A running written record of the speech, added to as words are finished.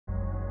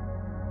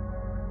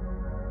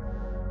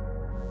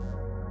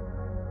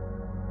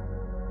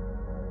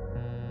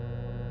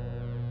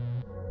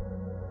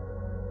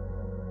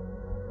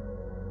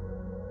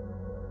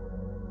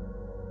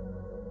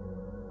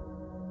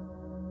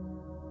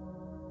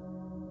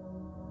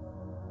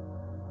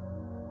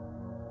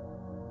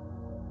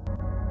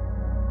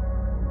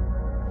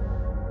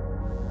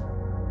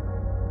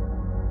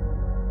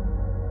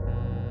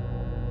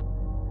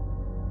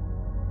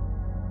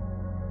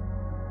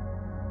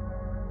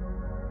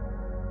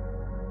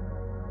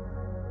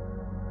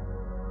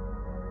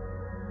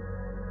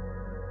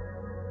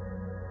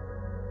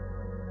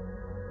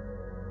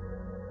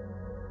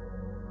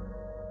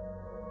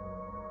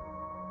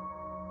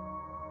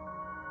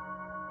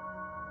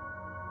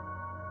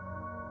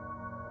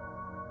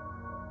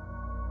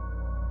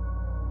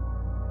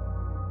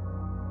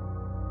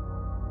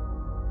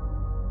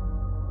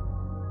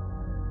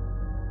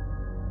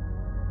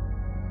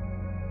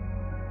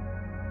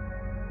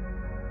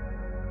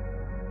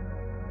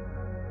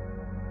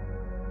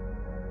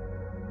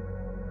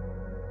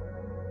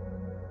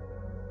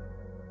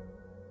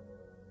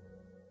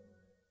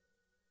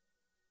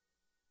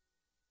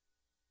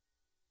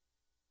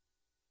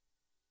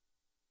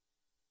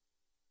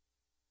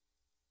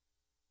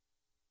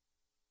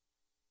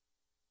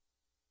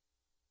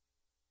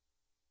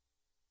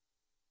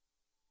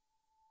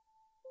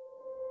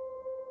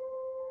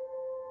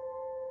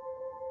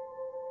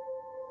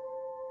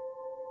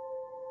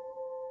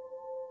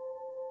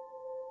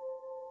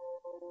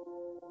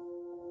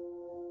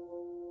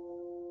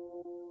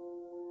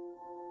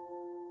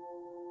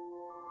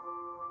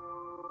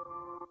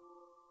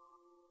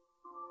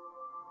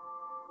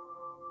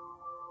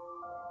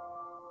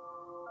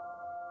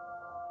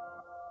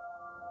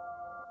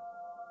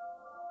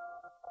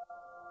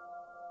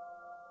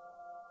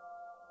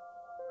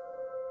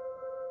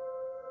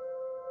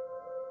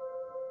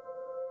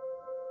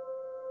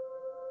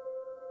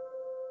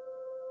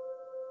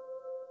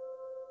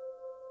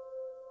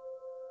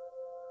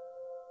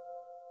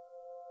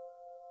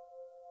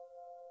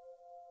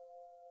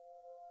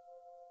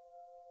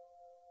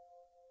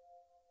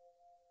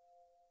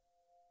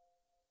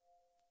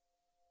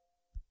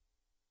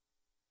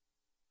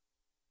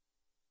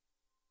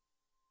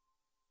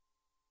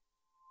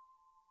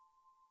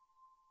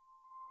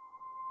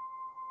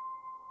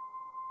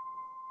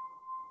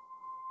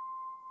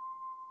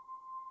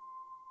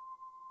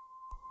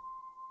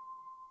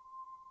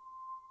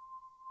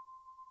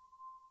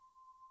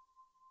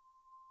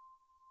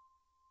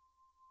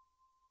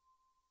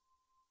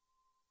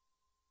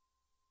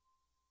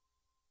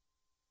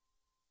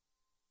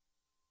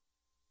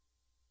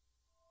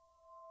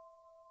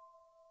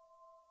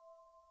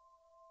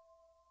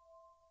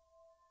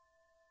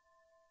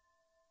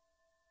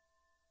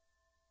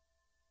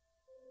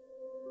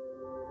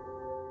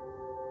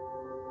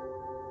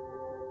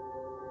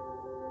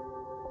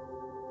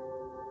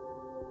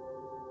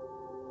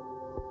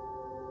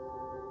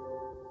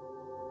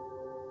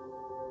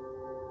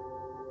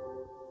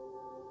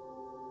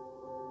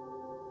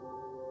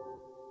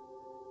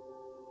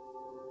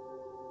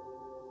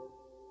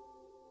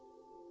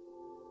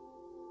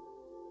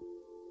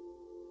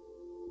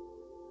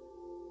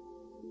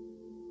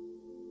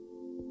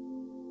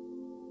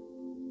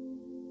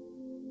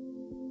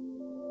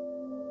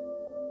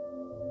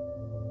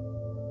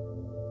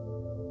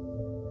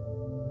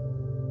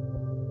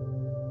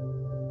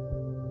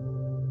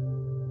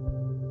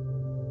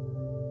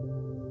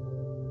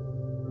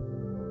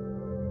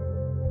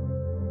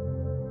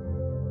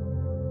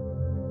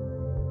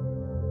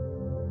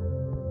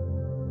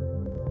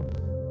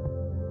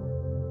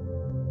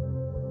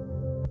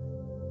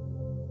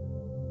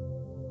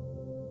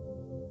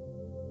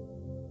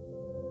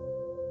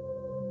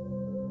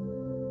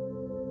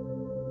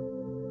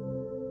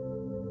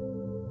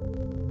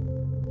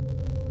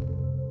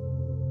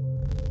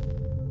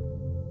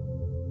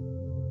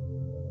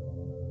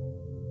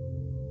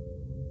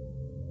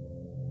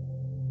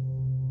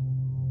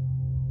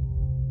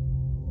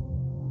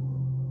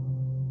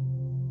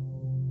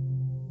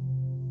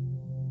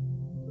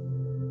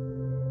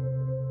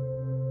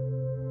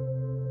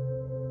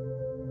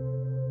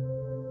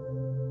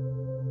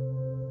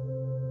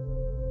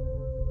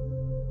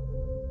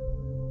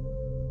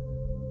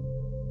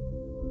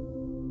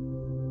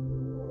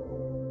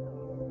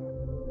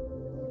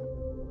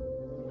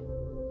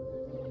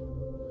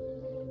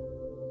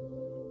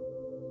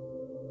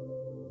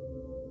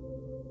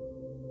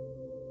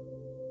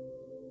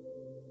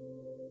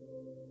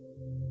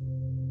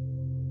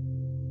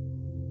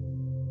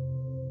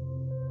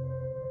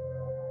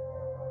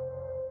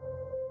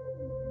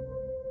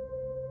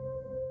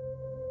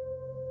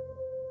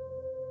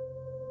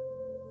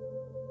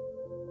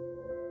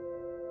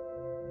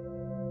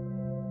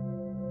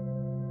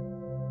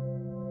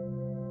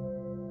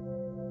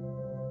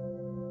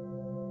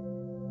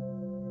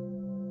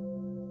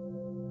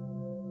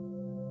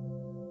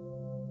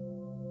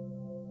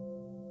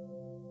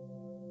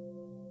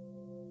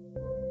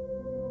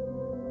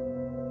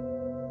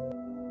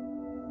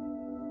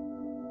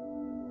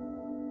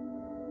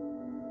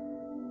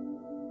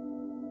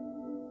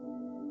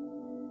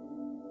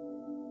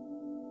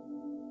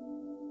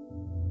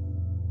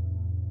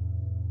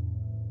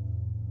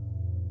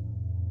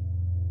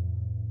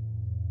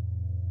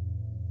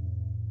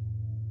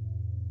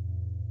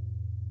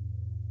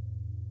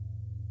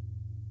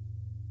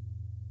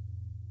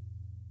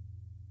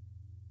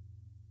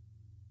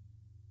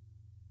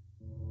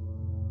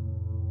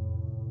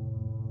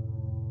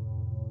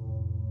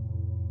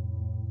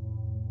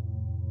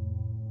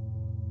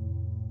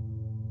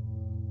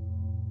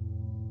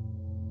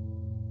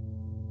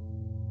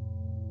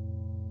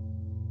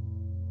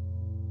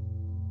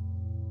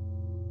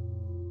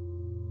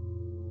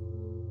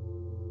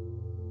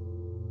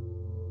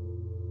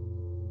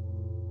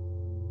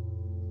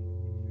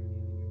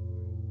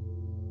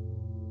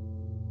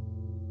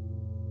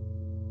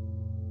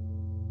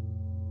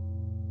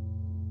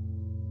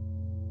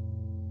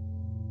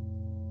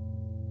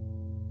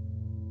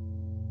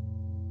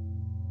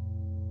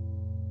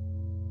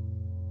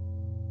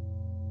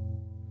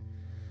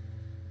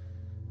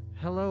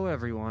Hello,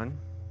 everyone,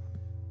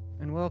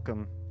 and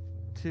welcome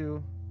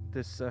to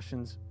this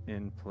Sessions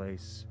in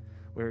Place,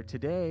 where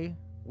today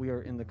we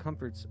are in the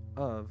comforts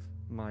of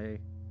my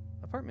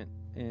apartment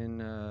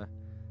in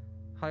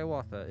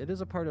Hiawatha. It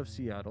is a part of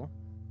Seattle,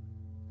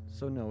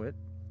 so know it,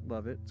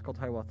 love it. It's called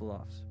Hiawatha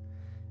Lofts.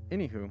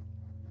 Anywho,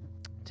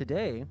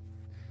 today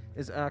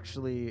is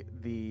actually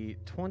the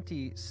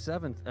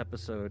 27th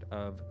episode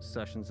of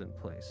Sessions in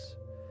Place.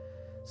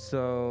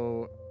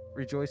 So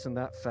rejoice in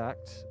that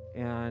fact.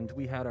 And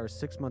we had our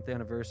 6-month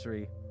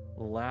anniversary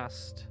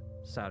last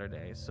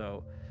Saturday.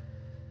 So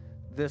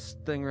this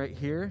thing right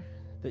here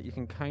that you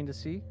can kind of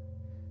see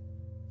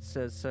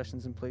says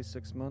Sessions in Place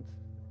 6 month.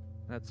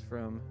 That's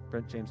from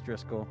Brent James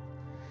Driscoll.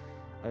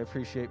 I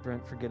appreciate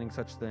Brent for getting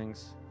such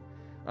things.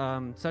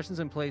 Sessions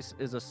in Place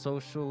is a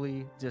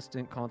socially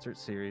distant concert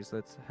series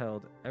that's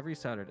held every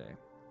Saturday.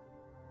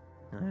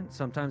 And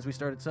sometimes we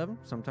start at 7,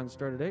 sometimes we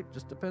start at 8.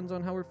 Just depends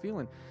on how we're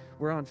feeling.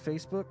 We're on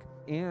Facebook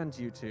and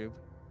YouTube.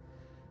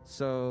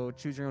 So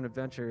choose your own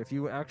adventure. If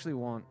you actually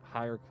want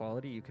higher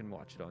quality, you can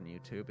watch it on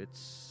YouTube.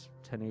 It's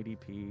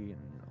 1080p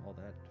and all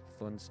that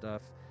fun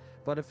stuff.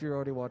 But if you're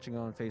already watching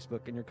on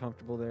Facebook and you're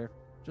comfortable there,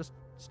 just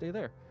stay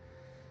there.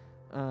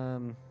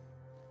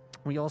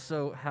 We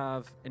also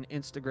have an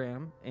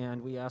Instagram,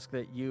 and we ask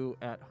that you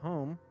at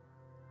home,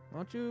 why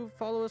don't you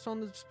follow us on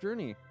this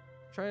journey?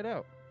 Try it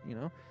out, you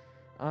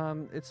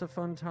know. It's a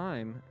fun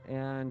time,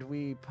 and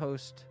we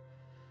post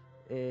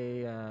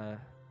a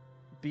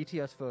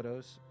BTS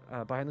photos,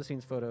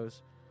 behind-the-scenes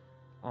photos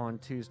on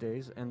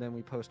Tuesdays, and then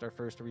we post our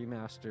first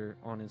remaster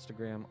on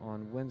Instagram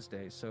on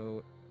Wednesday.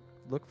 So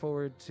look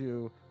forward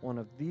to one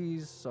of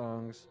these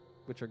songs,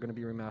 which are going to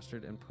be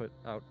remastered and put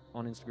out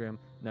on Instagram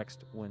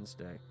next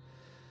Wednesday.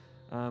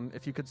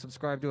 If you could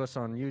subscribe to us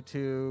on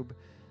YouTube,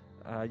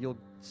 you'll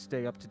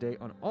stay up to date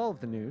on all of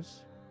the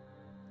news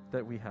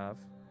that we have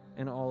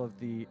and all of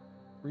the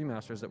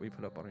remasters that we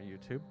put up on our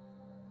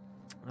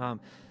YouTube.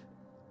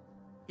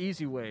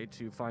 Easy way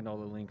to find all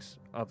the links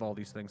of all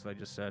these things that I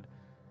just said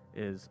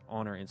is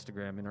on our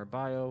Instagram. In our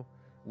bio,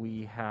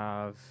 we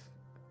have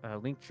a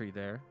link tree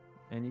there,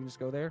 and you just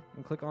go there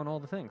and click on all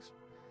the things.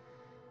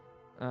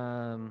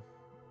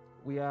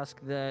 We ask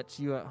that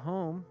you at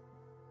home,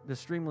 the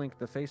stream link,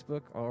 the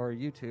Facebook or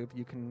YouTube,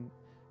 you can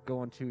go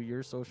onto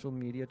your social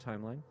media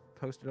timeline,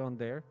 post it on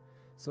there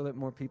so that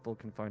more people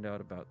can find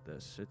out about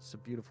this. It's a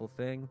beautiful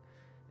thing,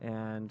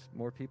 and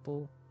more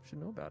people should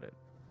know about it.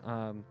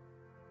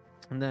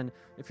 And then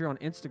if you're on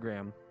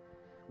Instagram,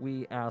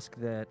 we ask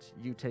that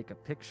you take a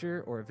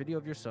picture or a video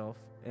of yourself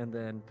and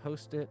then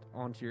post it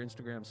onto your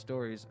Instagram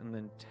stories and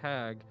then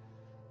tag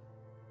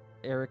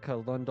Erika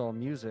Lundahl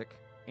Music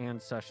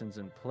and Sessions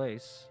in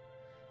Place.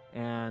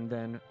 And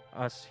then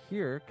us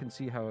here can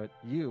see how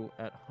you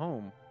at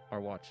home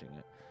are watching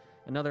it.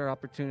 Another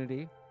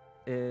opportunity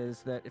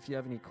is that if you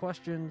have any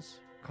questions,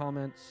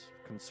 comments,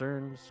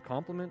 concerns,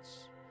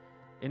 compliments,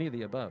 any of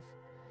the above,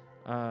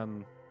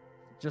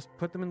 just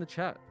put them in the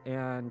chat,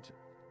 and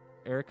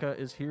Erika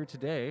is here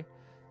today,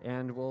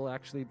 and we'll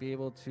actually be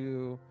able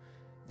to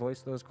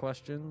voice those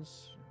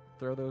questions,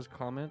 throw those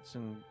comments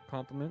and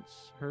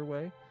compliments her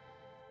way,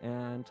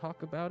 and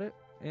talk about it.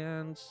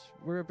 And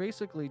we're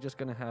basically just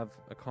going to have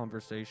a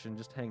conversation,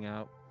 just hang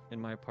out in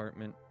my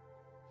apartment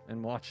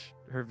and watch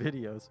her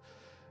videos,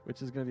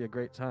 which is going to be a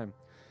great time.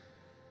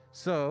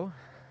 So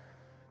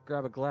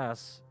grab a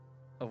glass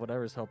of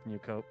whatever's helping you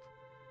cope,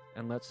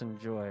 and let's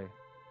enjoy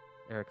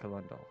Erika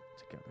Lundahl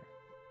together.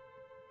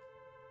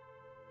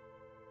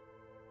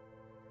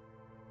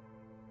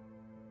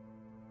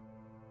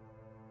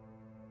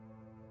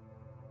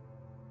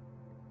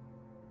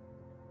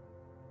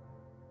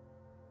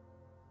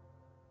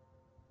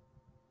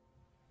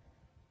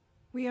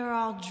 We are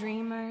all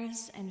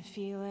dreamers and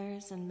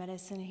feelers and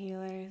medicine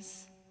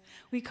healers.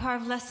 We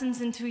carve lessons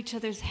into each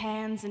other's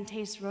hands and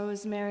taste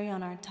rosemary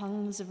on our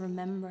tongues of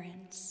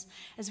remembrance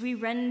as we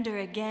render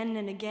again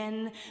and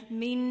again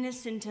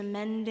meanness into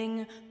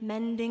mending,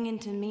 mending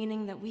into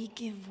meaning that we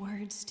give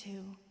words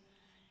to.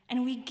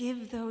 And we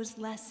give those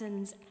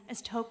lessons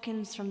as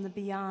tokens from the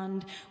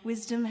beyond,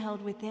 wisdom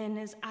held within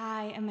as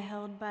I am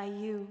held by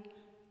you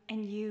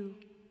and you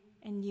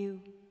and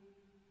you.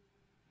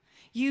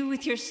 You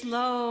with your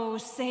slow,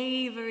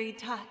 savory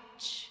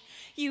touch.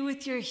 You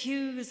with your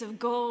hues of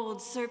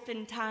gold,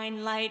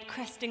 serpentine light,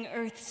 cresting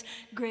earth's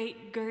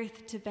great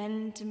girth to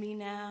bend to me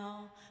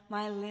now.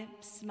 My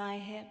lips, my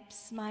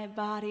hips, my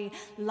body,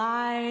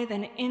 lithe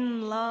and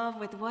in love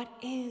with what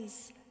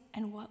is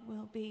and what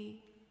will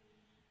be.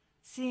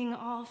 Seeing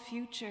all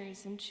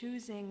futures and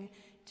choosing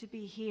to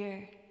be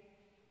here.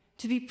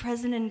 To be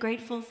present and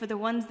grateful for the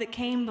ones that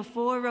came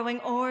before, rowing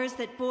oars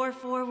that bore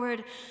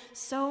forward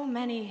so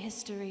many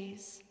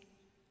histories.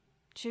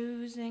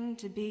 Choosing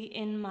to be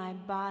in my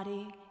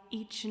body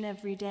each and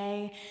every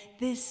day.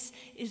 This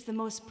is the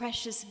most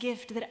precious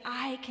gift that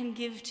I can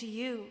give to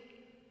you,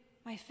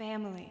 my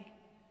family.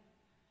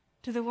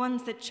 To the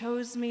ones that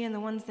chose me and the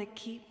ones that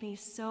keep me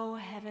so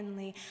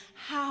heavenly.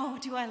 How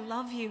do I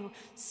love you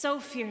so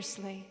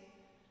fiercely?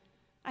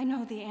 I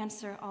know the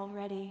answer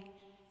already.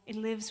 It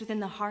lives within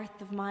the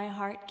hearth of my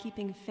heart,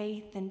 keeping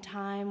faith and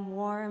time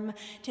warm,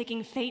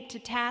 taking fate to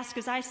task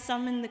as I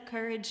summon the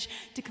courage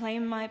to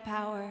claim my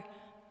power,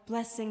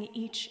 blessing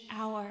each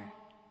hour.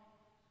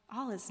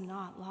 All is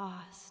not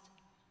lost.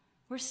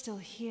 We're still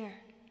here.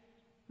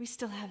 We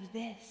still have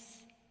this.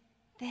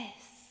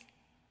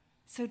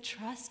 So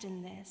trust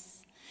in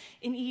this,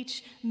 in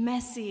each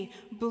messy,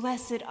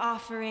 blessed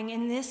offering,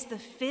 in this, the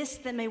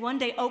fist that may one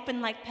day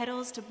open like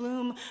petals to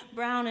bloom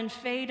brown and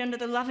fade under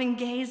the loving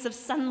gaze of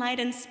sunlight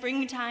and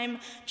springtime,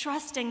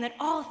 trusting that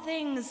all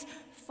things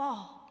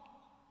fall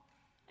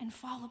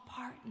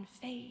apart and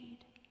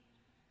fade.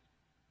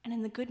 And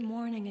in the good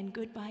morning and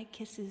goodbye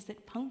kisses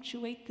that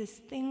punctuate this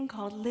thing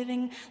called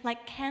living,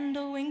 like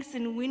candle winks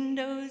in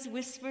windows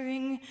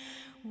whispering,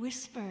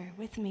 whisper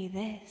with me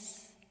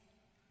this: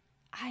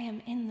 I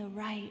am in the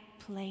right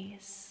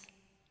place.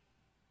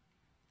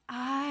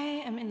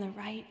 I am in the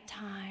right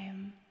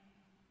time.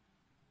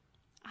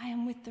 I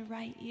am with the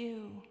right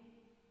you,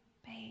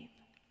 babe.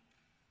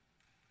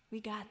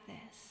 We got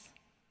this.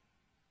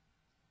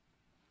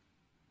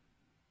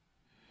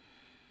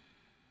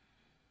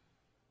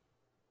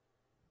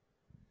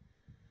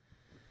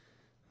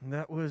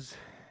 That was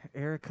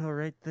Erika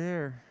right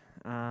there,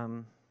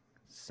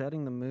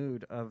 setting the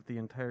mood of the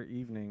entire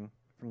evening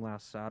from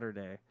last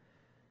Saturday.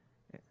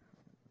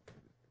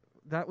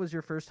 That was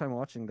your first time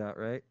watching that,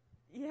 right?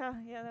 Yeah,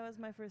 that was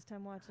my first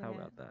time watching it. How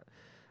about that?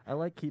 I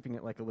like keeping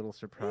it like a little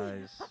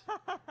surprise.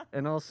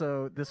 And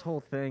also, this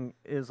whole thing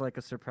is like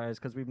a surprise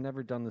because we've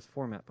never done this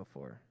format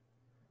before.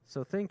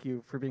 So thank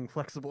you for being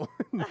flexible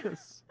in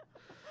this.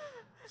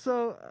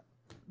 So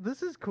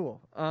this is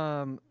cool.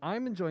 I'm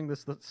enjoying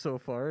this so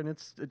far, and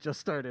it just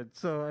started.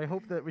 So I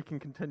hope that we can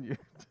continue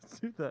to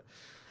do that.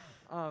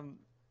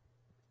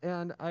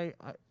 And I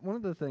one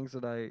of the things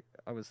that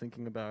I was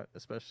thinking about,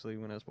 especially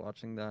when I was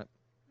watching that,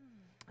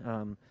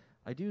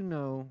 I do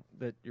know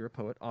that you're a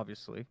poet,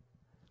 obviously,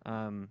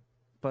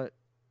 but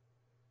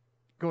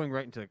going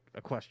right into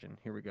a question,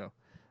 here we go.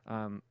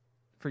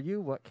 For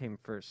you, what came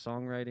first,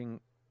 songwriting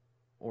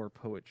or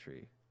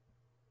poetry?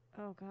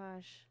 Oh,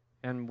 gosh.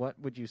 And what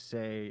would you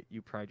say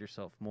you pride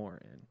yourself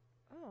more in?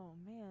 Oh,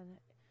 man.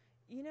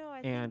 You know,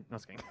 I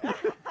think... No,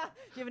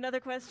 you have another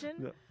question?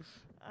 No.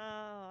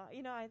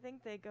 You know, I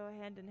think they go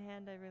hand in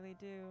hand. I really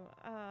do.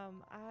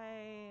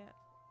 I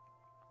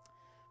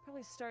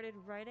probably started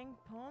writing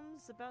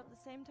poems about the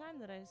same time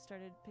that I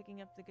started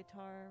picking up the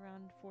guitar,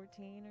 around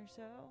 14 or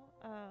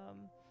so.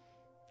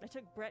 I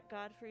took Brett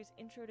Godfrey's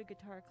Intro to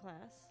Guitar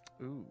class.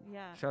 Ooh.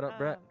 Yeah. Shout out,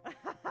 Brett.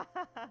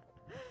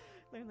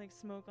 Learned like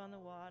Smoke on the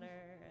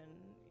Water and,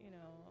 you know,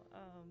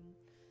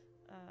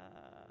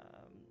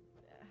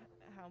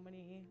 how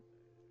many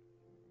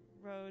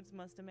roads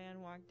must a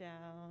man walk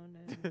down,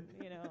 and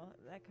you know,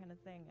 that kind of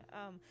thing.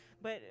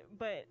 But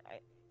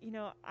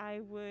I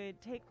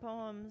would take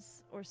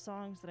poems or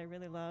songs that I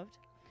really loved,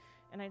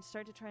 and I'd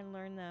start to try and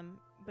learn them.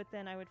 But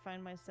then I would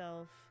find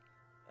myself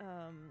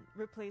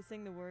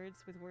replacing the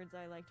words with words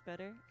I liked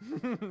better,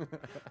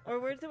 or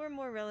words that were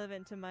more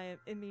relevant to my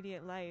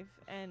immediate life.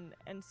 And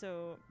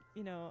so,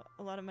 you know,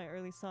 a lot of my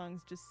early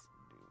songs just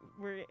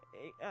were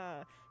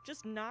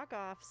just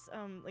knockoffs,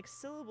 like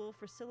syllable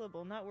for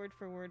syllable, not word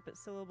for word, but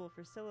syllable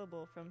for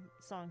syllable from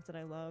songs that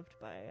I loved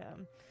by,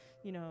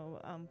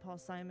 Paul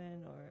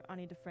Simon or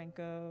Ani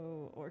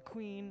DeFranco or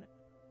Queen.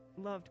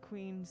 Loved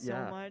Queen so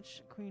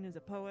much. Queen is a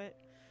poet.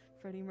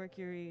 Freddie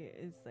Mercury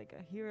is like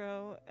a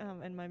hero,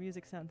 and my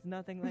music sounds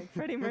nothing like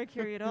Freddie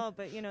Mercury at all.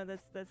 But you know,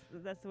 that's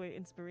the way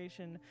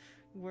inspiration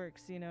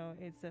works. You know,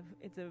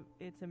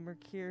 it's a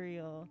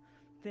mercurial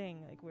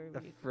thing, like where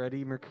a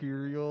Freddie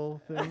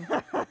Mercurial thing.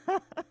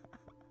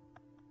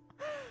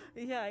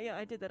 Yeah,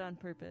 I did that on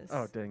purpose.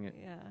 Oh, dang it.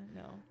 Yeah,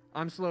 no.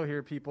 I'm slow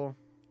here, people.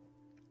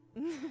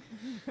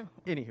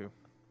 Anywho.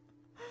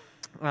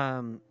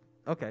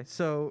 Okay,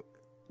 so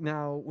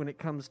now when it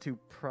comes to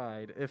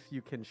pride, if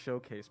you can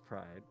showcase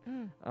pride,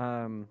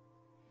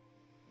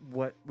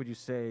 what would you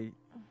say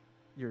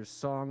your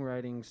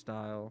songwriting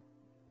style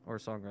or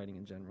songwriting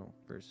in general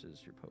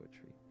versus your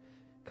poetry?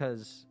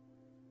 Because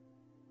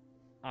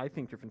I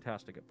think you're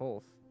fantastic at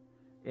both.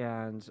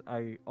 And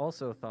I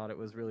also thought it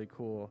was really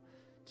cool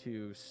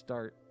to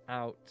start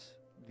out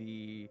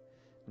the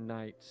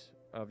night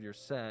of your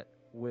set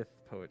with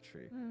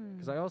poetry.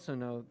 Because I also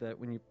know that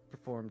when you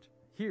performed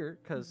here,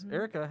 because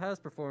Erika has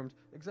performed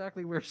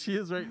exactly where she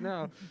is right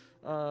now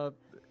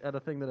at a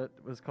thing that it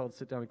was called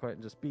Sit Down, Be Quiet,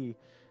 and Just Be.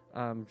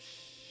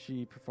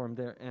 She performed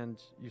there, and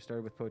you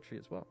started with poetry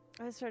as well.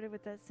 I started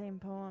with that same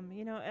poem.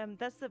 You know,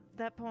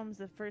 that poem's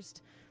the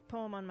first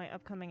poem on my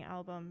upcoming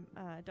album,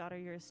 Daughter,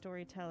 You're a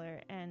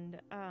Storyteller,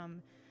 and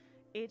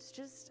it's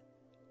just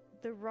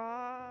the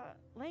raw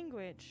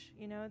language.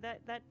 You know,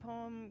 that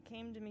poem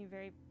came to me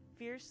very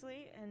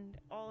fiercely and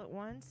all at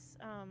once,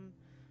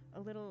 a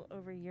little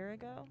over a year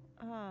ago,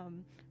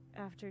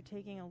 after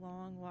taking a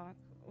long walk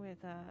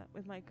with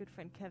my good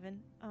friend Kevin.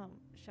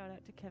 Shout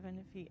out to Kevin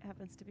if he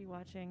happens to be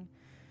watching.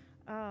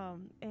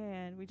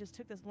 And we just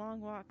took this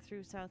long walk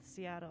through South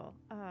Seattle.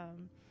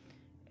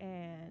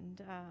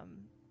 And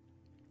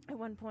at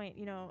one point,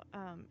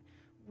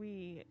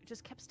 we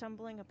just kept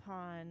stumbling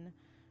upon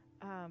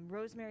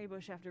rosemary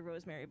bush after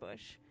rosemary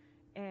bush.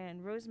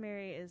 And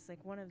rosemary is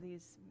like one of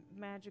these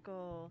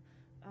magical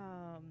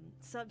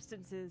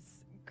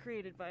substances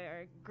created by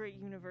our great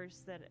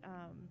universe that,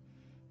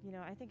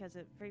 I think has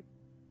a very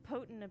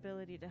potent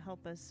ability to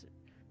help us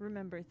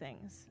remember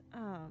things.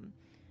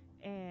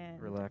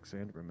 And relax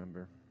and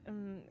remember.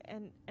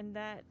 And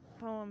that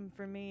poem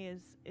for me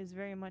is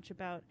very much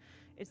about,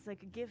 it's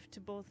like a gift to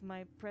both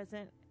my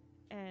present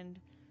and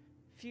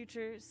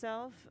future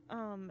self,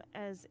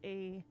 as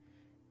a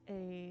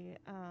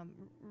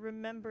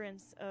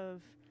remembrance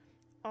of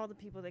all the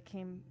people that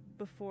came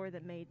before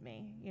that made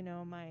me.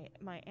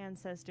 My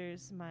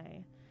ancestors,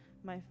 my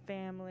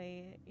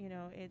family.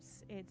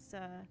 It's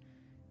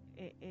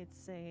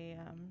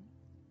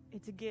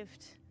a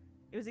gift.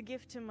 It was a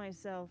gift to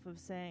myself of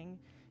saying,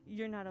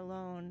 you're not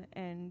alone,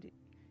 and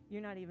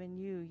you're not even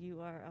you.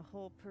 You are a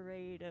whole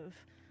parade of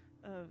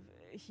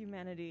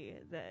humanity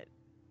that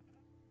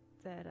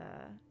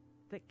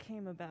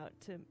came about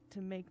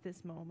to make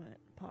this moment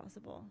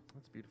possible.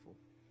 That's beautiful.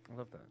 I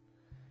love that.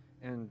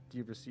 And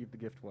you've received the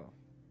gift well.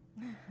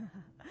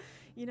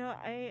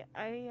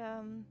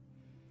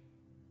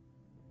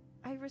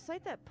 I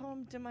recite that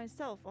poem to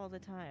myself all the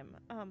time.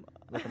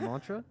 Like a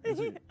mantra?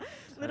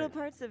 Little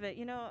parts of it.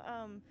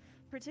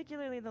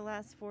 Particularly the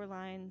last 4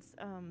 lines.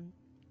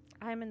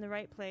 I am in the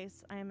right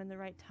place. I am in the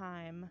right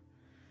time.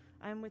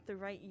 I am with the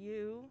right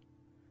you.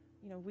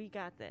 We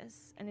got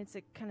this. And it's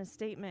a kind of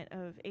statement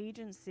of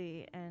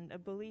agency and a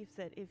belief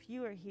that if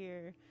you are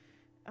here,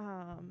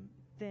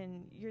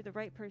 then you're the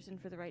right person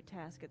for the right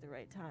task at the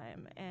right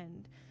time.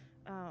 And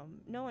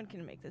no one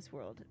can make this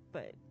world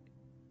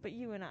but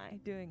you and I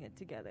doing it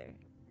together.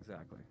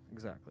 Exactly.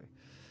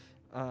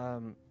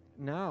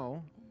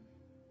 Now,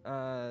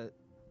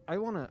 I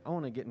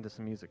wanna get into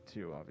some music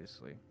too,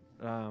 obviously,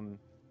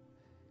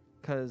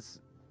 because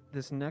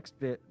this next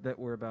bit that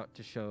we're about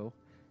to show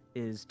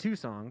is 2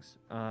 songs.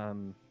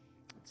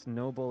 It's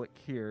No Bullet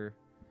Here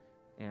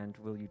and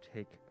Will You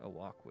Take a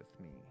Walk With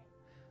Me.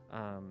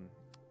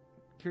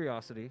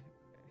 Curiosity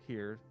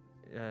here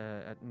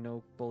at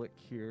No Bullet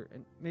Here,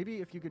 and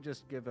maybe if you could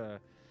just give a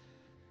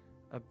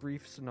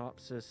brief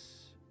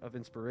synopsis of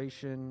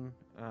inspiration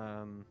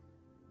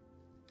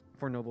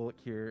for No Bullet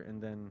Here,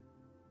 and then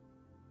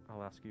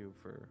I'll ask you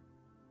for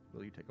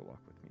Will You Take a Walk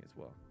With Me as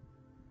well.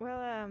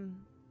 Well,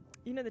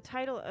 the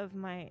title of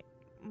my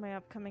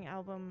upcoming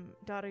album,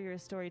 Daughter, You're a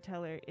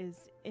Storyteller,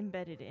 is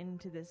embedded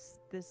into this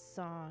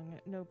song,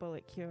 No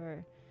Bullet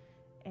Cure.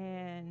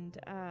 And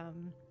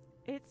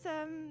it's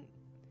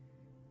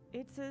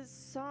a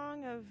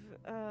song of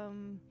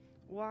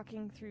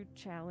walking through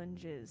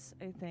challenges,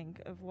 I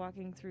think, of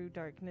walking through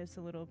darkness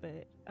a little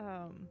bit,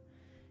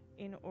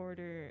 in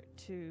order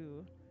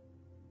to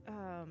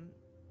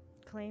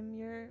claim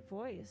your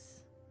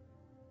voice.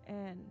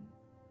 And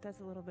that's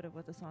a little bit of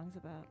what the song's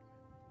about.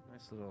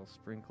 Nice little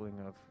sprinkling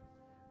of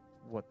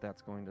what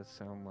that's going to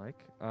sound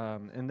like.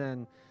 And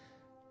then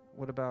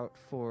what about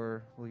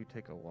for Will You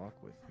Take a Walk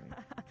With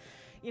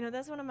Me?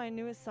 That's one of my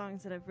newest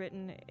songs that I've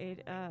written.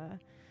 It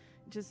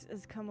just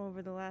has come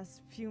over the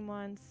last few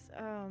months.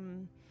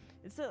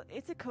 It's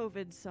a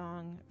COVID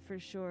song for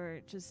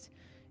sure. Just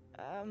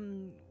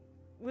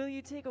will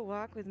you take a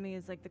walk with me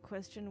is like the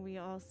question we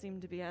all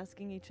seem to be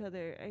asking each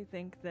other. I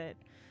think that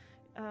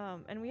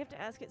and we have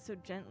to ask it so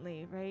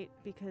gently, right?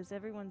 Because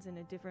everyone's in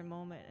a different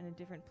moment and a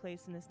different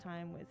place in this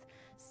time with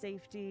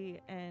safety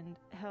and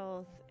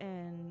health,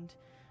 and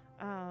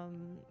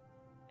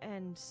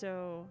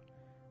so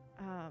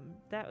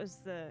that was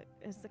the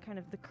kind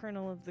of the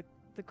kernel of the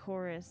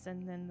chorus,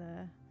 and then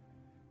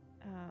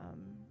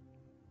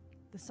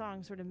the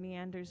song sort of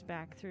meanders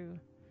back through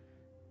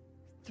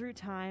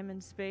time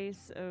and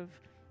space of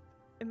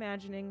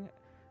imagining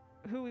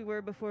who we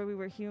were before we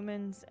were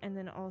humans, and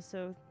then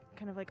also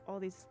kind of like all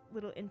these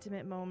little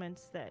intimate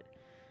moments that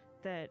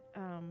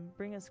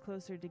bring us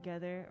closer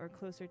together or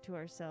closer to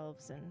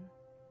ourselves. And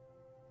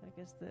I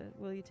guess the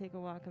Will You Take a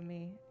Walk with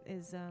Me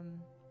is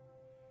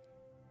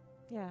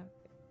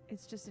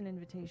it's just an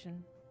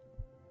invitation.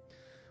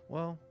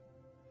 Well,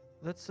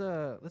 let's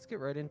get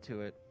right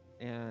into it,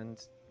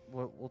 and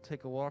we'll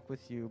take a walk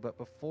with you. But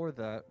before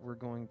that, we're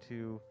going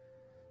to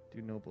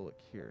do No Bullet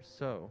Here.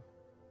 So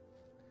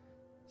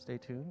stay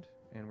tuned,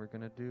 and we're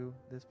gonna do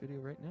this video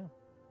right now.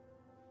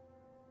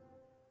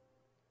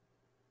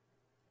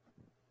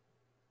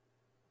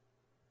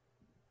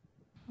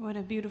 What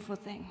a beautiful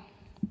thing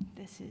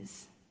this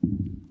is.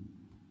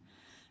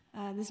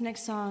 This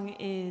next song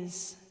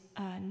is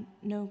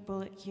No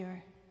Bullet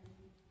Cure.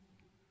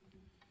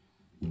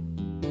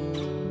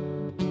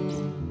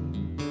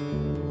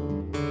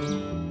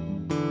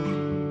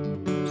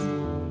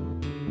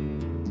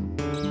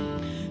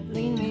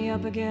 Lean me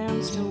up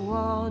against a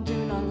wall, do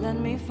not let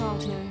me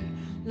falter,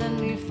 let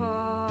me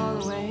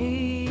fall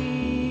away.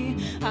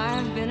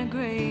 I've been a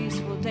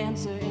graceful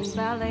dancer in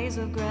ballets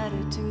of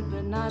gratitude,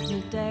 but not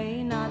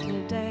today, not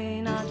today,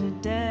 not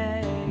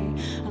today.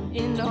 I'm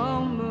in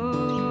no mood.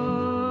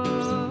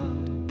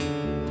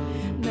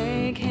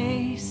 Make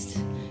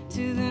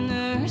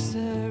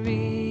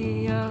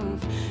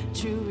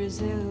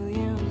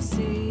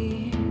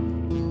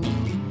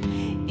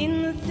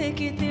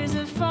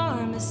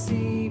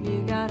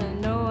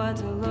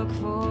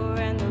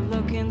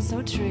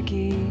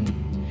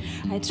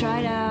I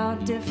tried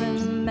out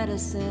different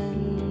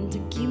medicine to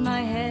keep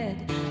my head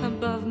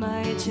above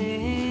my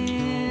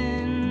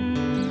chin.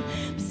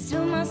 But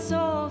still my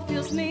soul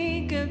feels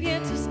meek, I've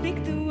yet to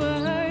speak the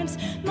words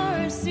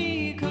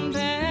mercy,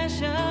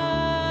 compassion.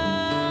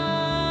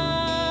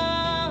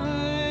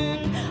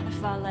 I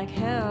fought like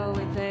hell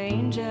with the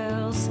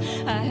angels,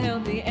 I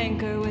held the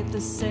anchor with the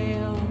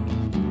sail.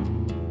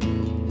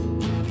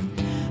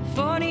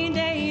 40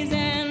 days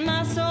and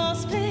my soul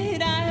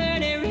split, I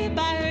heard it rip,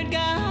 I heard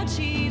God,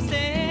 she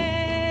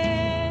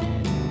said.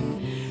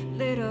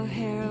 Little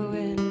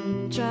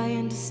heroine,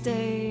 trying to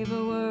save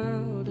a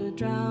world of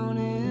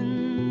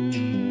drowning.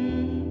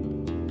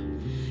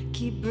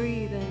 Keep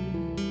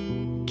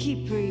breathing,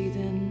 keep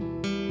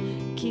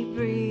breathing, keep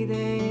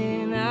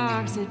breathing.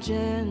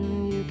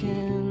 Oxygen, you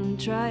can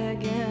try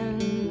again,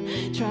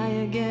 try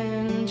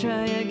again,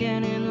 try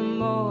again in the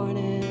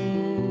morning.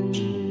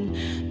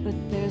 But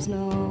there's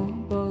no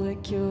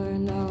bullet cure,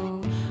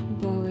 no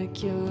bullet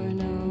cure,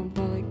 no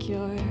bullet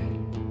cure.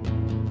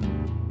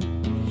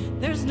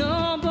 There's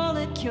no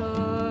bullet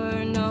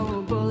cure,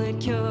 no bullet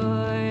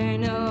cure,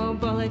 no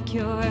bullet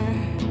cure.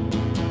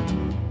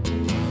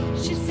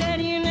 She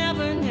said you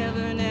never,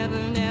 never,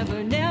 never,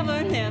 never,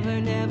 never,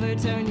 never, never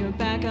turn your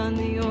back on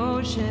the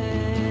ocean.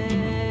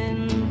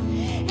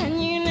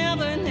 And you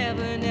never,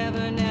 never,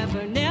 never,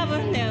 never,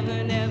 never,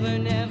 never, never,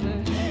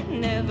 never,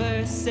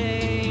 never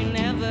say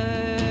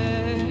never.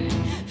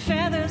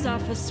 Feathers are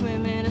for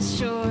swimming as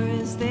sure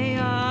as they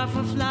are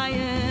for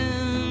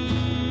flying.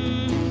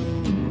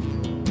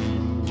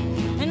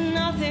 And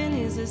nothing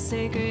is as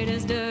sacred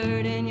as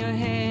dirt in your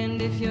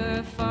hand if you're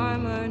a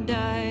farmer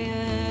dying.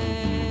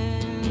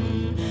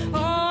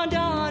 Oh,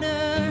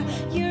 daughter,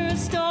 you're a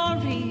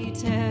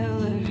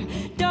storyteller.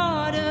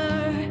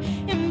 Daughter,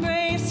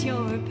 embrace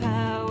your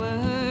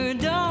power.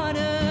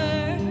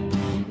 Daughter,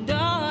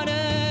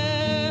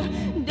 daughter,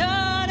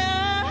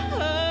 daughter.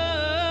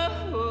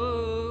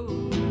 Oh,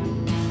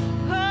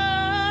 oh,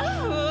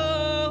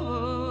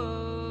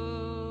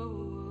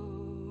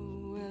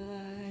 well,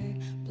 I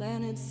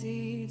planted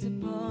seeds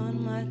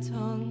upon my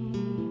tongue.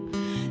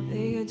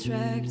 They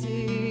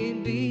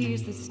attracted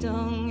bees that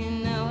stung,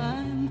 and now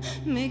I'm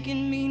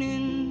making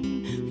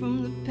meaning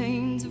from the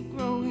pains of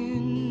growing.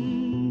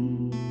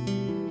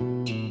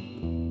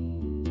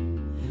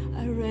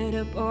 I read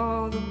up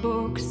all the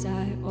books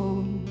I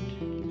owned,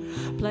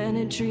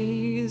 planted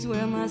trees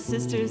where my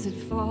sisters had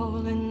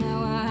fallen.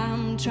 Now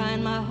I'm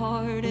trying my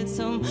heart at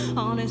some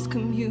honest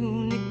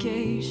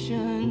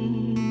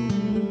communication.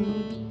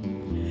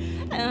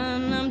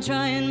 And I'm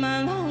trying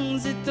my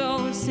lungs at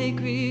those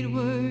sacred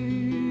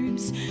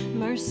words: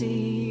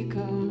 mercy,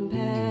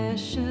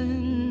 compassion,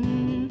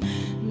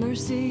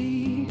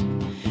 mercy,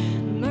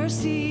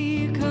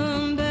 mercy,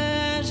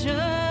 compassion.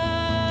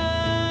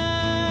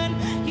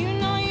 You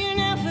know you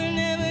never,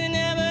 never,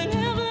 never,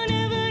 never,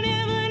 never,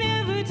 never,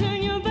 never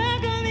turn your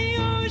back on the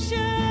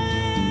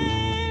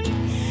ocean.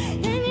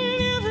 And you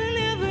never,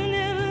 never,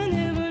 never,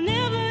 never,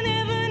 never,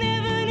 never,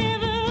 never,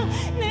 never,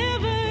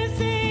 never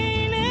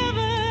say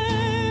never.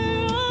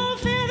 Oh,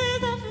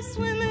 feathers are for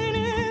swimming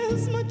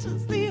as much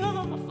as they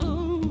are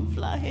for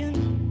flying.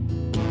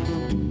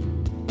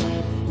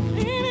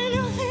 And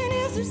nothing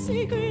is as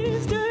secret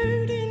as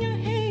dirt in your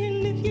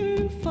hand if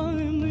you're a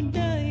farmer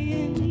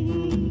dying.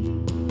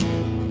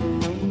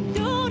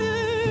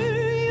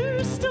 Daughter, you're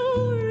a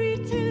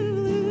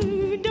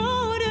storyteller.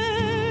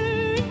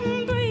 Daughter,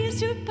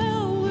 embrace your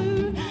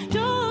power.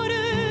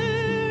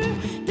 Daughter,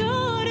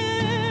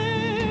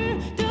 daughter,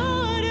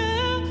 daughter.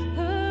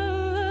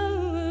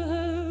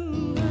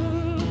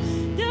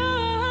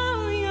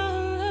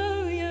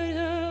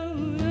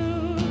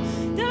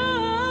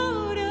 Oh,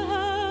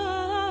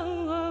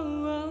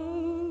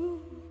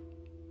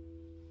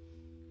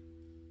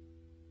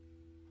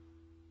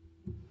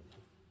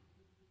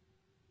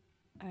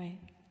 all right.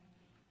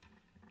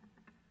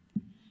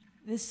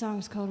 This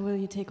song's called Will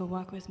You Take a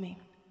Walk With Me?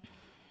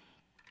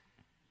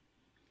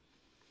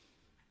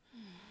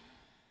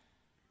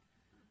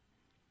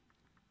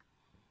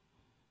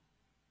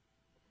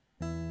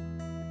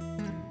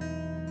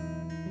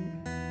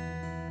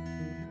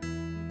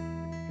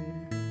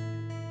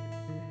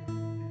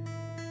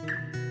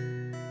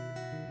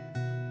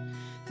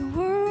 The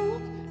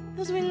world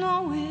as we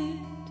know it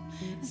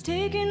is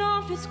taking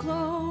off its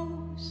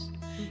clothes,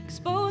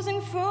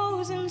 exposing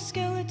frozen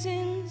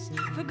skeletons,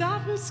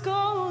 forgotten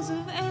skulls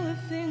of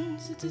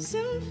elephants. It's a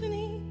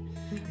symphony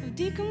of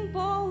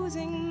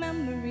decomposing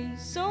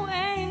memories, so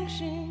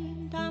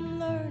ancient I'm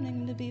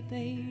learning to be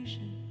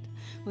patient.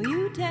 Will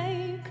you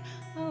take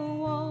a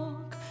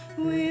walk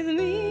with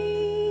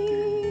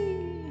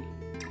me?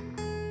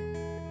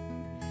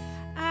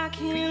 I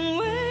can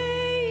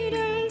wait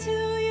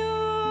until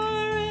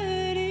you're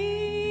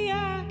ready.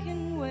 I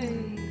can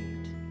wait.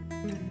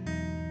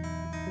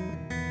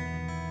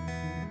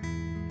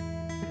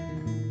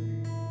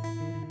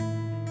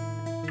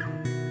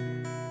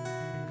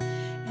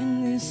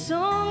 And this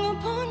song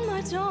upon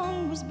my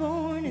tongue was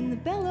born in the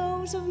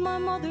bellows of my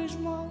mother's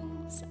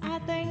lungs. I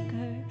thank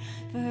her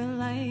for her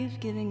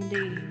life-giving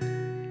deed.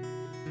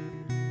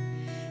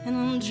 And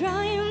I'm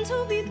trying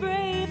to be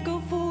brave, go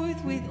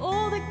forth with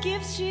all the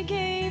gifts she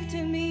gave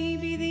to me,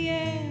 be the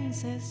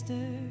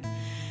ancestor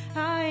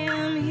I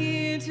am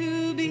here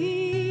to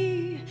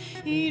be.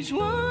 Each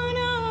one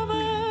of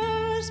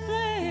us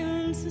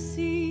plants a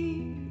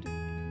seed,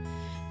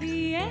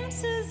 the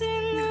answers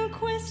in the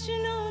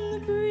question on the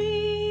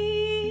breeze.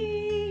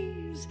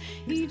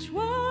 Each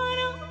one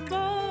of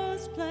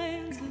us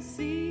plants a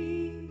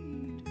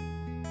seed.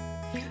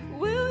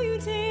 Will you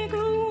take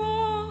a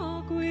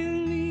walk with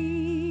me?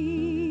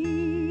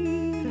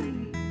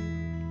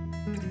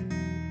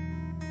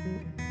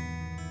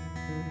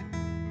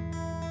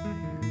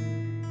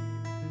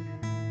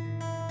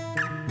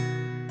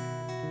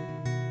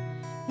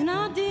 And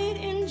I did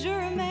endure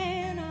a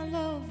man I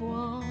love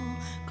while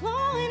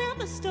clawing at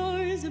the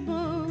stars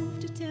above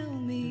to tell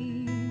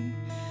me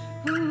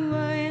who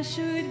I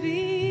should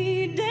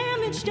be.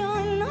 Damage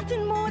done,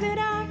 nothing more that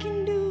I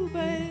can do,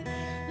 but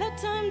let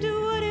time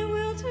do what it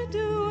will to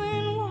do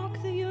and walk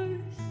the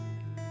earth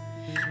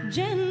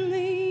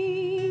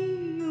gently.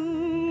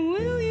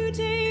 Will you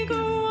take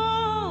a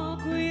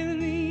walk with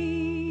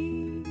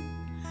me?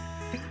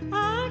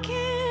 I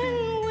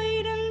can't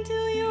wait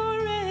until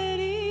you're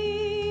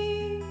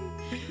ready.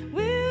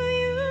 Will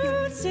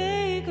you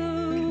take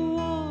a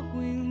walk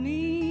with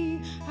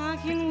me? I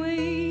can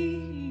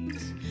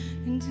wait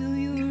until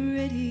you're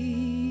ready.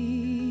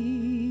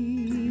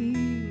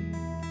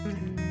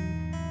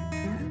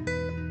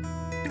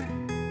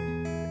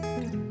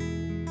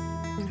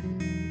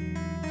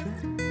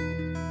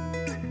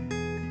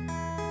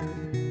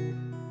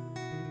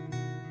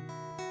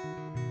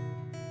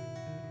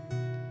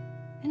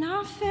 And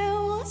I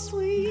fell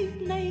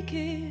asleep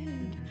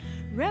naked,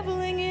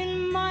 reveling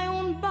in my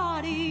own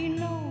body,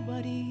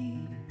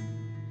 nobody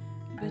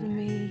but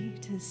me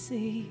to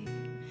see.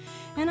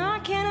 And I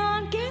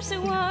cannot guess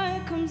at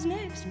what comes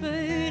next, but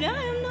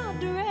I am not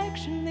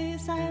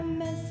directionless, I am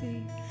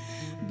messy.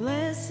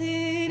 Blessed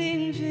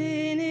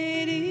infinity,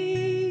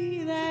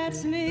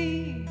 that's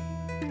me.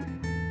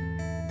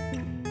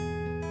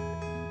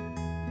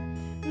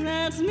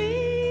 That's me,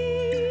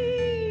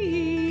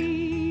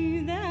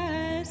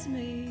 that's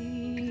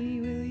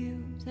me. Will you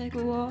take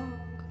a walk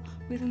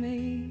with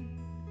me?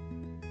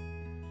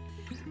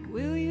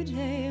 Will you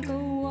take a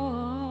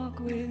walk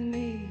with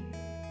me?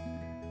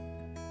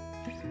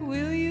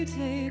 Will you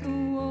take a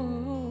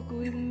walk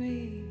with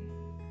me?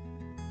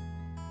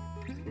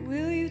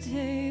 Will you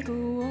take a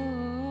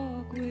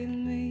walk with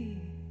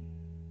me?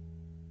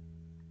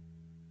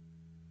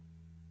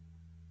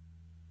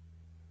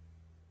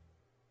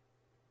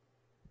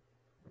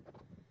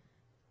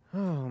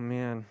 Oh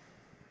man,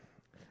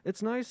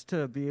 it's nice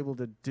to be able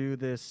to do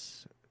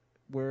this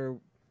where,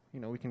 you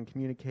know, we can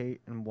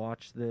communicate and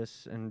watch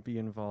this and be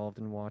involved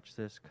and watch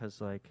this,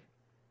 because like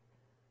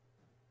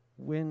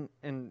when,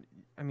 and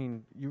I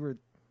mean, you were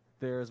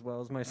there as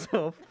well as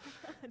myself.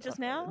 Just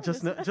now?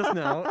 Just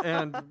now,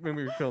 and when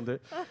we filmed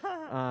it.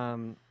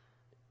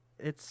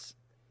 It's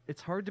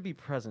hard to be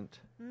present,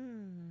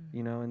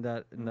 you know, in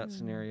that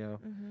scenario.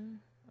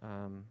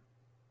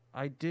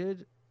 I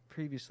did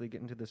previously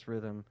get into this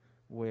rhythm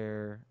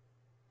where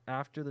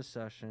after the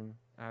session,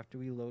 after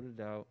we loaded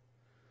out,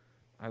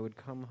 I would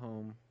come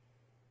home,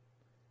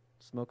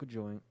 smoke a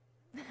joint,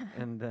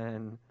 and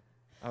then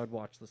I would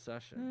watch the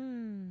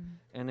session.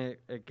 And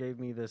it gave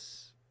me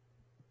this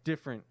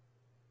different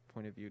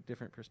point of view,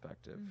 different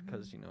perspective,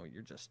 because, you know,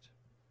 you're just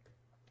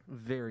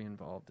very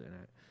involved in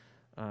it.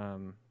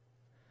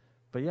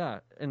 But yeah,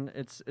 and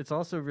it's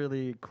also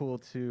really cool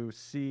to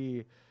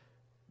see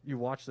you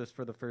watch this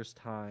for the first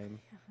time.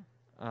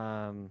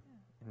 And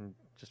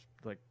just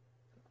like,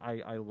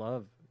 I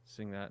love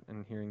seeing that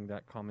and hearing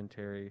that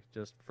commentary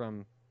just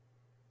from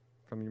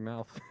your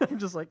mouth. I'm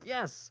just like,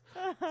 yes.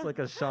 It's like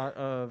a shot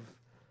of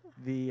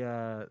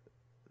the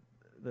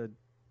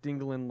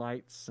dingling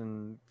lights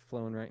and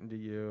flowing right into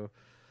you.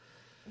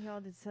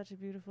 Y'all did such a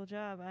beautiful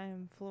job. I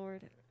am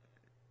floored.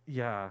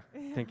 Yeah,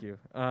 thank you.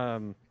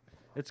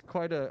 It's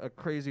quite a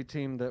crazy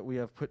team that we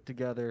have put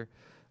together.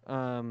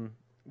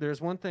 There's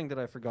one thing that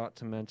I forgot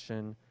to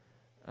mention.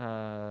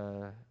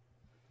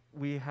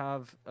 We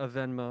have a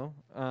Venmo.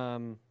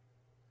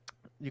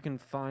 You can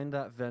find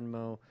that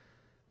Venmo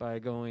by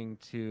going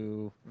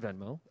to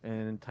Venmo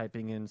and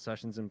typing in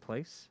Sessions in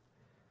Place.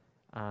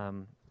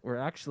 We're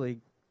actually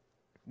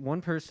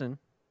one person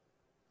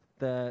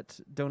that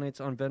donates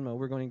on Venmo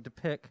we're going to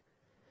pick,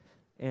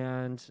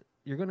 and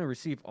you're going to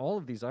receive all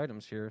of these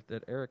items here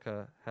that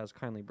Erika has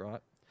kindly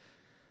brought.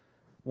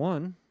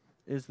 One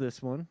is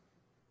this one.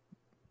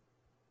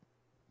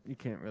 You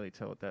can't really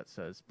tell what that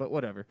says, but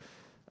whatever.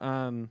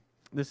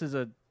 This is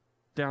a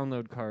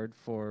download card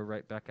for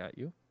Right Back at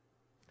You.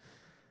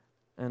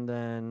 And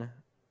then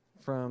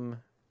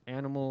from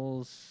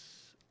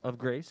Animals of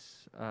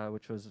Grace,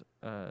 which was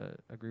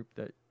a group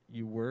that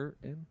you were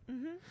in,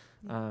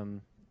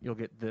 you'll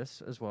get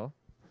this as well.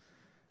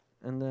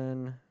 And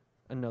then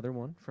another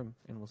one from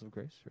Animals of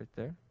Grace right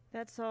there.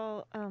 That's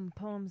all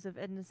poems of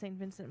Edna St.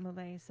 Vincent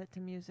Millay set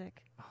to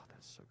music. Oh,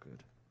 that's so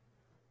good.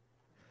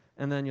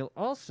 And then you'll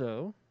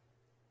also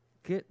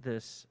get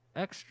this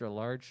extra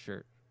large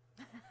shirt.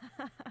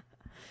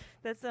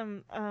 That's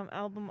some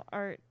album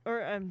art,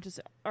 or just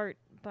art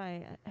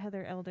by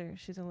Heather Elder.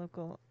 She's a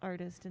local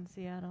artist in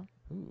Seattle.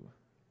 Ooh.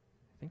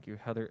 Thank you,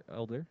 Heather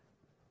Elder.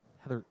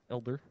 Heather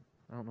Elder.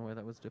 I don't know why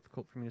that was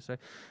difficult for me to say.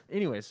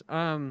 Anyways,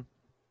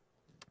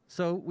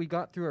 so we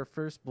got through our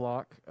first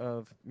block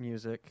of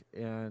music,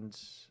 and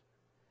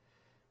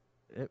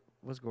it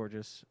was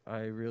gorgeous.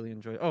 I really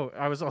enjoyed. Oh,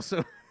 I was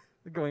also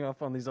going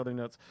off on these other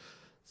notes.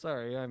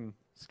 Sorry, I'm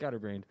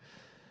scatterbrained.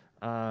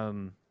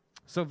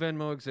 So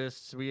Venmo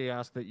exists. We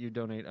ask that you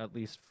donate at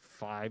least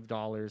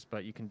 $5,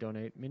 but you can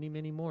donate many,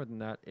 many more than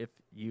that if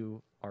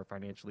you are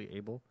financially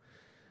able.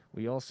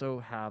 We also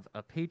have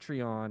a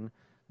Patreon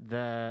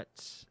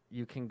that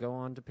you can go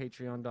on to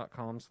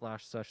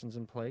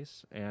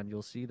patreon.com/sessionsinplace, and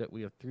you'll see that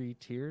we have 3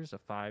 tiers, a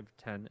 $5,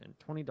 $10, and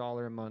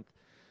 $20 a month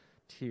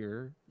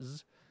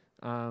tiers.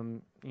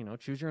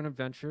 Choose your own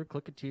adventure,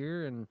 click a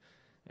tier,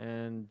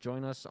 and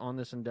join us on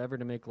this endeavor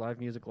to make live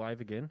music live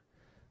again.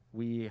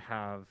 We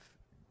have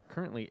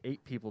currently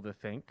 8 people to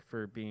thank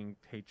for being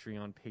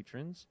Patreon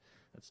patrons.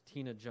 That's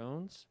Tina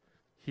Jones,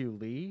 Hugh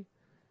Lee,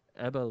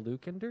 Ebba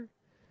Lukender,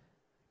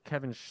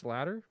 Kevin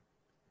Schlatter,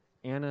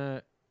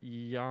 Anna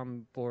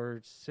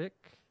Yamborsik,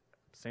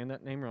 saying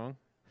that name wrong,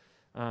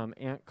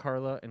 Aunt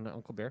Carla and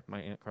Uncle Bear, my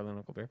Aunt Carla and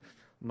Uncle Bear,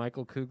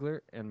 Michael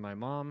Kugler, and my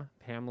mom,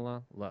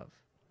 Pamela Love.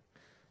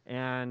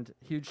 And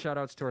huge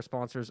shout-outs to our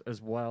sponsors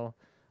as well.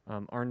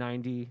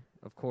 R90,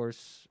 of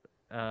course,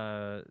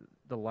 the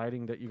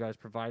lighting that you guys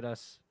provide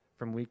us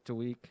from week to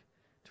week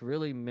to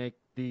really make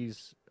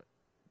these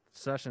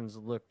sessions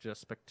look just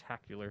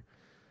spectacular.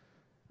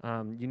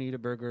 Uneeda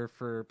Burger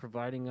for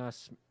providing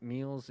us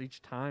meals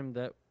each time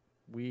that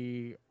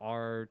we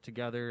are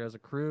together as a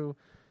crew,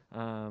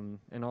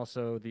 and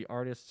also the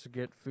artists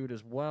get food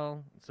as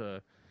well. It's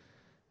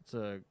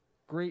a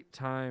great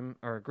time,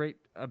 or a great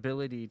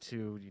ability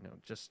to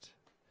just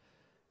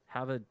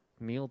have a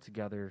meal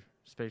together,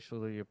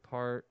 spatially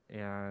apart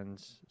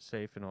and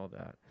safe and all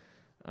that.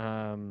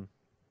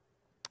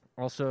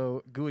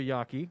 Also,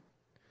 Guayaki,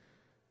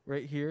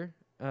 right here,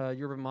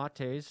 Yerba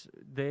Mates,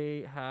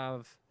 they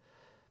have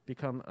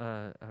become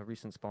a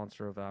recent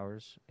sponsor of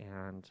ours,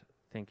 and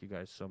thank you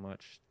guys so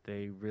much.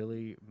 They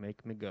really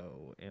make me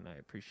go, and I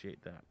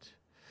appreciate that.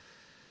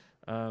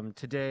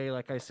 Today,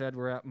 like I said,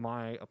 we're at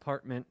my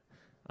apartment,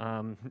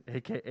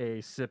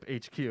 a.k.a. SIP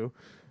HQ,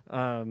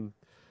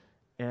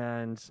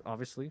 and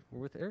obviously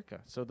we're with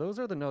Erika. So those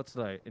are the notes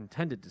that I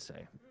intended to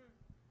say.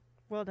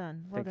 Well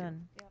done. Well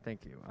done. Yeah.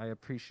 Thank you. I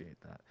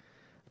appreciate that.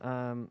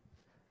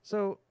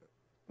 So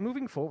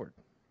moving forward,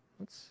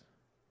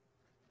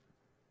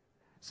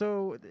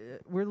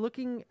 we're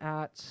looking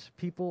at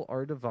People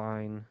Are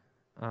Divine,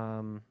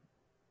 and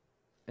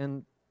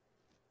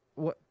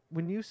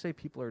when you say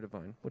people are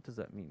divine, what does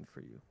that mean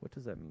for you? What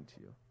does that mean to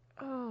you?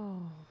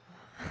 Oh,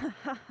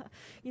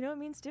 it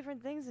means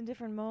different things in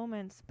different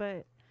moments,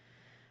 but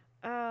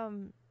I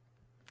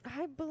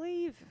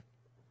believe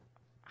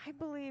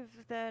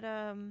that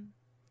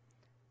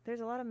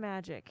there's a lot of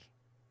magic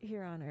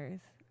here on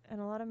Earth,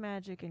 and a lot of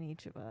magic in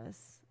each of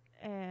us,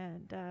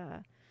 and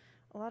a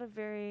lot of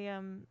very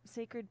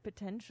sacred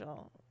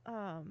potential,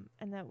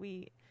 and that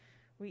we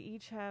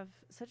each have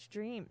such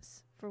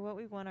dreams for what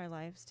we want our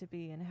lives to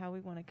be, and how we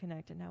want to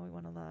connect, and how we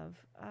want to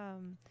love,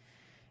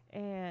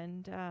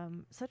 and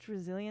such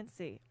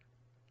resiliency.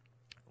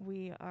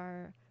 We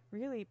are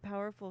really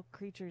powerful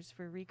creatures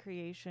for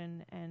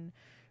recreation and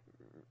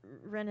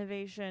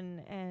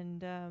renovation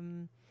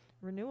and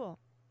renewal.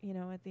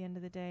 At the end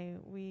of the day,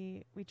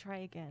 we try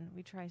again.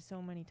 We try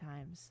so many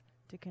times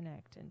to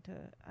connect and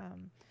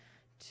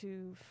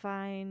to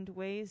find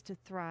ways to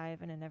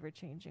thrive in an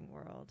ever-changing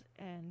world.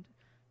 And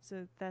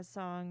so that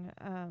song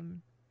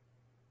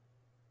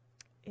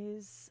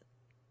is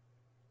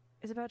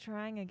about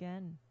trying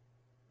again.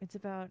 It's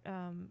about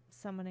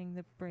summoning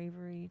the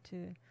bravery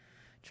to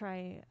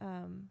try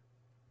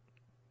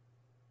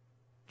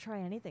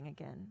anything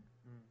again.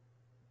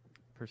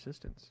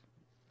 Persistence.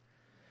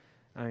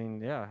 I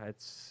mean, yeah,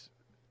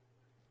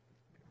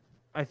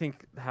 I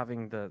think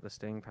having the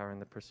staying power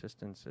and the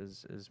persistence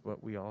is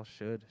what we all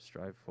should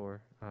strive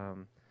for.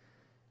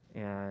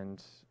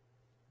 And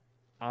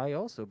I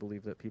also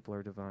believe that people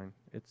are divine.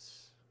 It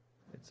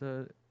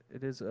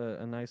is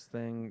a nice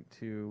thing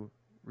to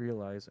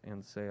realize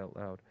and say out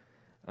loud.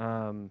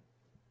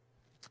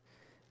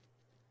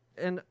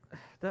 And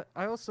that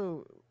I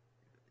also,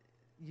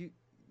 you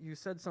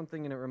said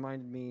something and it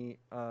reminded me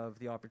of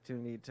the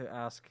opportunity to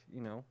ask,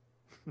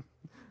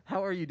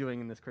 how are you doing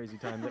in this crazy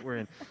time that we're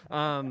in?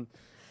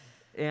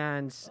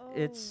 It's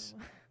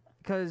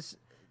because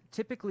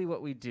typically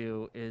what we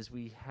do is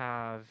we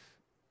have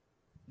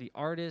the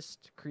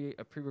artist create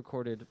a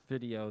pre-recorded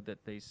video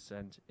that they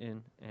send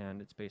in,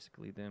 and it's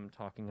basically them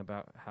talking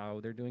about how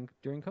they're doing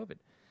during COVID.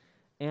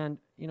 And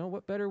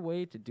what better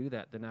way to do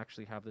that than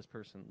actually have this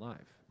person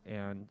live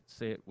and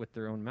say it with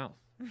their own mouth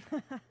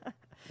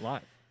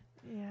live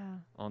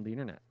on the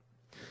internet.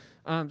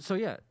 So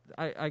yeah,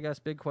 I guess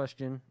big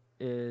question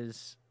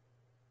is,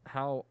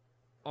 how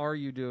are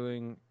you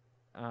doing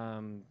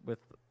with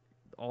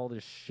all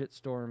this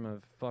shitstorm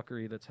of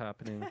fuckery that's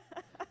happening.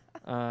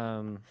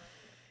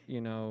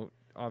 You know,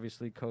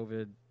 obviously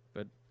COVID,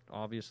 but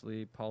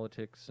obviously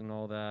politics and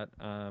all that.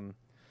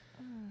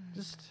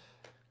 Just,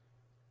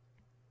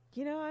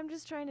 you know, I'm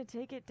just trying to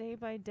take it day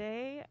by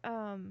day.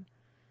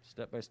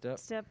 step by step.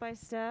 Step by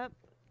step.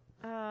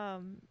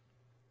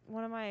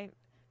 One of my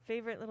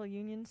favorite little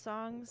union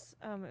songs,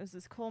 it was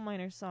this coal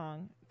miner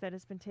song that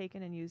has been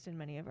taken and used in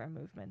many of our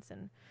movements.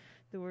 And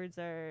the words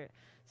are,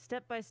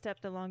 step by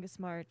step the longest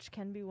march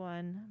can be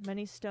won.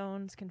 Many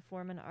stones can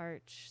form an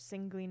arch,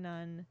 singly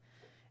none.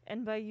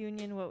 And by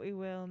union what we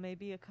will may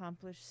be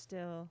accomplished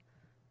still.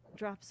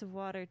 Drops of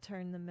water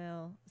turn the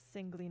mill,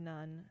 singly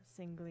none,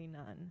 singly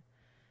none.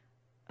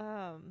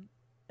 How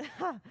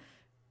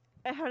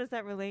does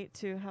that relate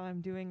to how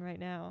I'm doing right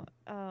now?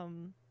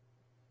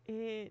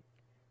 It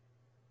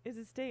is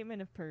a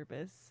statement of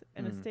purpose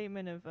and a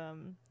statement of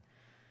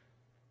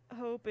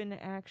hope and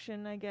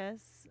action, I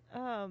guess.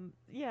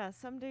 Yeah,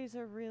 some days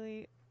are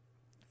really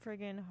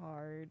friggin'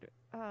 hard.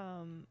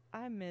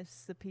 I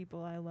miss the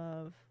people I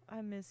love.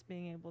 I miss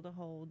being able to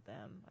hold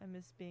them. I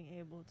miss being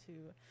able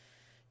to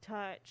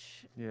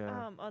touch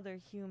other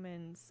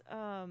humans.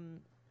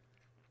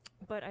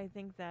 But I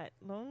think that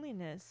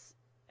loneliness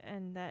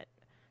and that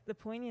the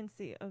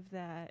poignancy of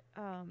that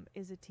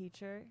is a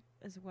teacher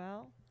as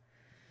well.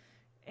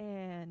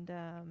 And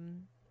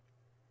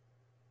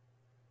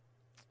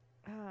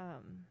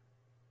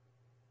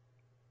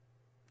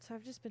so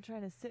I've just been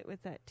trying to sit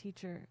with that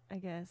teacher, I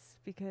guess,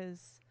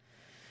 because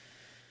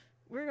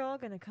we're all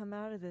going to come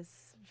out of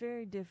this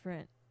very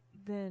different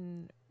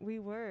than we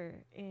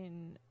were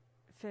in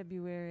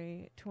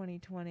February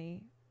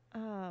 2020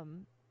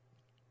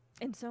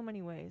 in so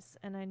many ways.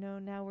 And I know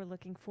now we're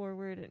looking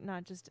forward,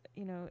 not just,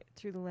 you know,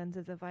 through the lens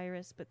of the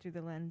virus, but through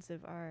the lens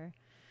of our,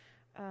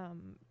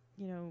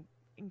 you know,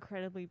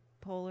 incredibly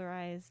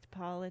polarized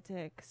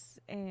politics.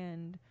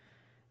 And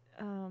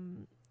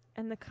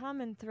the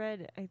common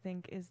thread, I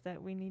think, is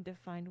that we need to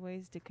find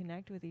ways to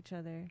connect with each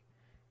other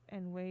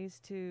and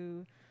ways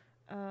to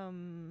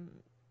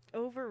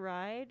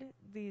override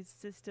these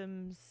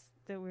systems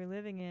that we're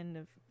living in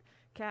of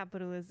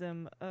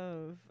capitalism,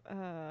 of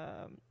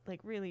like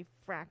really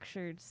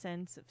fractured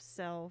sense of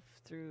self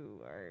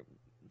through our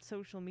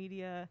social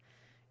media,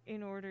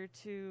 in order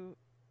to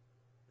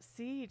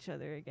see each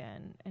other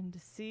again and to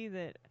see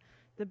that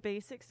the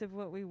basics of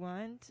what we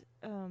want,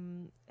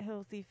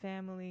 healthy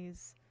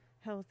families,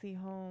 healthy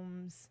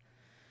homes,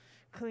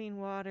 clean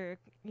water,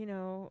 you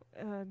know,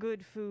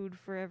 good food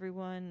for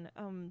everyone,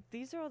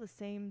 these are all the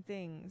same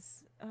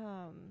things.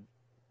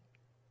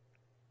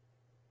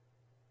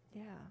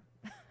 Yeah.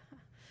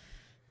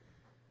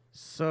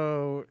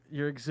 So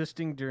you're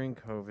existing during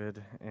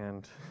COVID,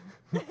 and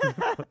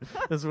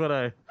that's what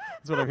I'm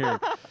hearing.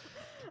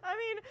 I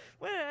mean,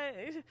 when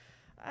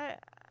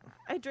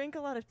I drink a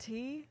lot of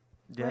tea.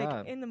 Yeah.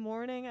 Like in the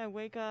morning, I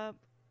wake up,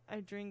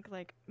 I drink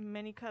like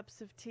many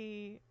cups of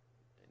tea,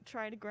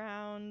 try to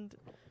ground.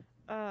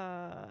 You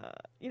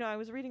know, I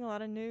was reading a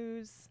lot of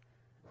news.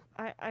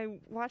 I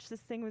watched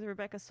this thing with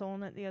Rebecca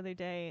Solnit the other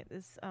day,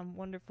 this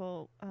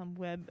wonderful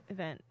web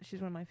event.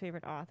 She's one of my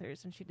favorite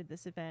authors, and she did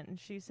this event, and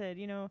she said,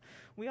 you know,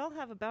 we all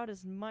have about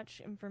as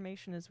much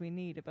information as we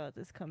need about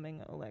this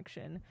coming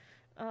election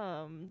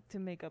to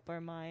make up our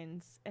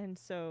minds. And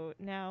so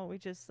now we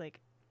just like,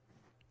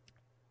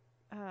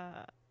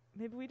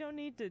 maybe we don't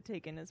need to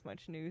take in as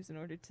much news in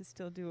order to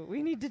still do what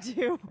we need to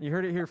do. You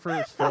heard it here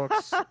first,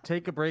 folks.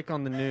 Take a break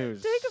on the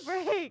news. Take a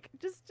break.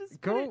 Just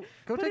go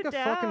take a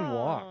fucking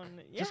walk.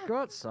 Yeah. Just go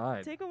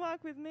outside. Take a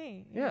walk with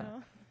me. Yeah. You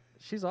know?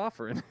 She's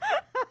offering.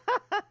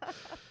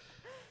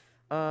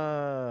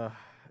 So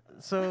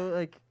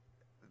like,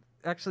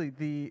 actually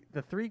the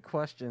 3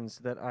 questions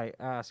that I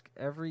ask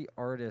every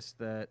artist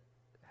that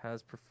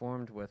has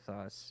performed with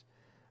us,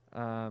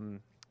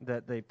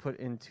 that they put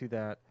into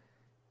that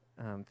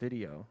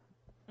video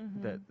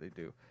that they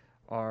do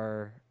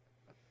are,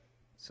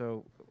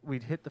 so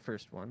we'd hit the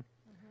first one.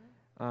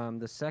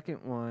 The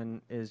second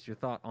one is your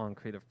thought on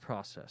creative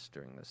process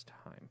during this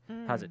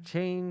time. Has it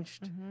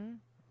changed?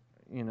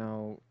 You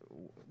know,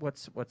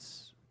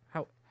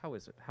 how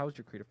is it? How's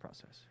your creative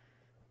process?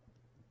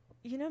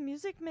 You know,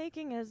 music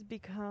making has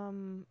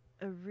become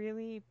a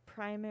really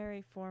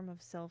primary form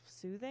of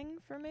self-soothing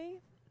for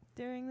me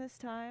during this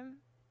time.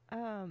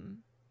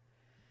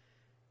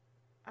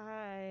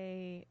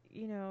 I,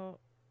 you know,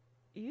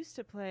 used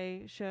to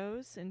play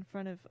shows in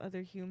front of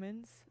other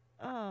humans.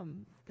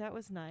 That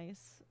was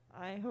nice.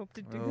 I hope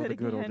to do that the again.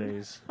 good old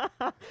days.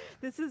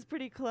 This is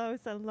pretty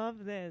close. I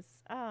love this.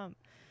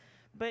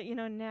 But, you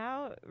know,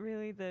 now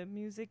really the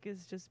music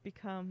has just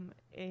become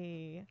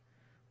a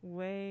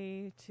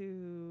way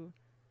to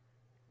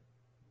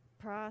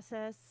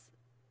process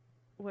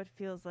what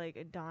feels like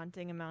a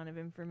daunting amount of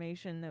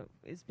information that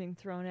is being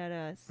thrown at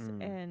us,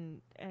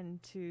 and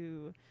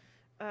to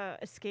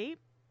escape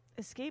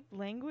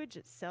language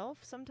itself.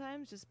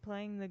 Sometimes just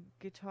playing the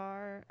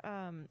guitar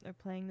or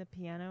playing the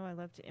piano. I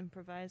love to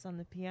improvise on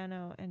the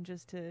piano, and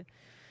just to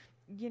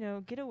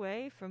get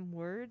away from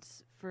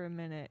words for a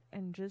minute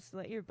and just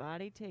let your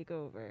body take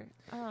over.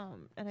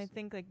 And I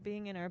think like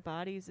being in our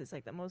bodies is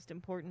like the most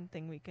important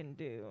thing we can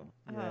do.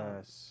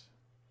 Yes.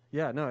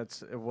 Yeah, no,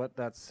 it's what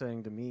that's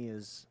saying to me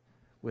is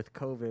with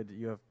COVID,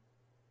 you have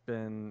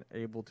been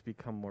able to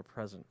become more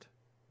present.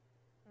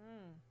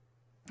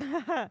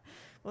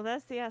 Well,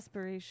 that's the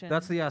aspiration.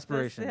 That's the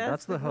aspiration.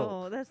 That's the hope.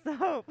 Goal. That's the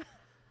hope.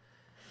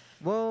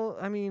 Well,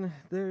 I mean,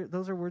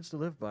 those are words to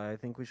live by. I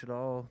think we should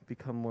all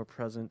become more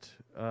present,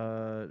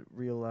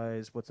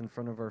 realize what's in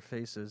front of our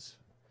faces,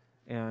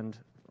 and,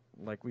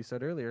 like we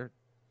said earlier,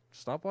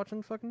 stop watching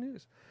the fucking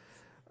news.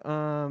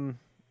 And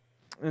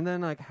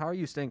then, like, how are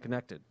you staying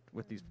connected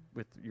with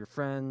with your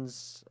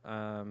friends?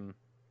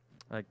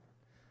 Like,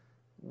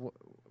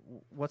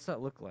 what's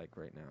that look like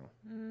right now?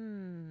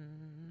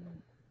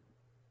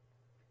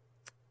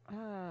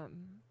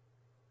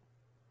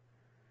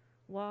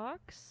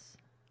 Walks.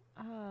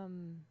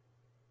 And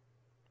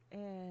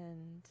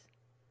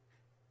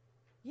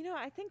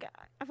I think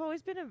I've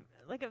always been a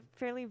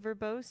fairly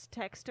verbose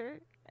texter,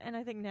 and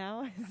I think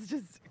now it's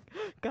just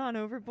gone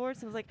overboard.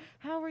 So I was like,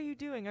 "How are you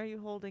doing? Are you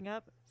holding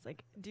up?" It's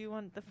like, "Do you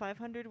want the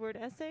 500-word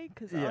essay?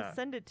 Because I'll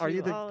send it to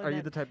you." Are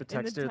you the type of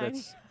texter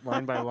that's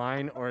line by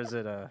line, or is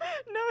it a?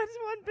 No, it's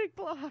one big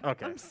block.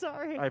 Okay, I'm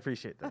sorry. I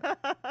appreciate that.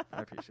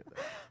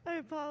 I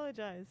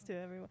apologize to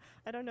everyone.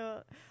 I don't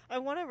know. I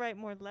want to write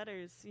more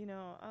letters.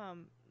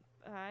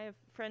 I have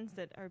friends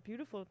that are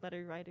beautiful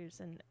letter writers,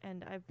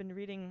 and I've been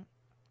reading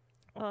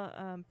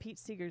Pete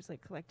Seeger's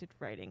like collected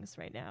writings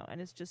right now,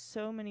 and it's just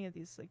so many of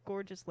these like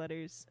gorgeous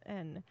letters,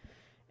 and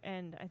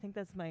I think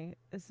that's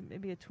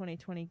maybe a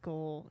 2020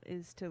 goal,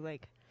 is to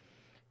like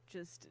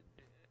just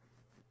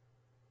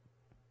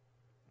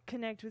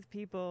connect with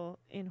people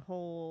in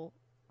whole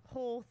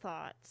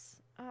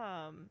thoughts,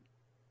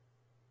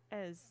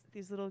 as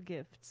these little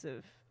gifts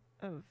of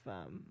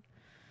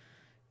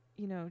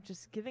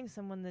just giving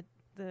someone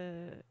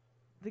the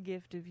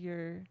gift of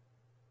your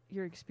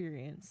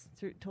experience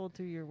told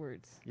through your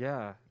words.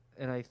 Yeah,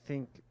 and I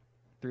think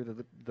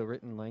through the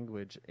written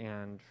language,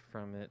 and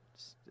from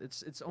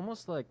it's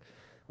almost like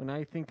when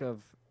I think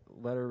of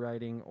letter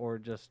writing, or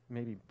just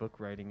maybe book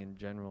writing in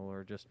general,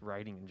 or just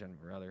writing in general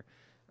rather,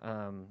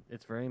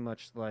 it's very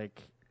much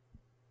like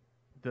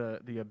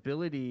the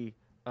ability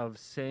of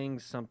saying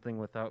something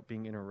without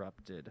being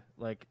interrupted,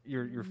 like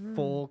your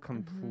full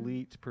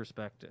complete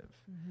perspective,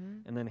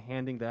 and then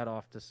handing that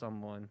off to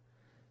someone,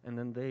 and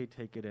then they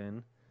take it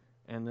in,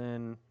 and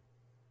then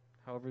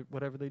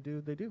whatever they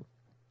do.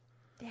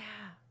 Yeah,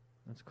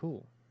 that's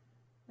cool.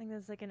 I think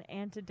that's like an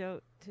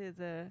antidote to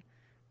the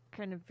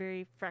kind of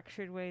very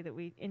fractured way that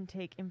we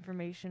intake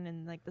information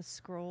in like the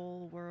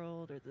scroll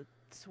world or the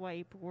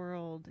swipe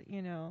world,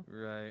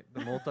 Right,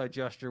 the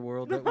multi-gesture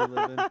world that we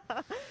live in.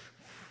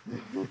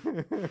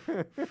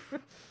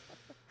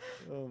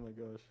 Oh my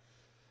gosh.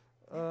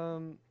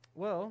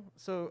 Well,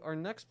 so our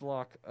next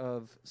block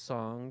of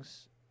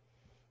songs,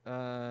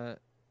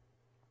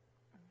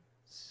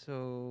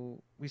 so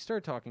we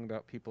started talking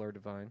about people are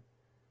divine.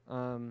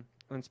 And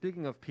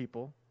speaking of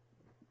people,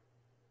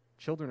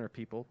 children are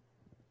people,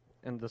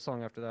 and the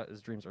song after that is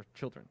Dreams Are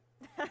Children.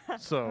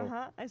 So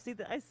I see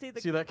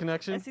that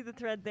connection? I see the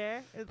thread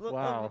there.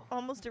 Wow.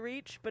 Almost a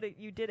reach, but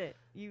you did it.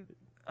 You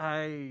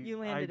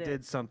landed I it.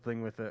 did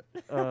something with it.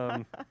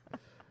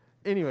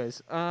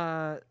 Anyways,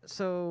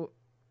 so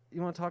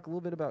you want to talk a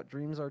little bit about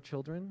Dreams Are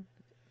Children?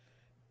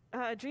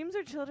 Dreams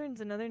Are Children's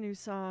another new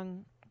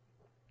song,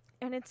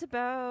 and it's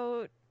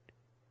about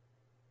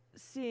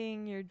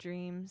seeing your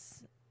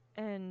dreams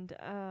and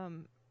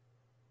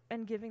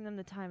giving them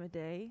the time of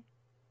day.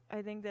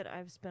 I think that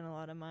I've spent a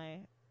lot of my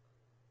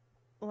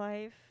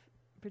life,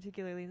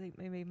 particularly like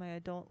maybe my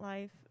adult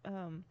life,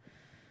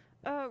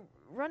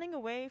 running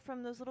away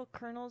from those little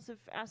kernels of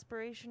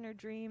aspiration or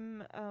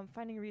dream,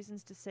 finding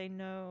reasons to say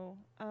no,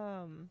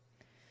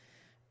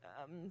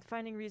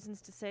 finding reasons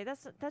to say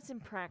that's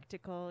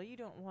impractical. You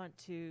don't want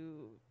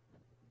to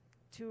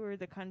tour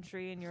the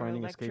country in your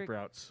finding electric escape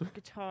routes.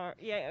 guitar.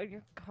 Yeah, or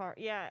your car.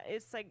 Yeah,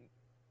 it's like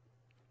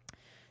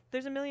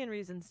there's a million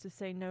reasons to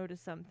say no to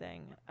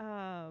something.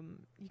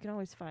 You can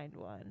always find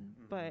one,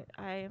 but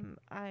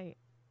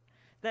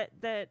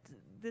that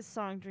this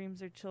song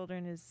 "Dreams Are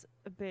Children" is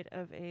a bit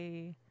of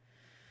a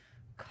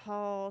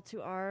call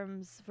to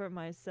arms for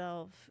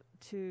myself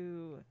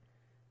to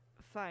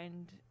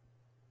find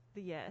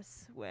the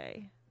yes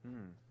way.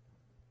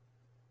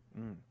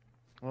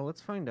 Well,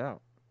 let's find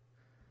out.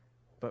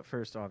 But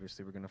first,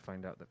 obviously, we're going to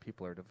find out that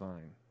people are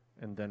divine,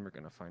 and then we're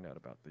going to find out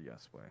about the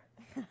yes way.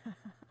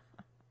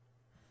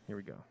 Here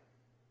we go.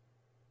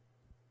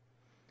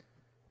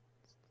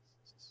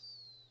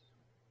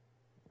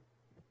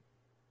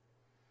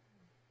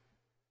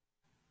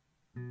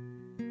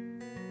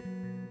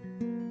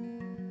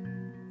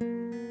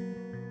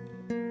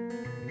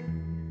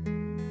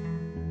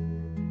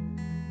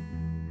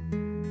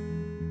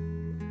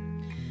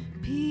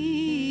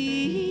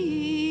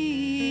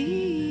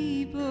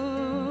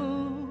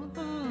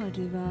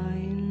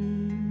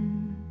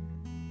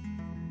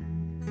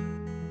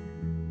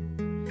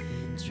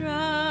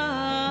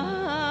 Try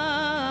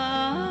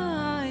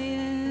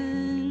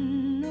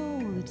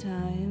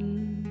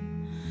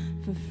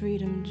for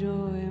freedom,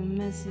 joy,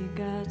 messy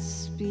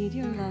Godspeed,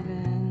 your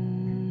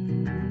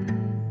lovin'.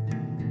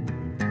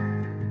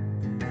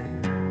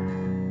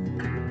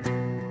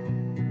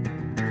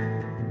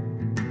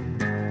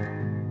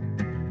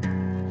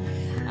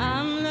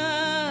 I'm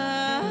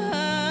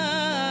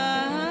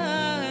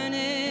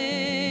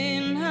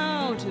learning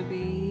how to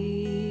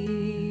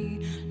be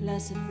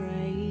less afraid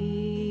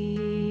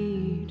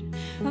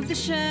of the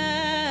shadows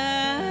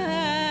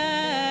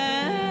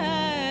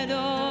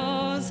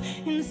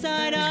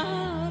inside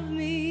of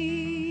me.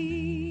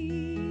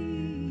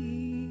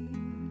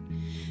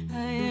 I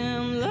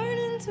am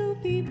learning to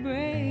be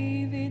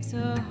brave, it's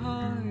a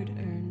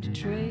hard-earned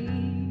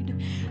trade.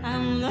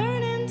 I'm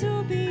learning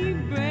to be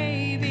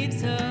brave,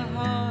 it's a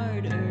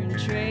hard-earned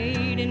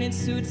trade, and it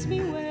suits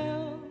me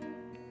well.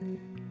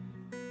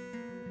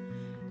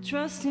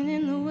 Trusting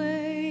in the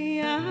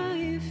way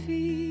I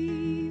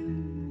feel,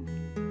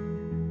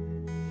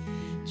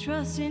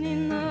 trusting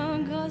in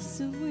the gusts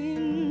of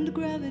wind,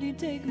 gravity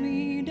take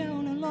me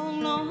down a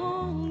long,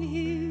 long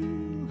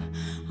hill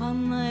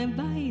on my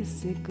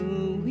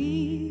bicycle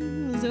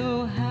wheels.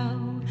 Oh,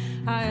 how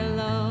I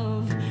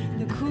love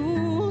the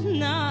cool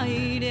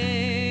night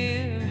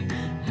air,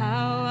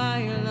 how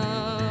I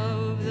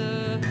love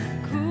the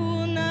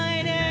cool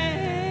night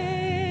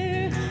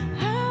air,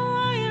 how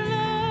I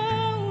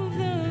love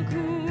the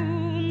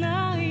cool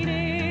night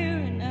air,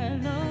 and I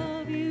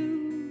love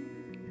you.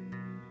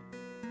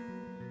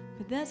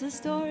 But that's a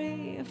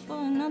story for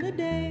another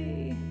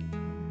day.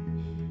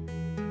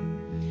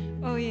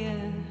 Oh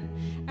yeah,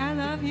 I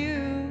love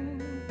you.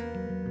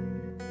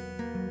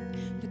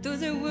 But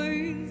those are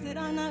words that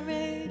are not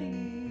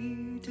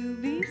ready to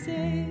be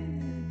said.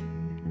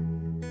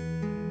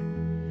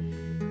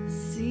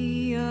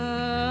 See,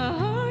 our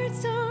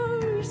hearts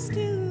are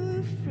still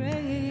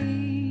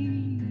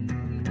afraid.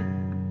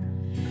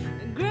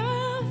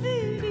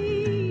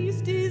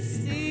 Gravity's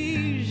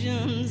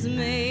decisions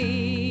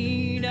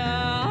made.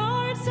 Our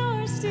hearts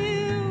are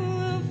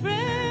still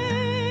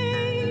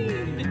afraid.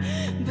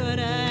 But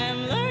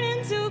I'm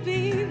learning to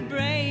be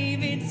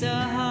brave. It's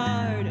a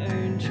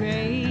hard-earned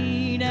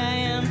trade. I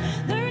am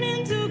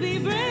learning to be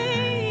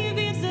brave.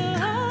 It's a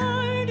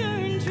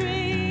hard-earned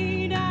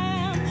trade. I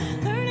am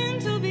learning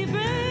to be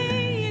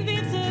brave.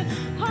 It's a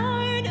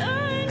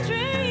hard-earned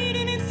trade,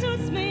 and it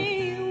suits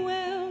me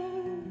well.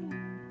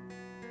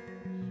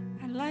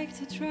 I'd like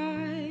to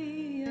try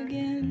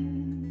again.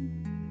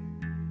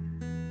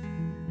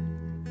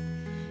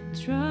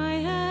 Try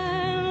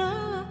and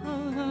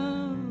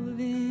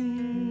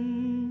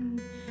loving.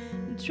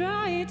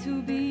 Try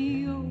to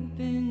be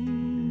open.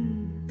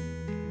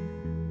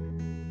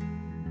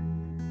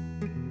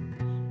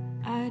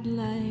 I'd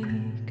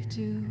like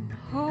to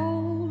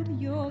hold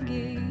your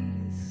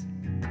gaze.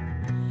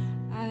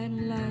 I'd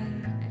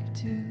like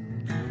to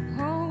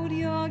hold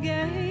your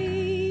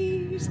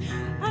gaze.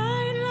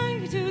 I'd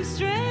like to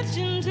stretch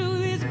into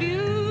this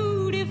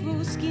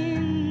beautiful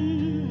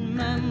skin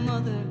my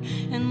mother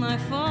and my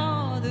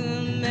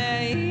father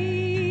made.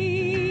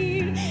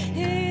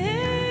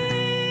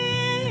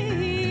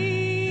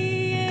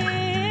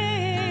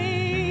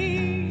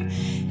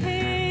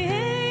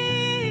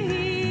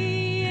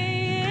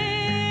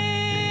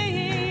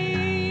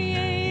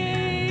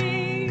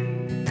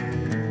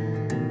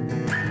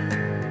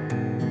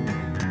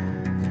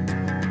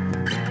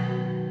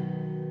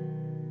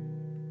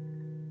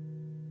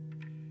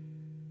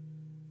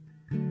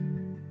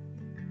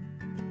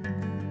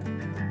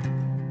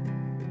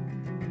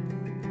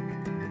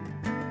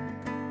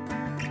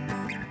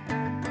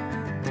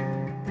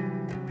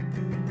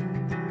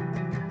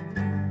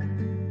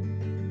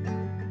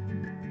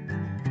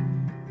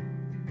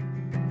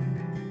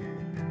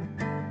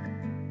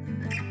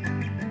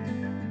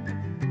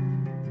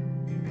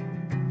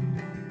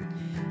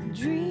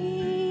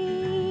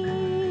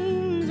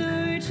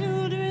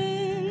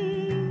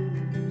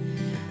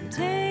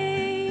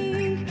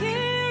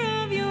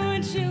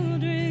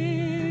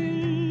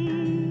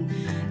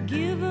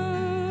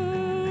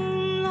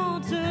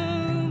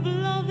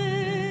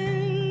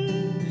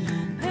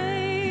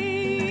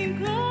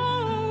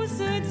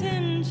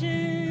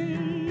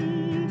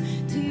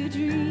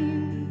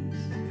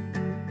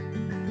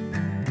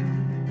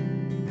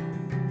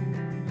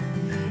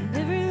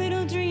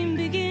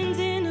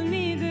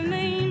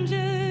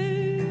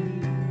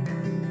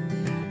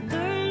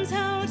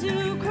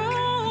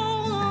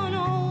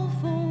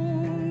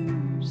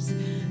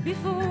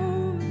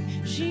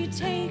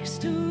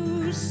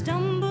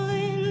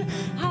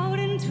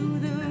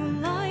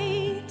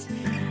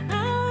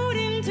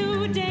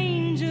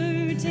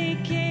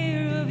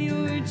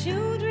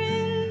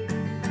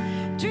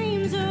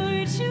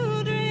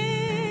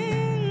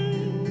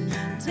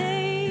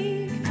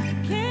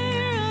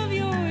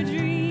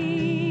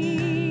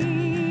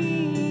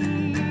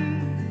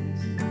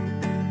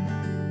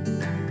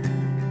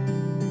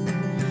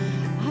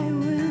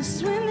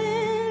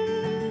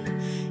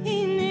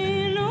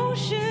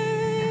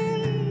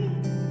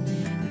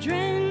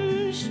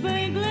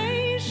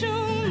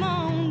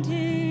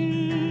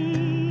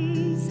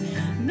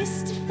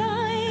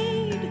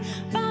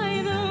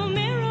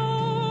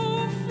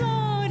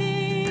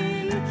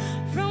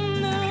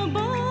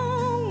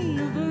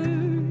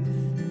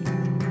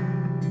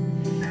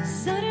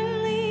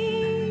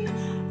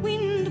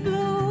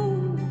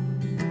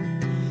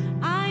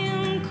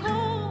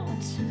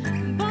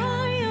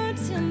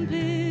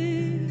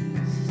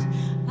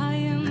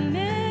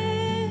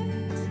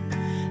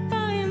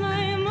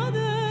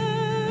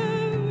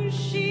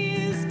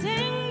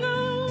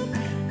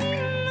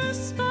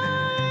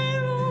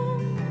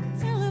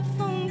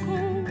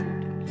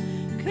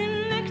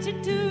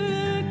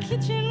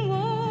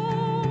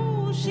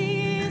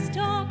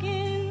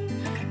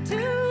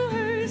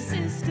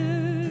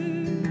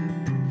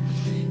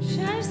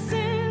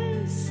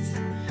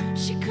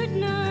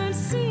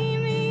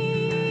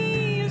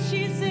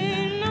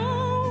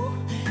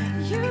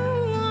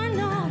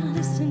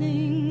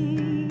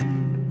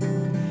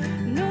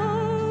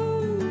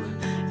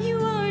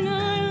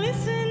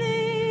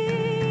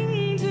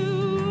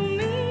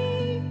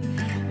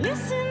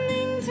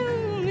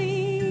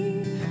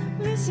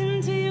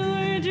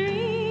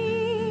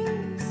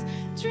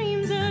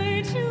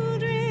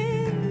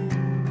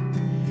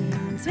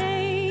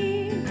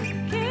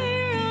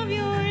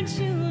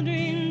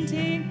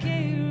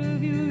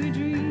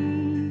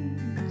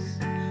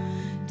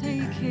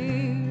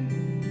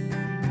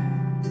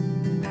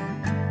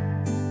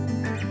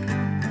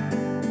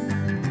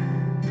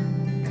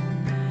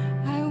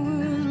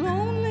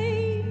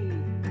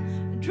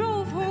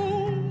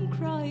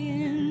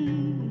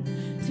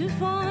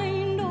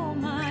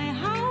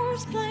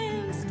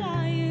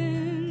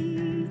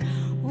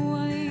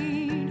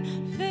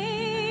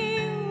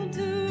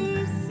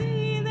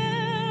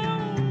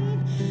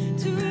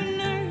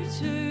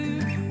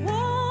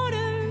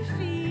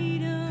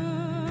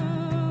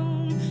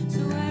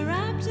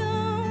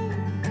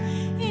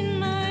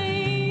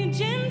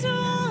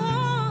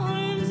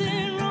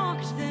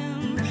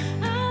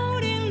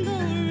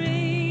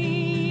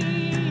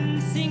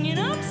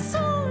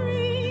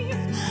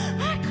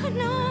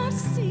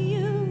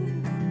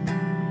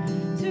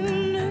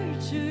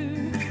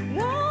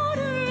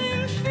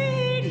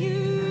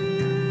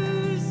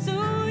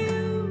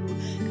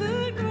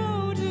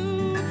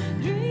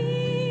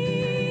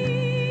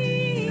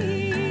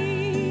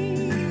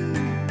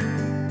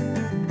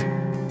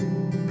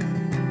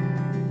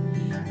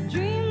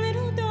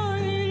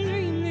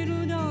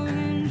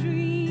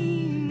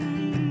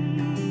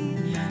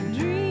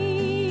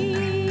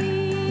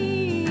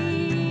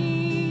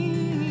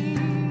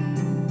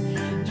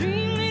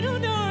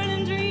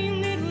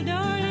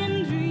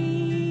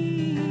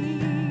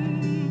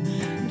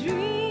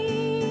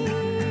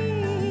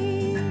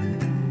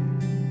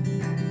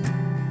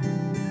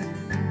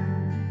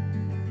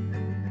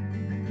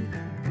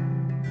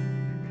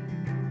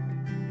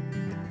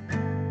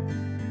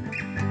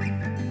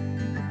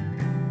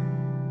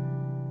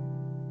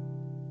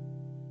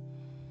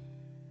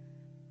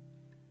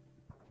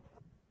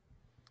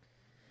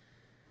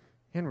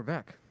 And we're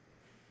back.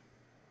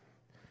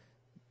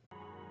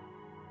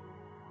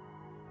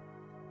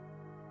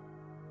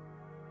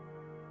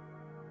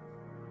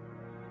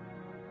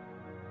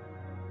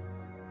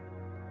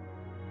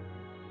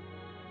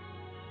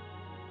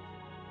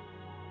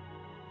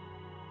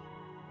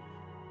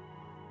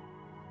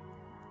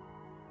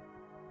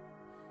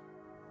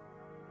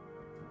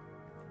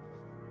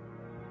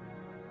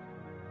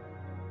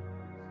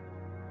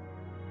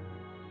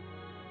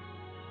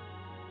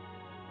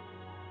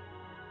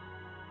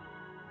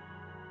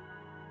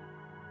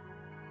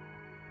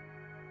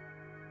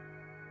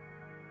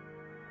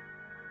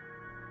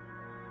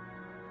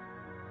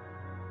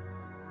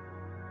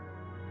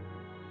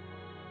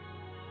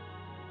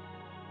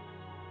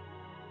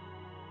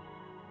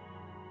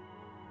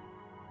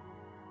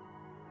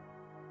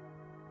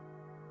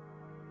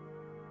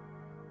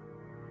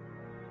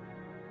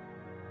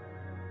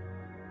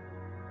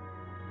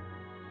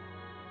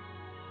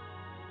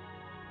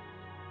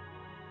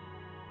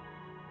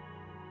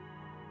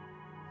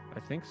 I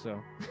think so.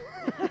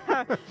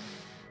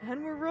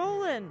 And we're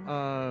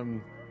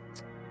rolling.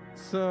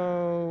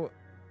 So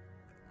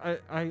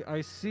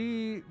I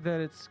see that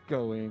it's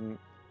going.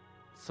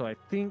 So I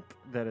think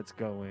that it's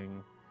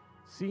going.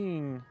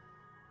 Seeing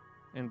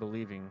and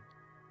believing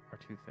are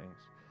two things.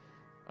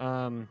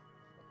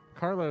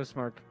 Carlos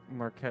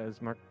Marquez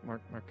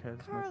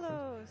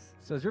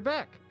says you're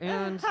back,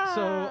 and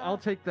so I'll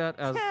take that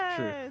as yes.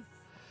 truth.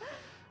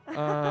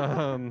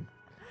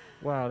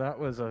 Wow, that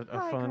was a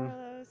Hi, fun.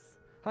 Carlos.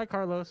 Hi,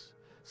 Carlos.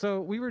 So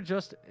we were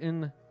just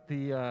in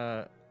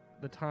the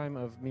time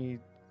of me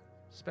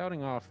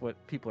spouting off what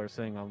people are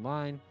saying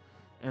online,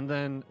 and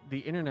then the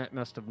internet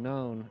must have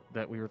known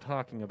that we were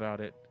talking about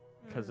it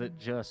because it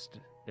just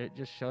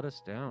shut us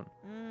down.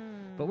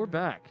 But we're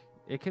back.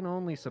 It can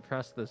only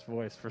suppress this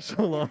voice for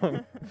so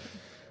long.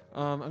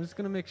 I'm just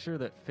gonna make sure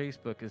that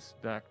Facebook is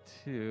back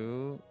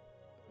too.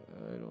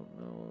 I don't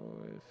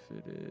know if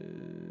it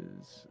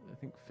is. I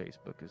think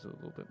Facebook is a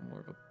little bit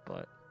more of a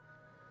butt.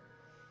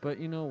 But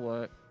you know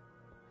what?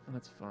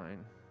 That's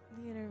fine.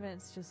 The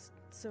internet's just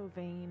so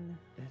vain.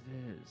 It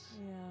is.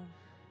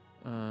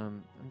 Yeah.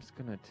 I'm just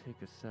gonna take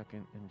a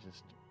second and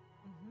just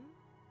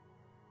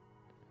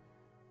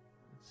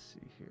let's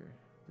see here.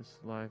 This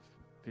live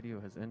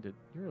video has ended.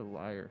 You're a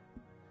liar.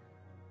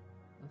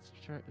 Let's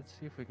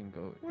see if we can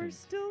go. We're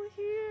still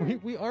here.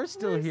 We are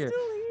still We're here.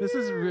 still This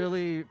is here.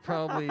 really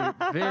probably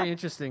very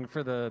interesting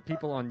for the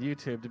people on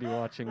YouTube to be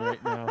watching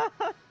right now.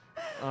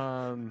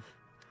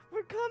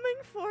 We're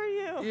coming for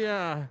you.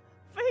 Yeah.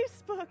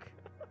 Facebook.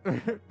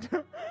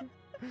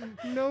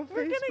 No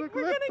We're Facebook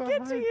gonna left get to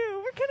behind.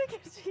 you. We're gonna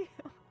get to you.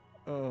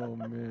 Oh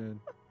man.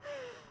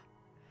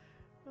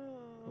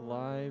 Oh.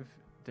 Live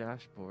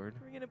dashboard.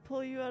 We're gonna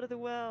pull you out of the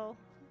well.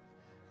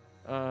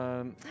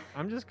 I'm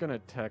just gonna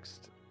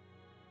text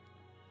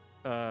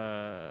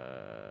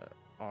Austin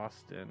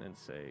and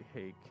say,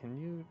 hey, can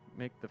you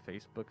make the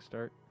Facebook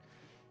start?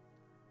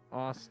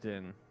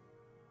 Austin.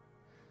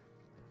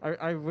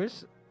 I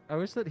wish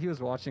that he was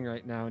watching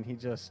right now and he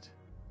just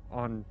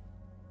on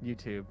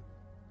YouTube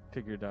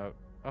figured out,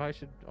 oh, I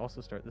should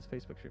also start this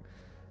Facebook stream.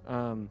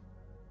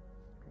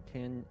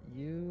 Can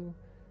you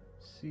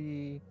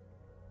see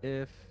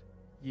if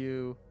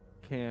you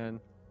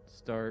can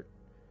start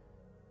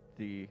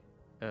the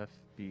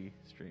FB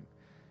stream?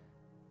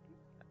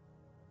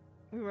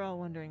 We were all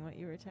wondering what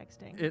you were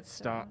texting. It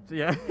so. stopped.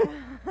 Yeah.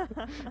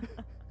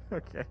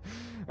 Okay.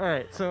 All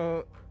right.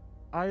 So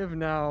I have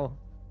now.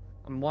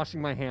 I'm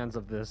washing my hands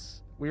of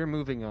this. We are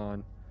moving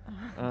on.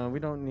 We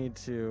don't need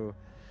to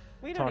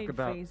We don't talk need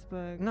about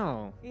Facebook.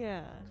 No.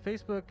 Yeah.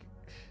 Facebook.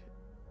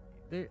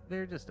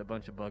 They're just a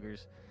bunch of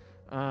buggers.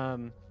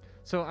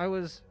 So I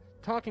was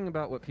talking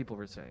about what people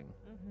were saying.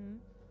 Mm-hmm.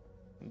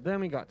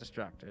 Then we got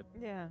distracted.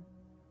 Yeah.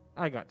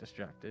 I got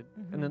distracted,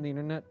 and then the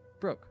internet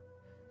broke.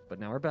 But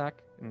now we're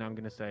back, and now I'm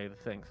going to say the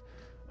things.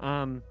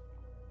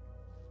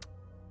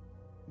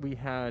 We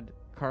had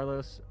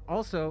Carlos.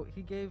 Also,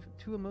 he gave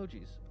 2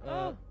 emojis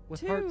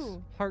with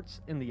 2. hearts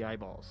in the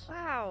eyeballs.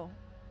 Wow.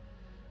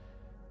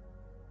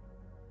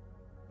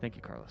 Thank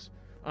you, Carlos.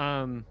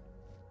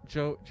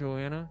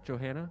 Johanna,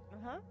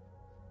 Uh-huh.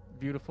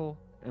 beautiful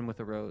and with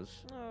a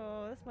rose.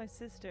 Oh, that's my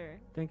sister.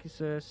 Thank you,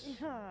 sis.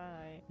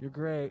 Hi. You're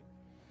great.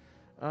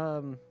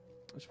 I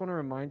just want to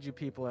remind you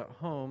people at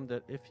home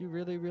that if you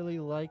really, really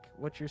like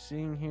what you're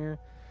seeing here,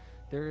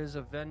 there is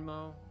a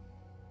Venmo.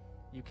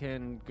 You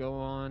can go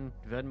on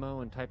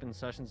Venmo and type in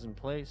Sessions in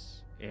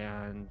Place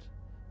and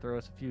throw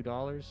us a few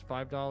dollars.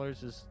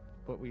 $5 is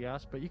what we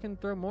ask, but you can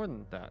throw more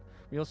than that.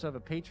 We also have a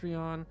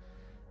Patreon.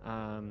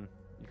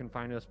 You can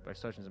find us by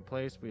Sessions in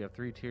Place. We have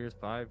 3 tiers,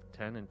 $5,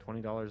 $10, and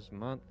 $20 a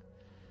month.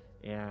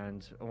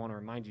 And I want to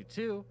remind you,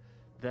 too,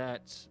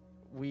 that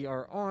we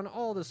are on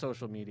all the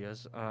social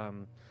medias.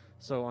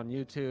 So on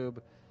YouTube,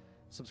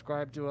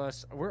 subscribe to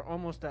us. We're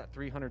almost at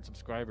 300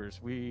 subscribers.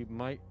 We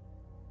might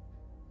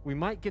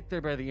get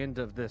there by the end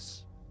of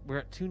this. We're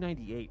at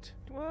 298.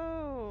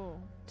 Whoa.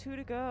 2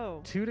 to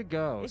go. 2 to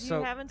go. If so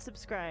you haven't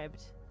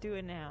subscribed, do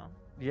it now.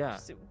 yeah,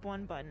 Just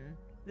one button.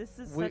 This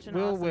is we'll such an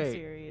awesome wait.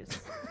 series.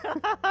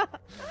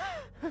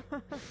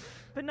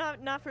 But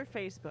not for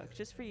Facebook,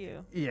 just for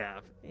you. Yeah,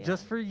 Yeah.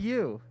 just for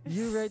you.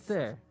 You right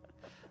there.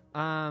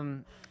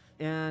 So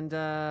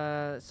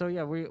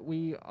yeah,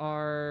 we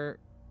are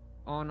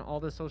on all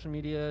the social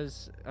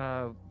medias.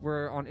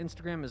 We're on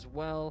Instagram as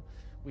well.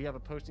 We have a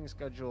posting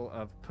schedule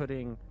of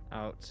putting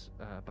out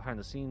behind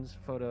the scenes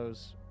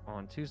photos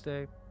on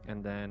Tuesday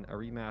and then a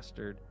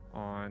remastered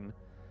on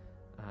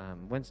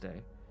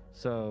Wednesday.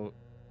 So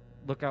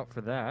look out for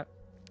that.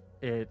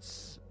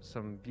 It's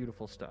some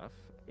beautiful stuff.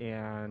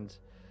 And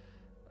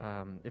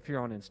if you're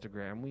on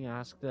Instagram, we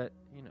ask that,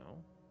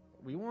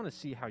 we want to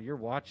see how you're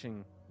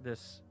watching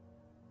this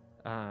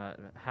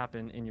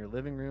happen in your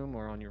living room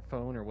or on your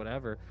phone or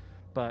whatever.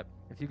 But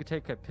if you could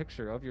take a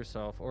picture of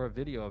yourself or a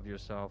video of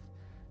yourself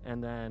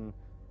and then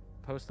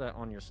post that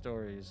on your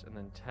stories and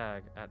then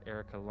tag at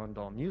Erika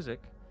Lundahl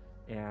Music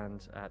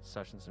and at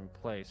Sessions in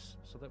Place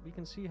so that we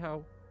can see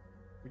how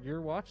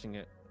you're watching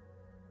it.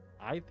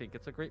 I think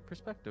it's a great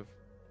perspective.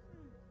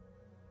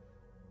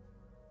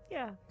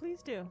 Yeah,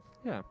 please do.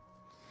 Yeah.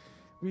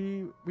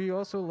 We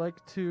also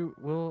like to,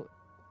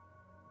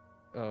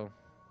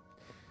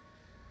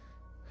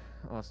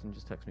 Austin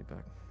just texted me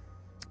back.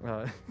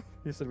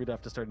 He said we'd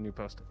have to start a new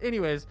post.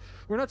 Anyways,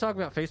 we're not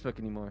talking about Facebook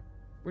anymore.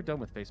 We're done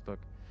with Facebook.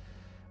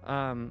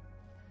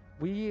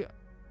 We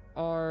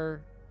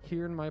are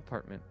here in my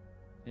apartment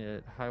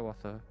at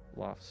Hiawatha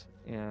Lofts,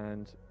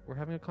 and we're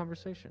having a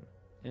conversation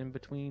in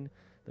between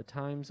the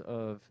times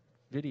of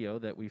video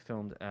that we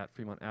filmed at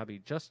Fremont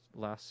Abbey just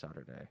last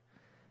Saturday.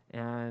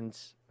 And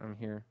I'm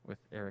here with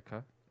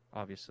Erika,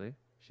 obviously.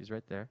 She's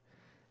right there.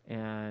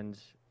 And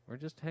we're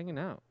just hanging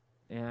out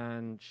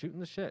and shooting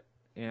the shit.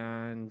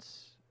 And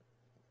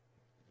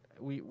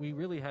we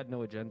really had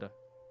no agenda.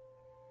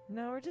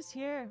 No, we're just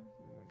here.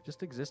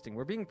 Just existing.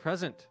 We're being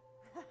present.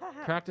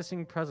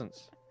 Practicing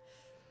presence.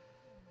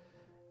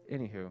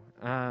 Anywho.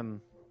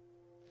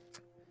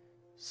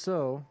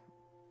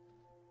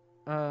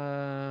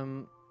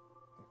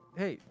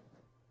 Hey,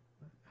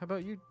 how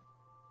about you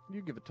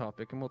give a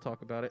topic and we'll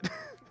talk about it.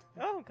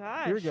 Oh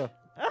gosh. Here we go.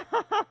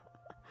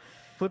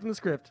 Flipping the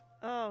script.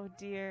 Oh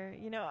dear.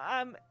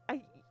 I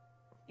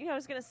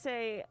was gonna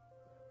say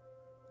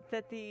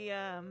that the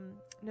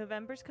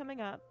November's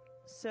coming up,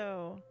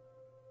 so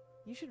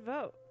you should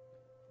vote.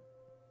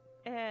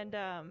 And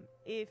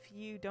if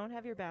you don't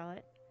have your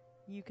ballot,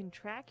 you can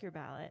track your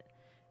ballot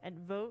at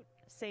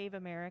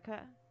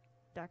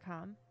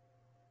votesaveamerica.com.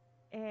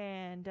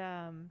 And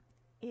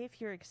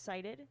if you're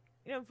excited,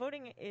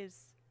 voting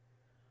is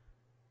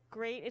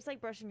great. It's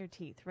like brushing your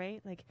teeth,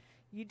 right? Like,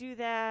 you do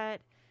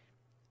that.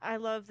 I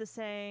love the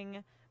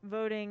saying,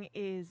 voting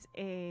is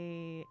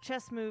a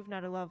chess move,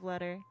 not a love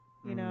letter.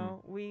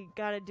 We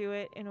got to do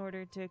it in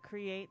order to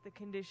create the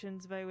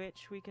conditions by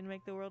which we can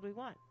make the world we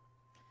want.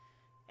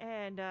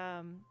 And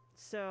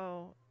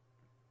so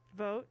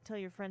vote, tell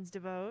your friends to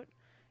vote.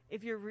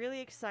 If you're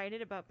really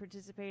excited about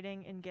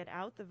participating in Get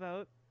Out the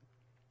Vote,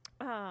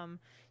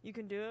 you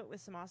can do it with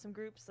some awesome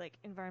groups like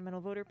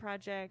Environmental Voter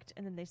Project,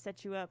 and then they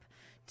set you up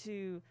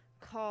to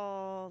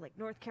call like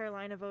North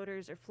Carolina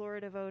voters or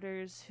Florida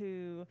voters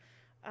who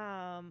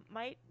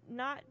might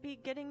not be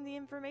getting the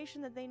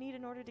information that they need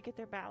in order to get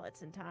their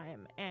ballots in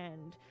time.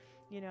 And,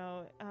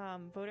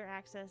 voter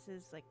access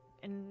is like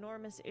an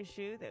enormous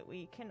issue that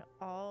we can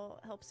all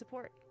help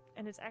support.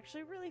 And it's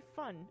actually really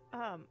fun,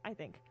 I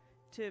think,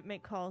 to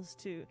make calls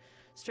to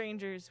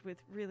strangers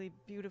with really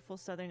beautiful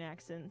Southern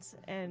accents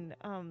and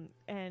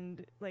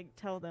like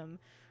tell them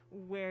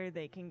where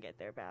they can get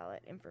their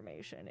ballot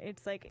information.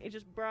 It's like it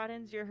just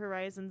broadens your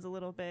horizons a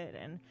little bit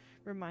and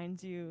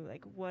reminds you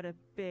like what a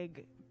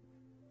big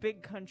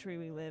country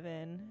we live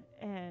in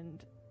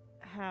and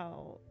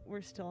how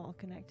we're still all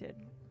connected.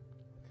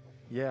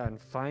 Yeah, and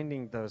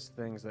finding those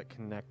things that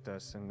connect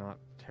us and not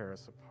tear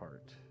us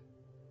apart.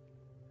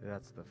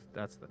 That's the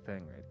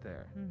thing right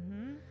there.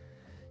 Mm-hmm.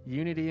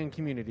 Unity and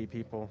community,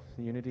 people.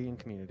 Unity and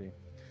community.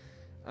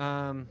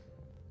 I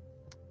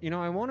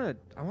want to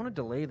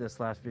delay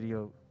this last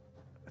video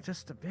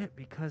just a bit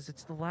because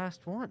it's the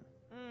last one.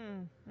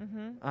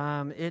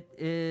 Mm-hmm. It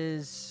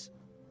is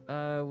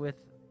with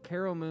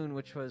Carol Moon,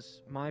 which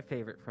was my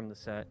favorite from the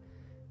set,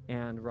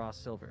 and Ross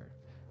Silver.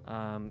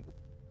 I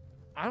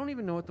don't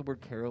even know what the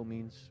word Carol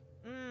means.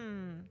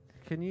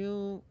 Can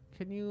you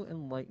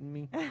enlighten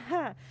me?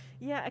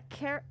 Yeah,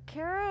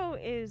 Caro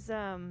is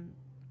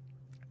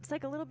it's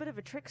like a little bit of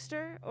a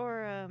trickster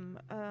or a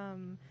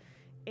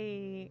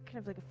kind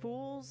of like a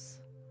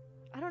fool's.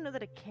 I don't know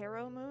that a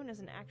Caro moon is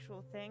an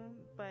actual thing,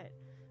 but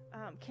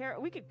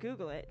we could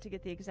Google it to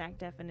get the exact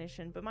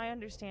definition. But my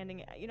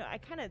understanding,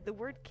 the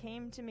word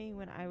came to me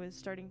when I was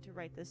starting to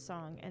write this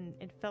song, and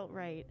it felt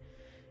right,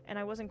 and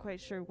I wasn't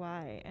quite sure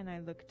why. And I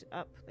looked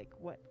up like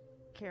what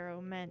Caro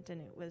meant, and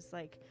it was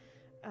like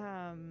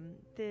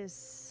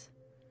this.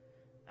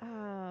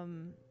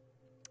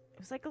 It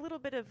was like a little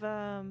bit of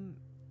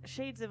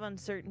shades of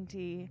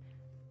uncertainty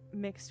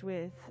mixed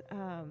with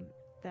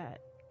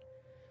that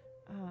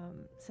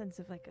sense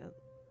of like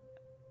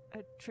a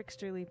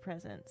tricksterly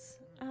presence.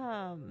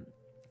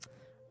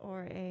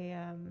 or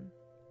a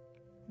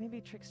maybe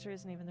trickster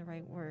isn't even the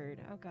right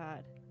word. Oh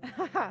God.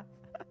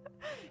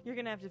 You're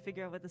going to have to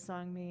figure out what the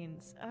song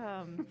means.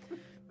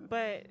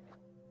 But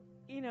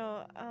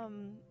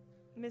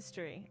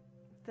mystery.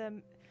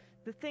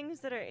 The things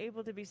that are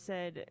able to be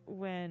said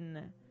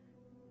when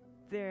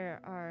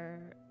there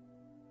are,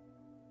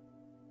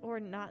 or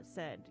not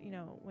said,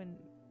 when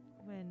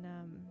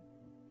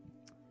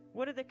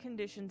what are the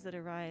conditions that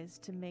arise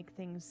to make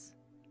things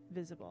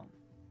visible?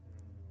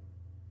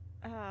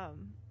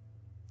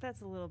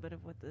 That's a little bit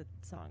of what the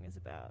song is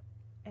about.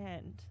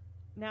 And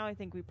now I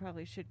think we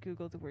probably should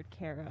Google the word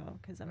caro,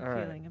 because I'm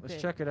feeling a bit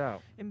let's check it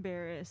out.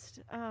 embarrassed.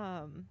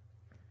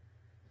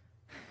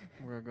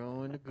 We're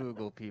going to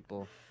Google,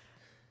 people.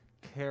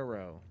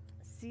 Caro.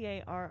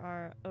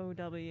 Carrow.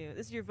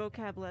 This is your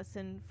vocab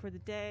lesson for the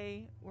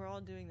day. We're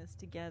all doing this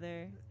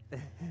together.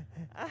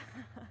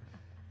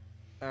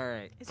 All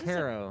right, It's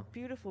caro. just a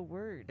beautiful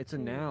word. It's a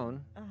too.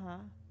 noun. Uh-huh.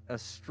 A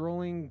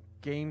strolling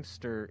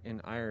gamester in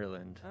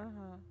Ireland.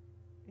 Uh-huh.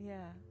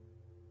 Yeah.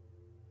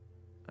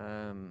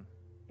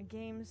 A A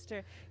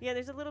gamester. Yeah,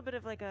 there's a little bit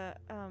of like a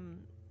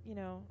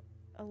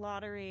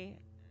lottery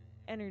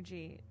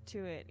energy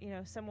to it.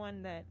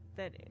 Someone that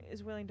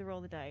is willing to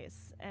roll the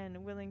dice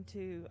and willing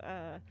to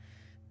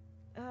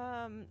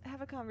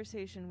have a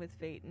conversation with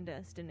fate and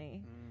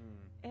destiny.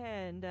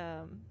 And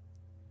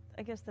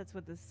I guess that's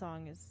what this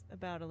song is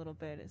about a little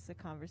bit, is a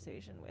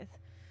conversation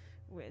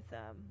with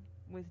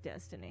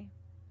destiny.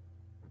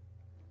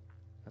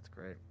 That's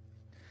great.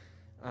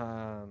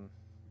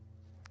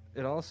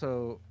 It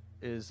also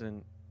is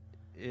an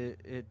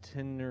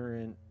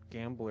itinerant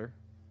gambler.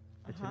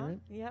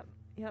 Itinerant? Yep.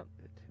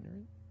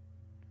 Itinerant?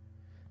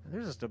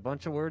 There's just a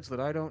bunch of words that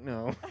I don't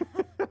know.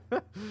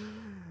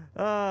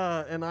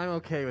 And I'm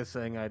okay with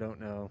saying I don't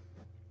know.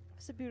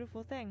 It's a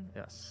beautiful thing.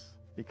 Yes,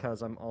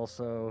 because I'm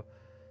also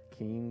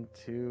keen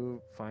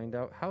to find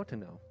out how to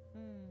know.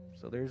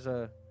 So there's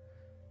a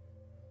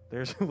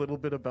little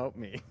bit about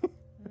me.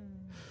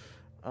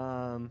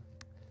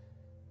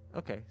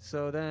 Okay,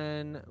 so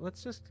then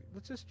let's just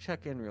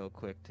check in real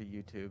quick to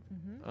YouTube.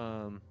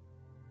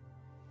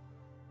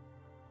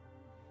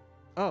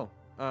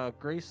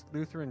 Grace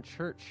Lutheran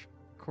Church,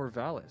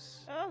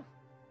 Corvallis. Oh.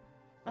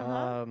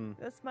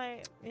 That's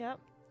my, yep.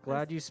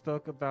 Glad you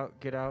spoke about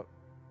Get Out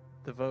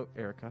the Vote,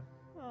 Erika.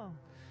 Oh.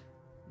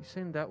 You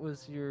saying that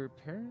was your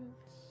parents?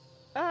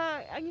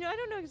 I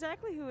don't know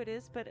exactly who it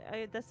is, but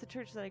that's the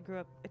church that I grew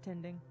up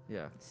attending.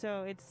 Yeah.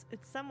 So it's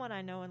someone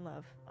I know and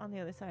love on the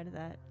other side of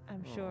that,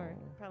 I'm sure.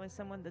 Probably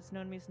someone that's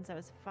known me since I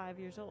was 5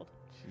 years old.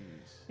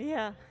 Jeez.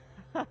 Yeah.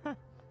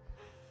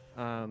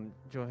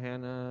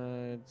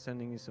 Johanna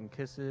sending you some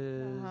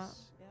kisses.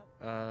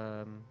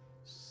 Yep.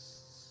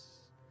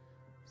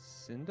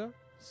 Cinda?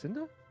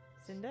 Cinda?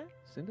 Cinda?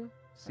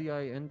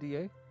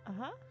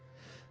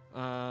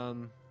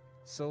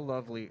 So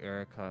lovely,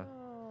 Erika.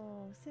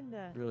 Oh,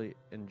 Cinda. Really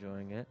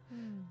enjoying it.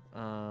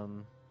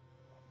 And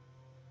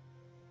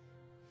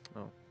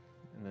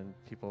then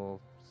people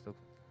still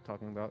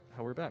talking about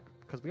how we're back,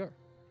 because we are.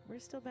 We're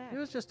still back. It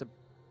was just a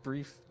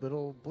brief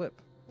little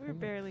blip. We were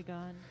barely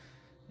gone.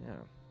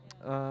 Yeah.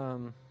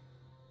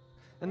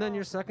 And then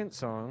your second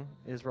song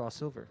is Raw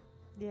Silver.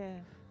 Yeah.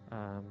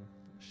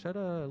 Shed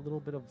a little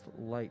bit of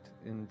light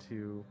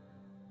into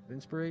the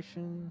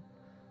inspiration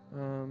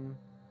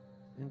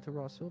into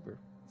Raw Silver.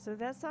 So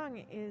that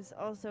song is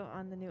also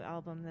on the new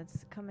album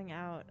that's coming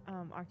out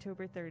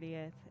October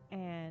 30th,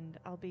 and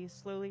I'll be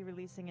slowly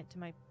releasing it to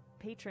my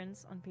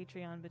patrons on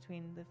Patreon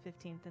between the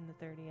 15th and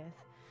the 30th.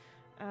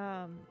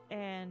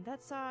 And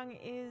that song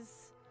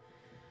is,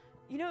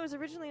 it was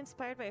originally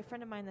inspired by a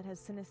friend of mine that has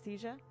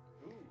synesthesia.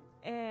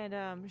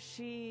 And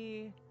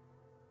she,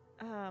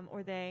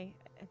 or they,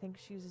 I think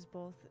she uses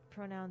both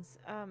pronouns,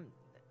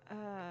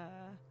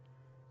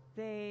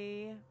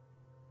 they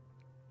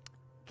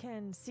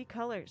can see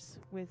colors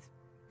with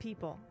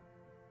people.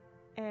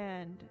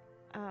 And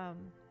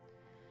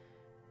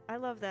I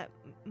love that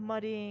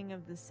muddying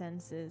of the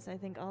senses. I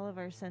think all of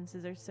our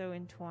senses are so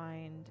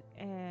entwined.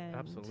 And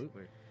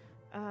absolutely.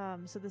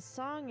 So the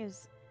song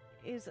is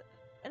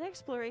an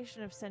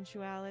exploration of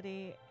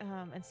sensuality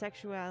and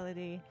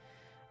sexuality,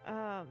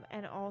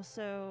 and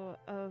also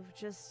of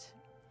just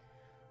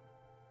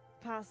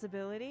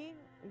possibility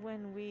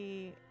when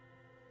we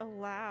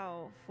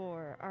allow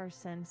for our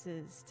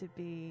senses to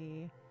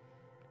be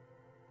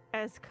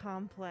as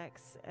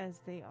complex as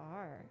they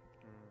are.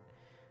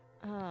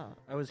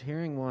 I was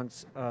hearing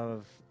once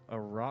of a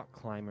rock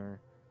climber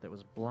that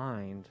was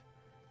blind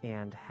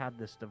and had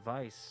this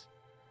device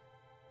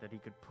that he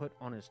could put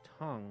on his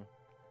tongue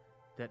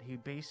that he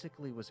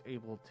basically was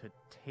able to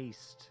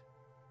taste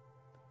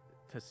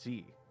to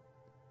see.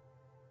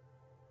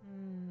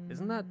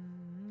 Isn't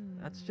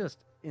that's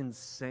just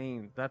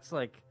insane. That's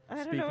like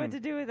I don't know what to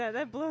do with that.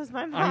 That blows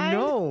my mind. I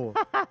know.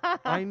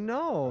 I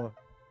know.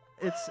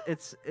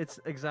 It's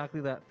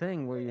exactly that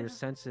thing where your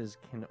senses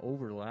can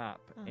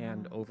overlap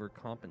and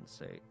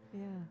overcompensate.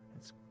 Yeah.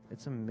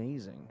 It's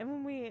amazing. And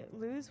when we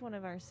lose one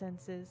of our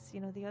senses,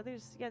 the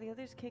others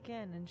kick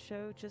in and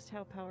show just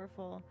how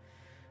powerful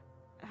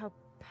how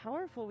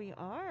powerful we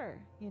are,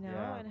 you know,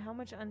 Yeah. and how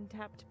much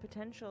untapped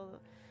potential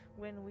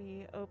when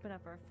we open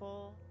up our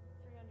full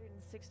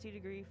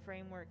 360-degree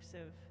frameworks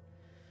of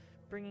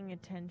bringing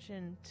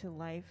attention to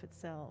life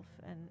itself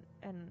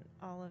and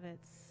all of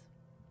its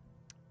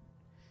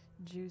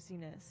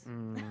juiciness.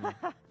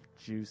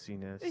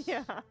 Juiciness.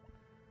 Yeah.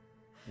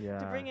 Yeah.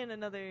 To bring in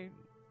another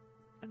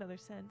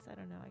sense. I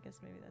don't know. I guess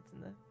maybe that's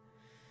in the.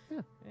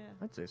 Yeah. Yeah.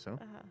 I'd say so.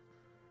 Uh-huh.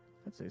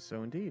 I'd say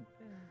so indeed.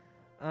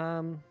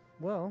 Yeah.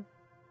 Well,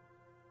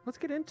 let's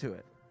get into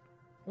it.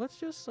 Let's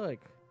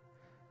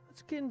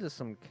get into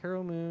some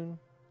Carol Moon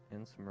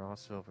and some Raw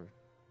Silver.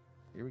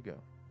 Here we go.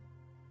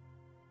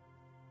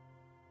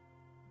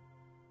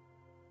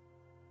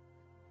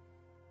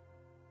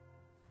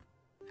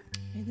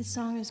 This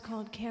song is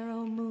called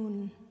Carol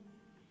Moon.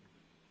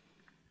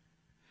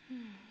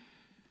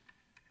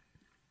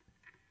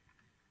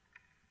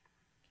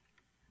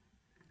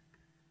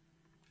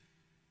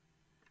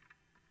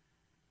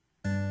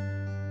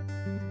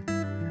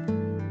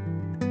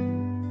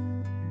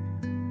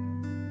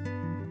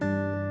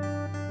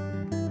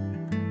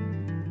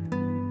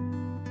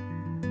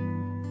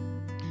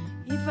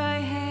 If I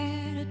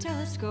had a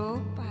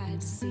telescope,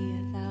 I'd see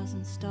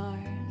 1,000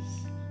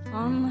 stars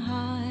on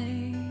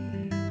high.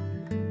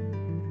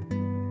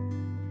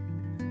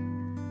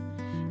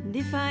 And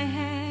if I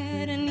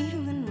had a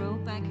needle and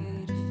rope, I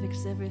could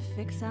fix every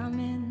fix I'm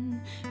in,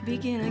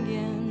 begin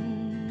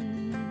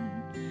again,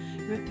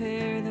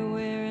 repair the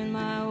wear in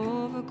my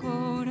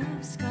overcoat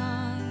of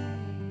sky.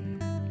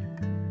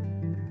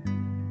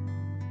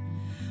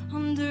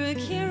 Under a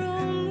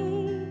Carol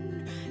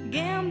Moon,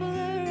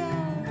 gambler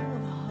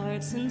of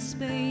hearts and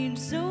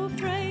spades, so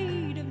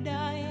afraid of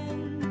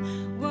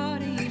dying,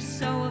 what are you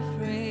so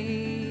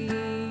afraid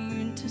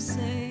to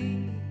say?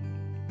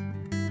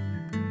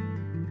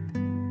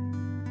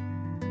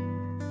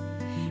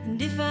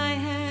 And if I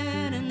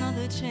had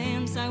another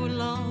chance, I would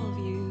lull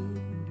you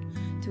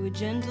to a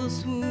gentle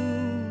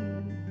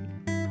swoon.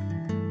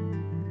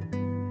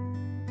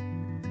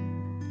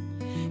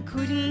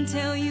 Couldn't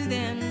tell you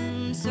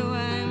then, so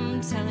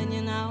I'm telling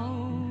you now,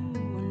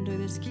 under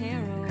this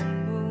Carol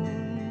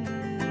Moon,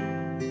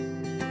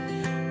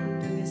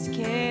 under this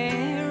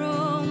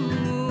Carol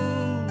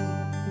Moon.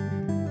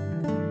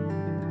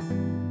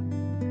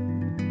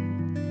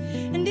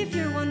 And if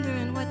you're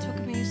wondering what took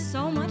me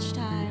so much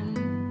time,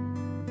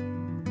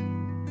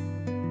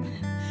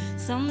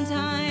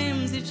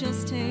 sometimes it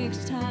just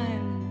takes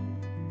time.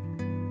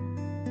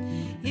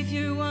 If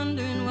you're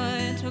wondering why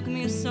it took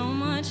me so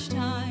much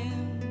time,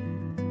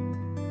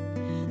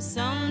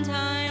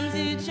 sometimes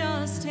it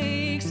just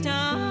takes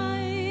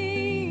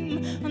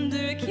time.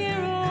 Under a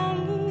Carol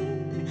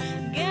Moon,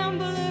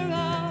 gambler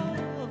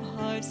of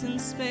hearts and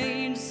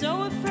spades,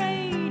 so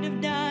afraid of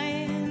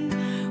dying,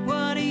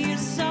 what are you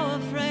so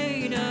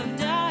afraid of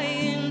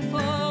dying for?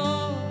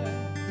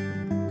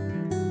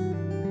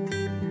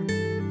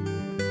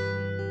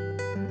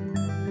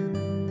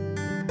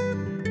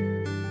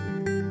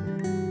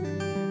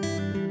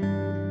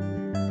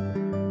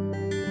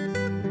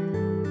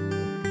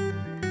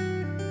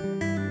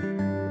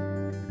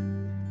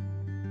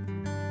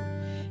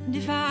 And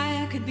if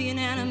I could be an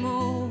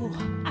animal,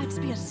 I'd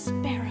be a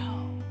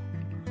sparrow.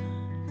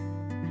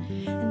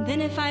 And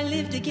then if I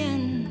lived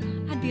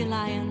again, I'd be a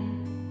lion.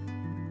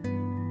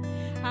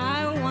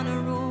 I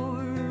wanna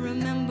roar,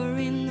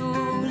 remembering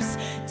those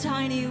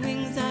tiny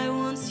wings I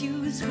once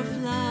used for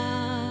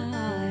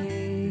flying.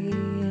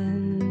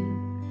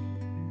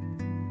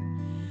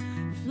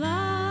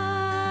 Flying,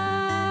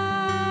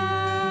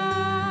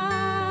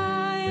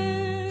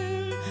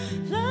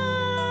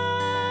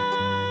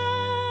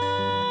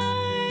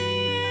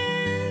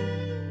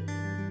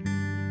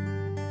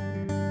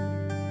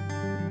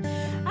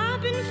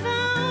 I've been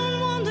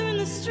found wandering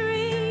the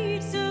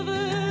streets of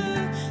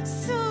a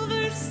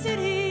silver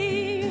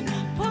city,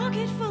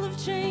 pocket full of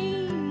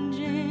change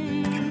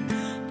and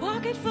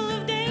pocket full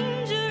of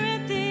danger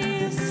at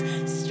this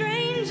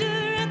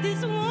stranger, at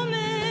this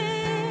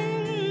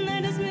woman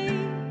that is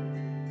me,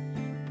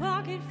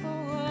 pocket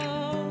full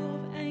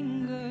of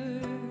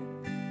anger.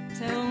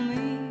 Tell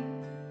me,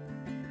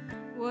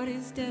 what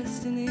is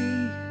destiny?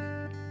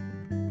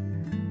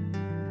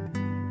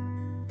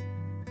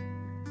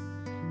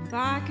 If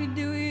I could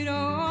do it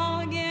all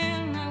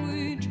again, I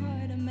would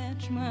try to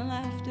match my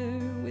laughter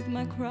with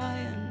my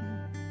crying.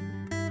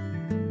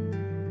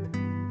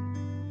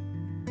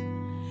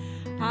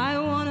 I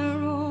wanna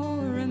roar,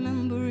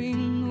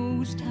 remembering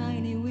those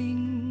tiny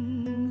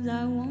wings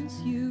I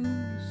once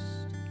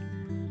used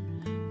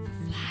for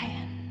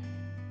flying.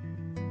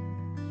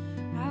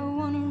 I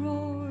wanna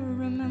roar,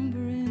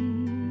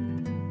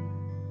 remembering.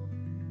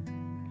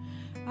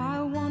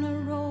 I wanna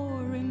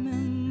roar, remembering.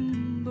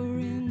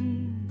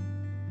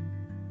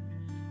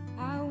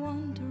 I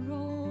want to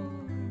roar,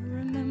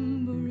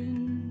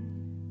 remembering.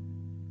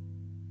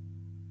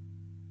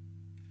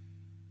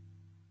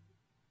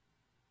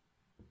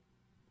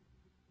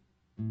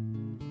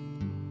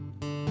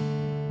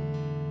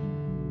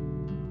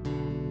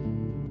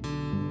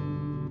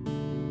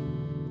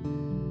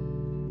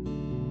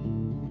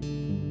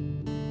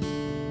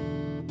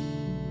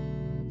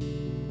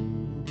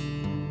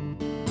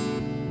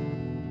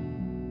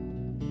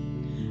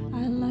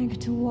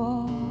 to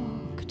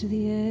walk to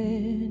the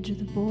edge of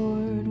the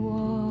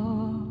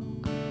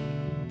boardwalk.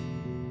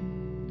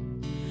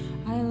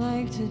 I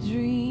like to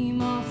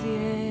dream off the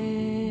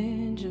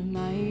edge of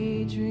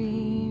my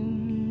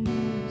dreams.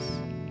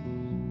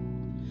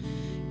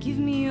 Give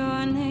me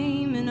your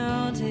name and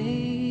I'll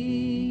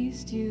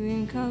taste you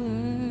in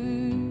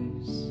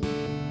colors.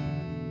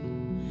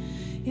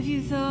 If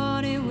you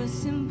thought it was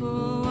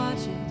simple,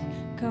 watch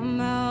it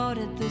come out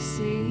at the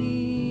seams.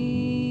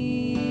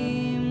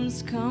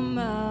 Come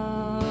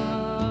out.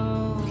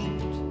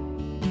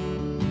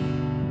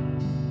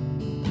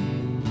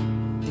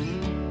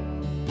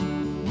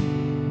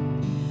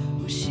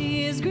 Well,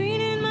 she is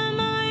green in my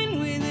mind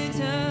with a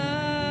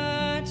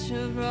touch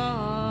of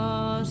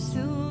raw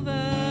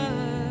silver.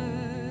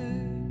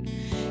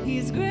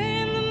 He's gray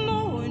in the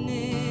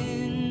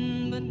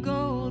morning, but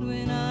gold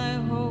when I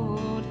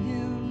hold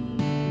him.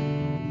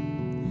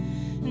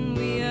 And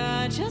we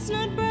are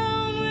chestnut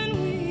brown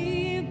when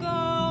we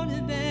go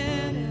to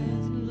bed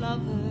as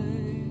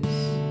lovers.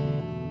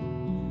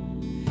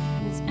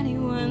 And it's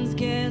anyone's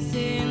guess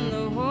in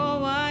the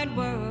whole wide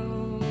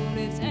world.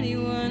 It's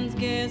anyone's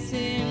guess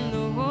in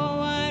the whole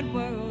wide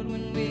world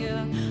when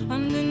we're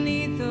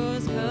underneath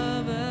those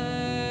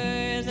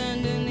covers,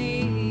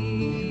 underneath.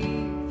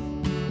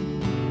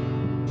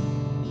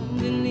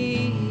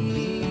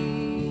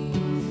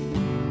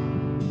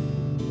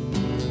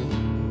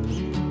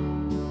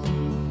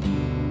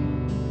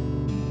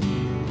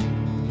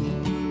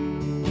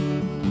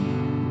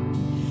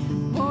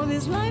 Oh,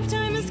 this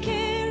lifetime is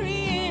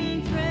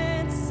carrying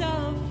threads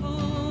of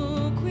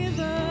full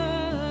quivers.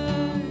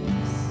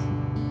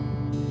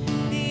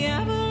 The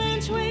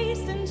avalanche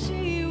waits and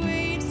she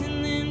waits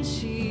and then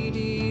she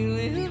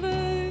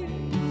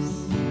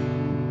delivers.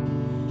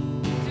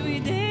 Do we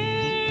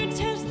dare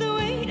test the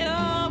weight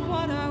of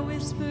what our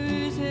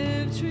whispers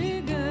have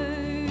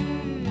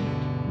triggered?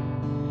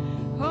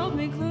 Hold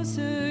me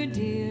closer,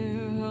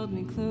 dear, hold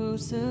me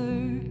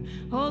closer.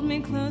 Hold me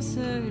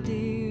closer,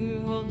 dear,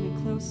 hold me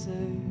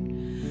closer.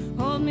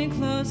 Hold me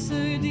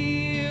closer,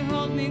 dear,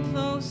 hold me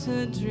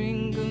closer.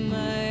 Drink of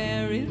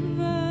my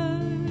river,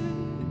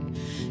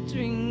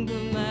 drink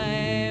of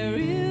my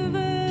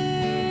river.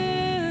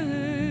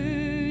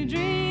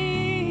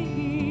 Drink,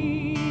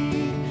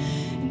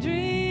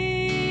 drink.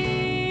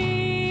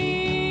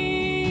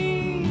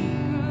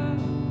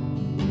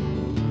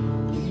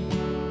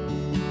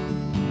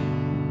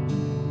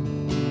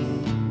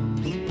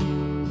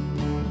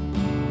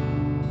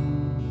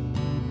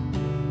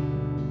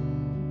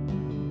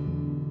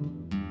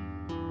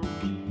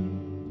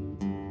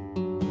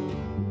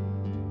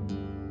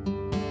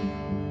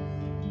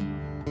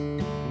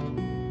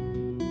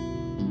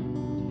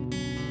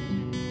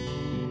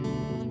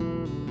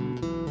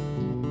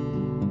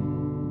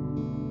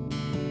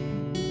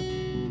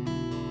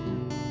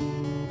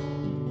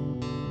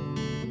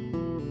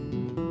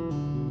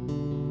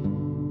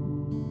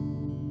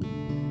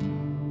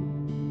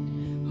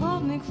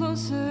 Hold me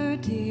closer,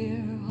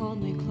 dear,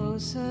 hold me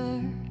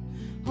closer.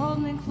 Hold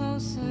me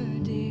closer,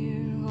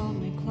 dear,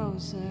 hold me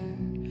closer.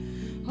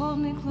 Hold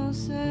me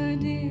closer,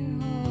 dear,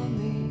 hold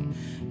me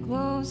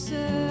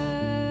closer.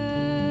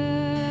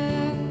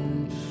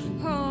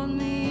 Hold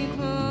me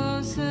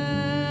closer.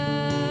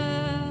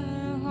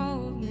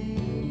 Hold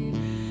me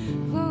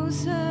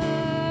closer.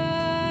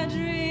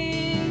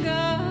 Drink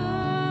up,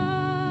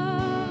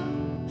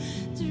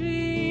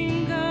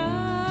 drink up.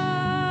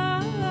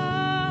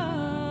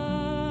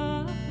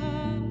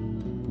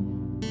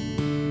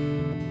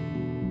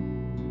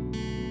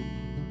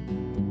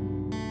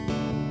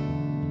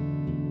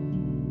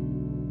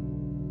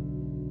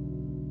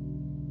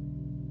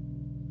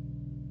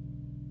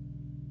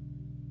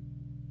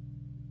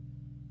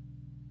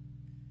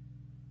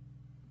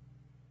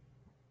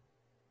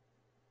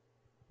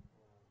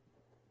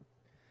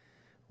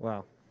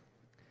 Wow.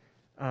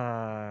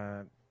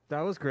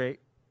 That was great.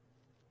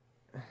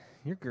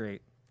 You're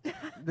great.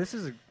 This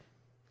is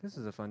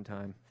a fun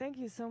time. Thank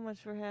you so much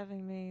for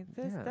having me.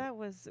 Yeah. That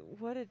was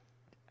what an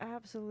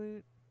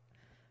absolute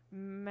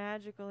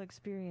magical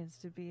experience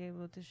to be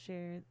able to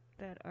share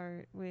that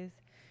art with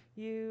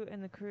you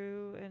and the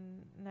crew,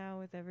 and now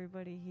with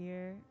everybody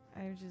here.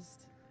 I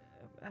just,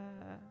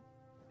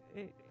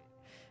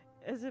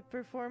 as a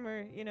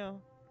performer,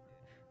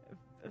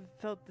 I've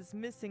felt this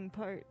missing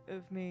part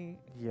of me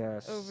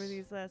Yes. over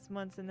these last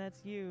months, and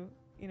that's you.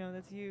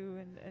 That's you,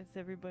 and it's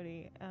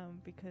everybody.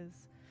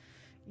 Because,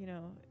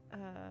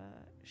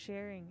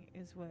 sharing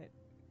is what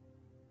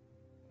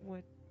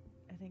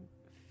I think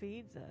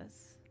feeds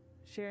us.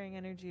 Sharing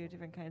energy of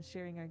different kinds,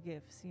 sharing our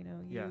gifts.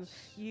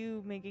 Yes.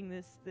 You making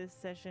this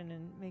session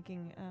and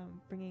making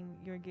bringing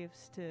your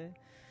gifts to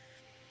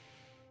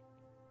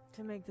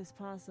make this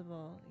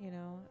possible.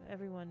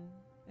 Everyone.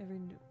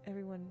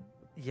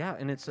 Yeah,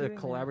 and it's a doing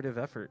that. collaborative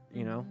effort,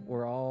 Mhm.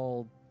 We're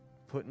all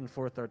putting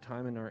forth our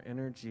time and our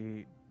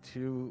energy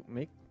to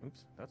make...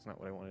 Oops, that's not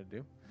what I wanted to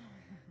do.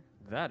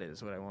 That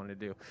is what I wanted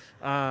to do.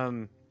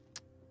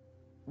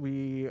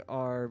 we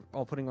are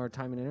all putting our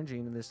time and energy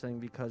into this thing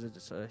because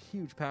it's a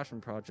huge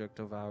passion project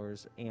of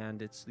ours,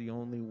 and it's the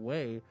only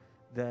way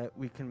that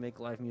we can make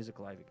live music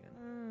live again.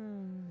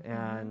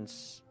 And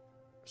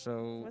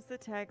so... What's the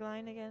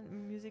tagline again?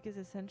 Music is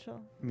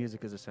essential?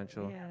 Music is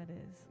essential. Yeah, it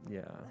is.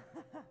 Yeah.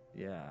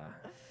 Yeah.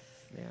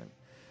 Man.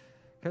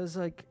 Because,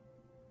 like,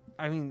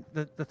 I mean,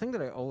 the thing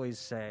that I always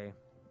say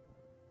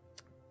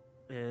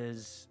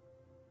is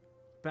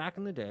back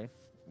in the day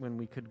when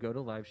we could go to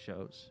live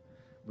shows,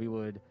 we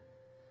would,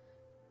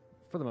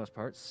 for the most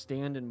part,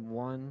 stand in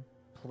one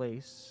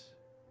place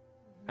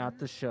at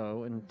the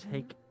show and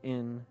take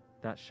in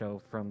that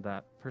show from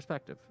that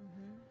perspective.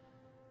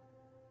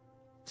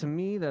 To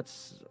me,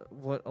 that's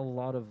what a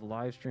lot of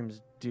live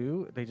streams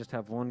do. They just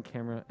have one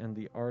camera and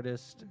the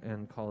artist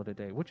and call it a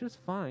day, which is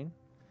fine.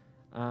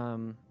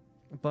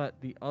 But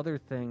the other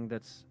thing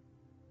that's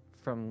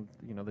from,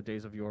 you know, the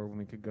days of yore when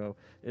we could go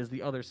is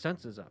the other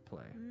senses at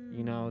play.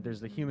 You know, there's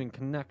the human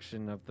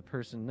connection of the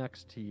person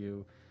next to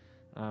you,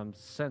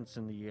 scents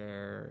in the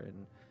air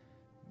and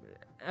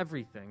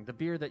everything. The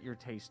beer that you're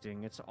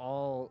tasting, it's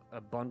all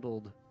a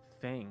bundled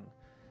thing.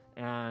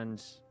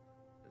 And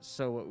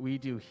so what we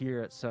do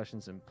here at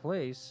Sessions in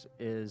Place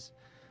is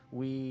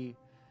we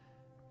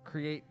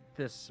create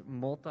this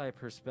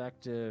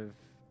multi-perspective,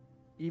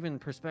 even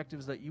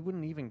perspectives that you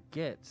wouldn't even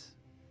get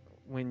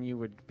when you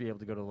would be able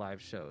to go to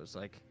live shows.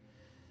 Like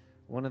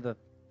one of the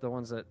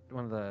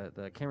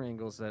camera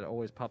angles that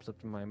always pops up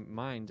in my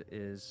mind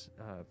is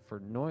for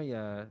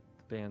Noya,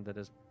 the band that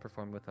has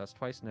performed with us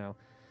twice now.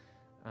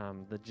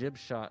 The jib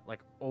shot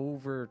like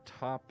over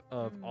top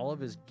of all of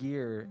his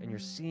gear, and you're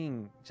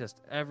seeing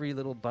just every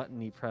little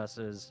button he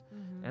presses,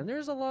 and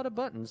there's a lot of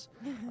buttons.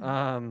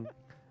 Yeah,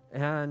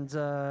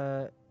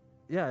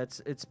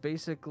 it's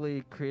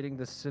basically creating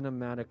the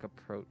cinematic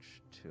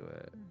approach to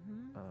it.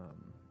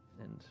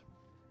 And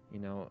you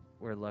know,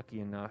 we're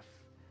lucky enough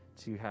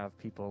to have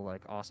people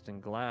like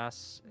Austin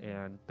Glass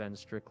and Ben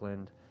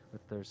Strickland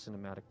with their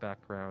cinematic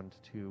background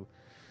to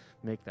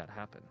make that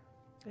happen.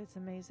 It's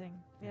amazing.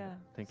 Yeah.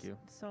 Thank you.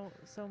 So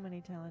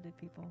many talented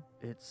people.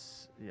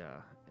 It's,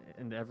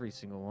 and every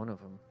single one of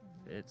them.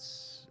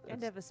 And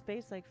to have a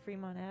space like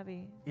Fremont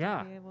Abbey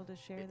to be able to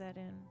share that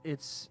in.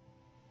 It's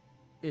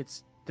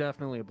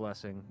definitely a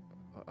blessing,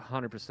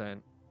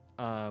 100%.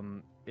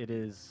 It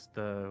is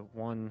the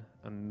one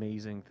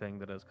amazing thing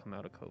that has come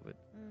out of COVID.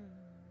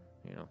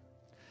 You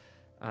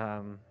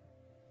know,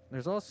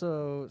 there's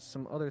also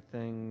some other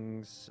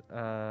things.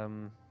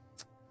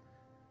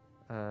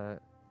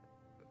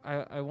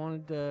 I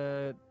wanted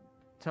to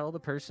tell the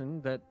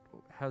person that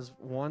has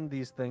won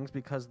these things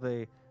because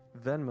they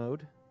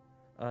Venmo'd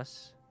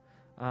us.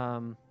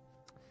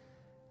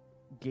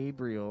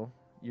 Gabriel,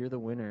 you're the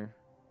winner.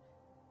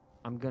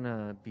 I'm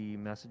gonna be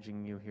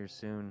messaging you here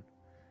soon.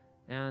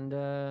 And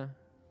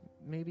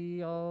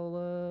maybe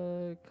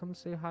I'll come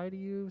say hi to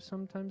you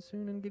sometime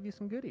soon and give you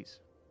some goodies.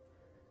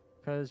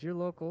 Because you're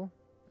local,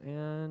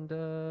 and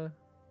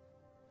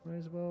might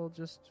as well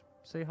just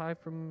say hi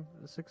from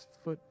a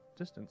 6-foot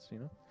distance, you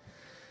know?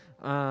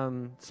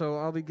 So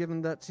I'll be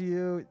giving that to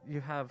you.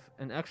 You have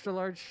an extra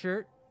large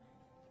shirt.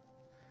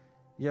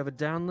 You have a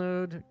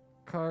download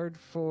card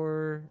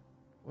for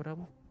what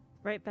album?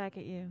 Right Back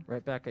at You.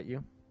 Right Back at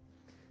You.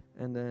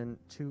 And then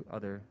 2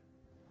 other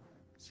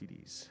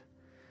CDs.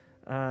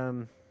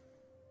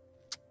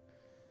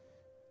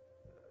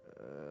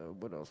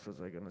 What else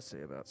was I going to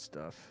say about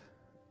stuff?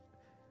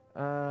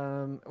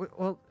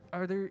 Well,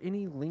 are there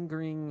any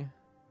lingering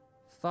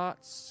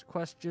thoughts,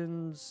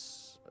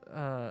 questions,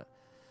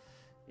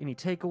 any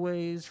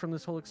takeaways from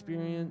this whole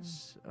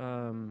experience?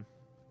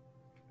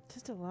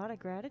 Just a lot of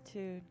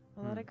gratitude.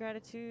 A lot of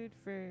gratitude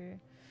for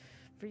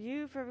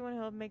you, for everyone who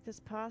helped make this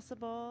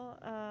possible,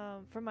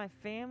 for my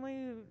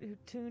family who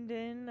tuned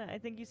in. I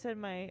think you said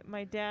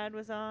my dad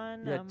was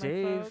on. Yeah, my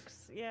Dave.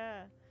 folks.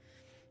 Yeah.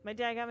 My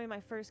dad got me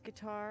my first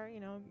guitar, you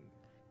know,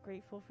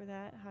 grateful for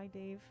that. Hi,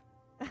 Dave.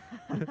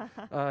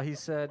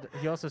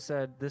 He also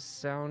said, this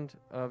sound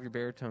of your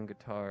baritone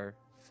guitar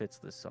fits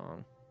this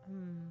song.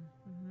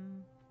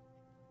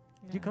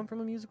 Do you come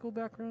from a musical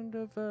background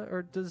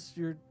or does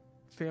your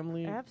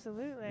family?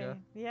 Absolutely.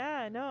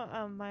 Yeah,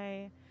 no,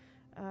 my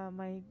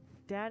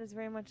dad is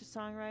very much a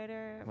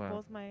songwriter. Wow.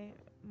 Both my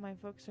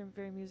folks are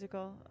very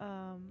musical.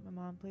 My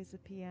mom plays the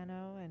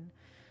piano, and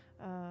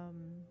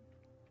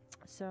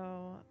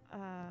so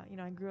you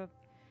know, I grew up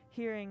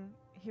hearing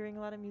a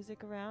lot of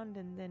music around,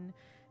 and then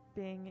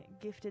being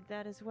gifted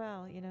that as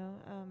well. You know,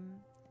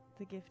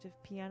 the gift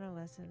of piano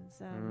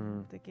lessons,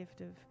 the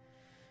gift of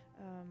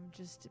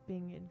just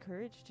being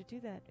encouraged to do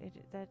that.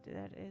 That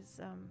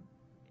is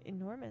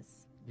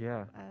enormous.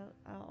 Yeah.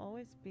 I'll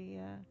always be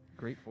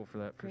grateful for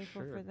that.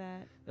 Grateful for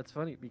that. That's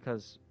funny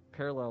because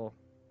parallel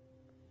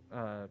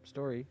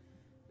story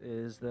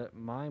is that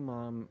my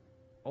mom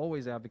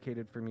always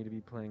advocated for me to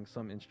be playing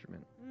some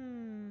instrument.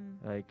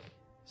 Like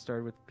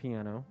started with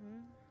piano,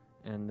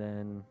 and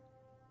then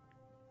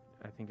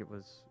I think it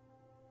was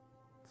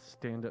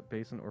stand-up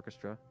bass and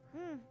orchestra,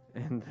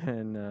 and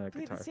then guitar.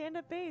 Played the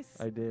stand-up bass.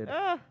 I did.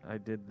 I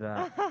did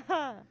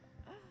that.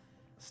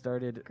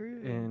 started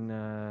Groovy.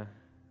 in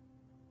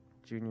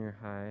junior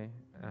high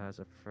as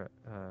a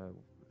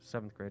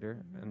 7th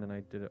grader, and then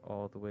I did it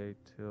all the way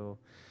till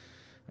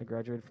I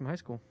graduated from high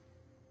school.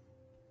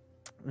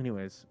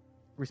 Anyways,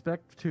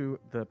 respect to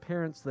the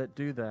parents that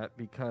do that,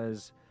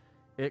 because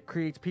it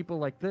creates people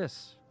like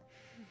this.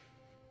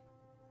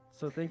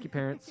 So thank you,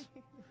 parents.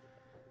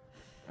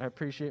 I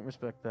appreciate and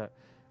respect that.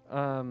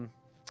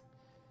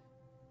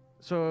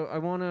 So I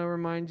want to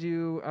remind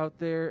you out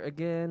there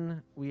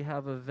again, we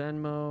have a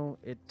Venmo.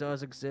 It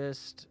does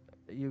exist.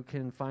 You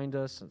can find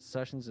us at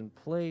Sessions in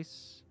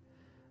Place.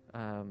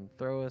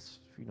 Throw us,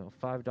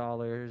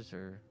 $5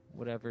 or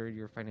whatever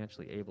you're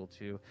financially able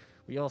to.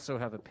 We also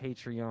have a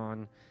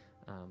Patreon.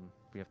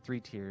 We have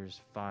 3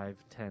 tiers, $5,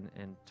 $10,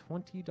 and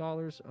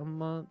 $20 a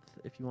month.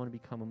 If you want to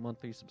become a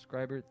monthly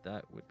subscriber,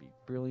 that would be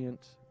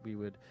brilliant. We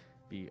would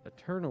be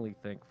eternally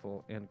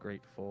thankful and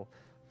grateful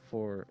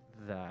for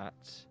that,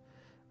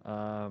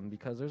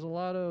 because there's a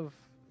lot of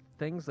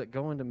things that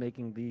go into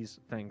making these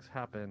things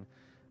happen.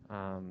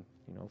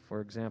 For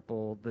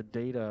example, the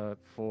data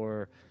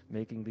for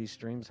making these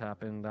streams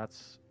happen,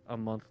 that's a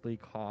monthly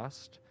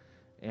cost.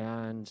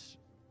 And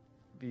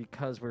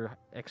because we're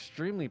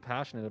extremely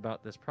passionate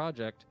about this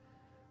project,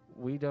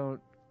 we're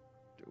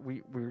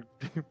we're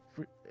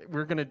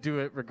going to do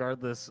it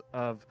regardless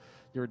of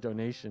your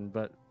donation,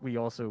 but we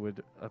also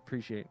would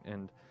appreciate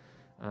and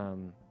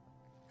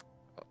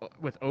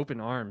with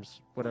open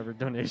arms whatever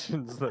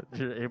donations that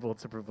you're able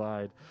to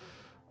provide.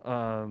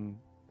 Because,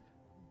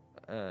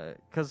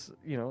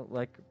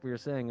 like we were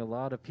saying, a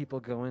lot of people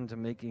go into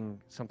making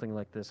something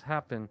like this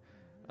happen.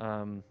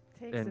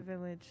 Takes a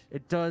village.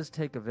 It does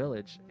take a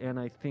village. And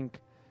I think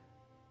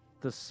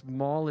the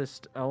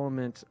smallest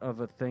element of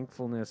a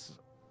thankfulness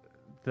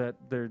that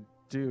they're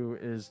due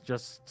is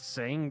just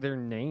saying their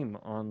name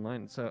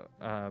online. So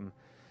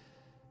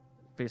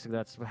basically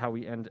that's how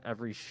we end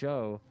every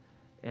show.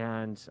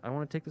 And I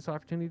want to take this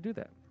opportunity to do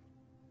that.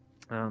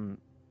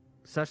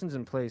 Sessions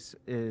in Place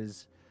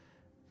is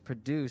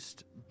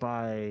produced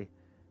by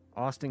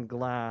Austin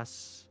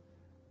Glass,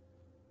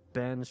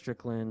 Ben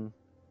Strickland,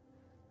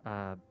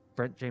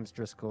 Brent James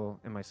Driscoll,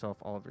 and myself,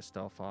 Oliver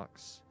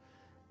Stelfox.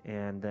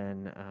 And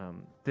then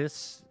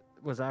this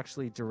was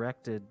actually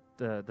directed,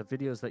 the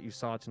videos that you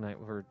saw tonight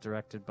were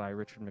directed by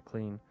Richard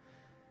McLean.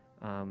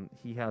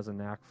 He has a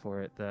knack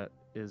for it that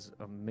is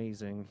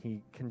amazing.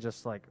 He can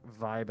just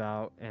vibe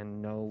out and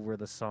know where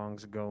the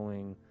song's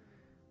going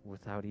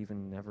without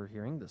even never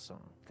hearing the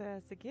song.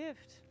 That's a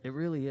gift. It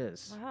really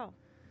is. Wow.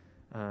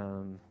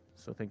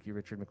 So thank you,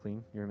 Richard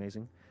McLean. You're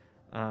amazing.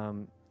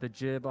 The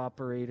jib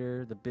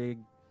operator, the big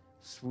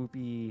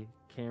swoopy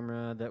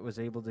camera that was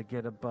able to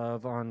get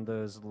above on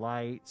those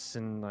lights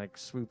and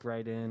swoop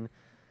right in,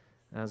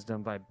 that was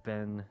done by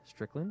Ben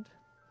Strickland.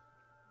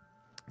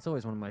 It's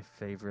always one of my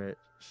favorite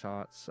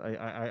shots.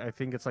 I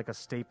think it's a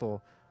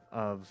staple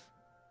of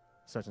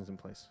Sessions in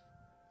Place.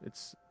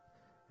 It's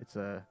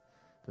the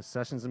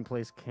Sessions in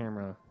Place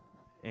camera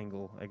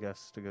angle, I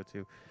guess, to go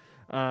to.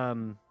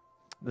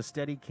 The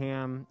steady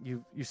cam,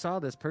 you saw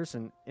this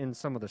person in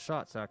some of the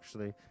shots,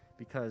 actually,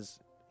 because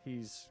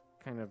he's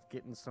kind of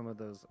getting some of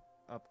those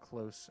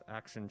up-close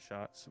action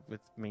shots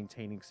with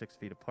maintaining 6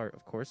 feet apart,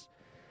 of course.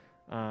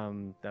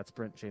 That's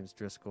Brent James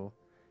Driscoll.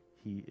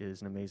 He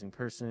is an amazing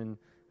person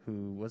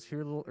who was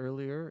here a little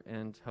earlier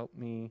and helped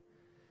me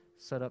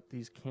set up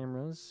these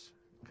cameras,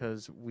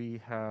 because we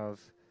have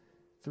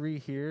 3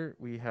 here.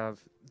 We have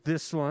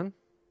this one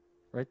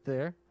right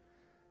there.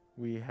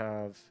 We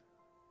have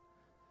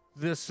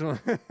this one.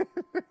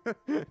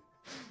 And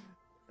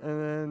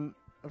then,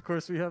 of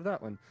course, we have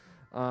that one.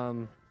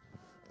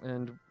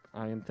 And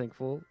I am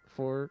thankful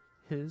for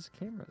his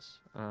cameras.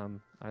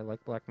 I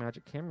like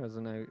Blackmagic cameras,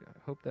 and I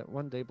hope that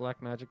one day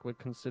Blackmagic would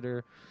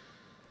consider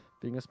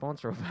being a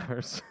sponsor of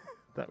ours.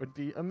 That would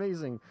be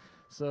amazing.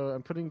 So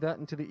I'm putting that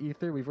into the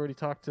ether. We've already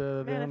talked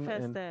to them.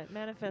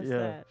 Manifest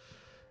that.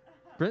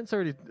 Brent's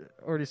already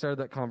started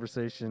that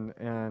conversation,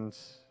 and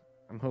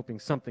I'm hoping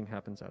something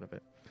happens out of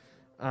it.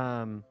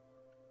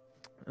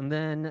 And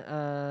then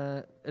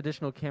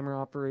additional camera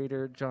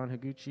operator, John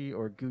Higuchi,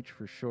 or Gooch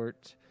for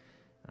short.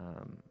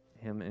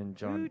 Him and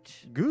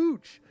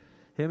Gooch.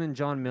 Him and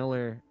John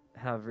Miller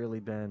have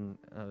really been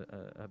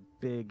a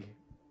big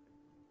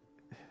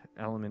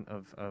element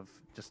of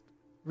just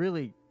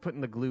really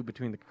putting the glue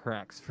between the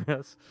cracks for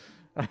us.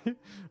 I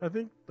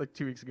think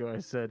 2 weeks ago I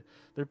said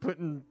they put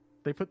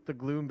the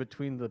glue in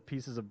between the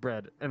pieces of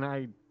bread, and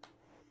I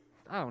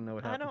don't know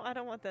what happened. I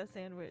don't want that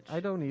sandwich. I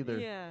don't either.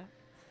 Yeah.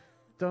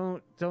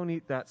 Don't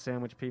eat that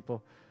sandwich,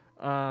 people.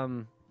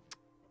 Derek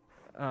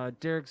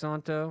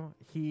Zonto,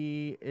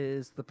 he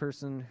is the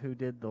person who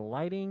did the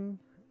lighting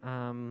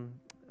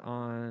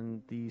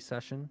on the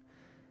session,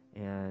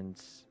 and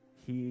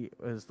he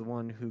was the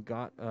one who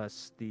got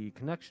us the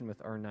connection with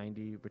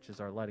R90, which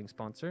is our lighting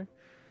sponsor,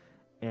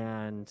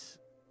 and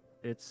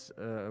it's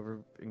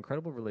an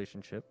incredible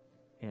relationship,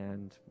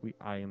 and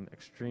I am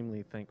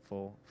extremely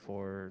thankful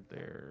for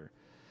their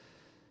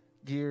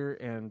gear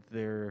and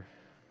their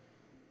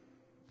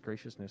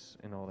graciousness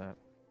and all that.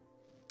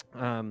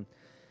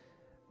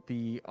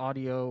 The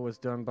audio was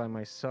done by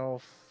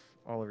myself,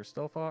 Oliver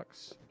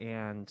Stelfox,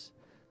 and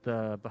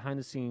the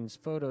behind-the-scenes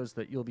photos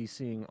that you'll be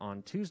seeing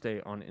on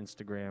Tuesday on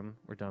Instagram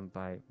were done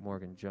by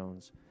Morgan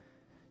Jones.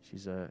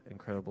 She's an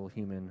incredible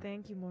human.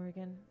 Thank you,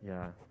 Morgan.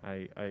 Yeah,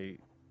 I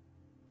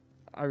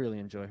really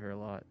enjoy her a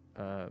lot.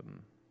 And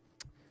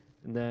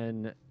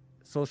then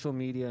social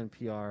media and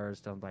PR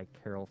is done by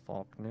Carol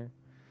Faulkner.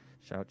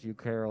 Shout out to you,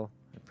 Carol.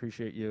 I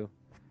appreciate you.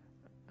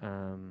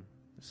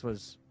 This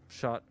was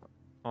shot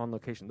on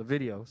location. The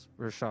videos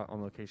were shot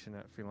on location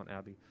at Fremont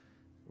Abbey.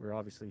 We're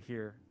obviously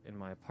here in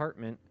my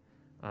apartment,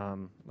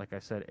 like I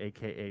said,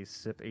 AKA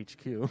SIP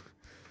HQ,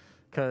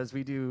 because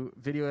we do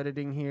video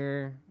editing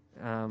here.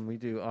 We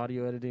do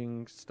audio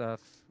editing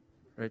stuff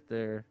right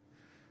there.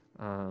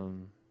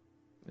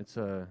 It's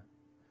a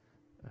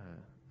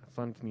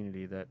fun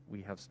community that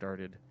we have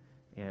started,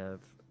 and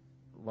have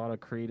a lot of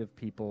creative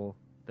people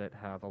that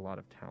have a lot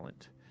of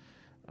talent.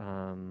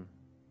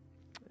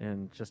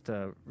 And just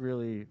to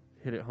really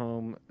hit it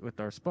home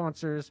with our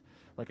sponsors,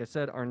 like I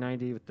said,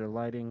 R90 with their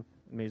lighting,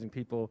 amazing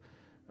people.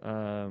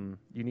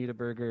 Uneeda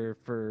Burger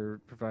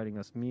for providing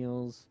us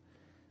meals,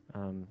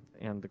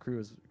 and the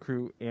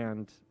crew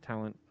and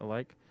talent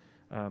alike.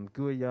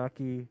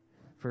 Guayaki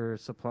for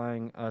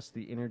supplying us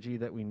the energy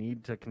that we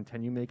need to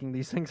continue making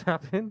these things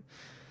happen,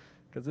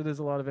 because it is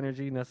a lot of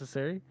energy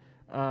necessary.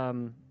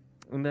 And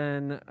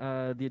then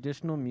the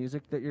additional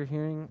music that you're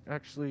hearing,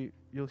 actually,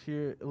 you'll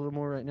hear a little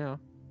more right now.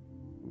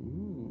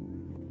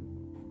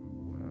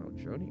 Ooh, wow,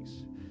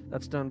 Jonies.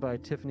 That's done by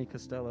Tiffany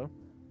Costello.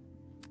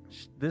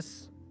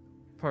 This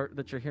part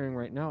that you're hearing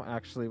right now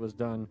actually was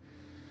done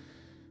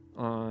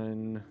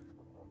on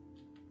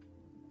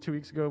 2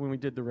 weeks ago when we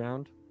did the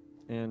round,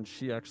 and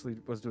she actually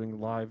was doing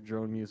live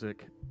drone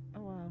music.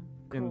 Oh wow!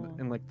 Cool.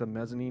 in like the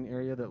mezzanine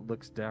area that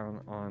looks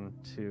down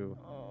onto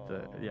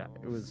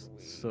it was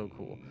so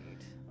cool.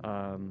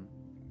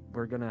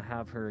 We're gonna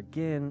have her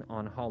again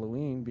on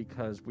Halloween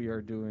because we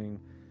are doing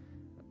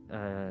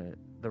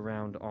the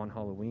round on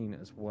Halloween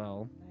as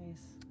well.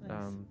 Nice.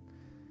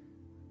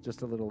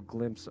 Just a little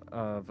glimpse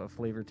of a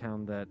flavor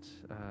town that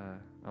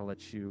I'll let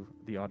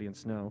the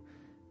audience know.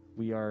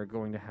 We are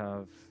going to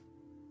have.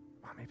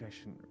 Oh, maybe I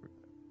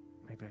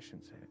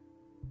shouldn't say it.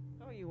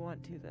 Oh, you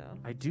want to though?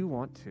 I do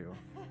want to,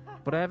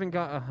 but I haven't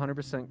got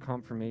 100%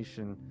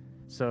 confirmation.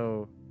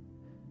 So,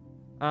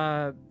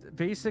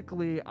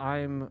 basically,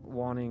 I'm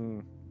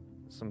wanting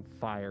some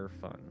fire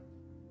fun.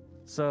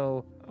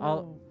 So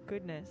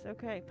Goodness.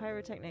 Okay,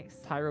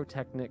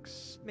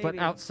 pyrotechnics, maybe, but maybe,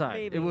 outside.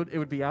 Maybe. It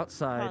would be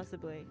outside.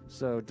 Possibly.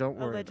 So don't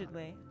worry.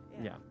 Allegedly.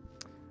 Yeah.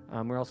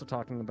 We're also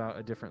talking about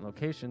a different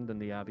location than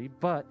the Abbey,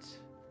 but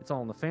it's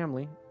all in the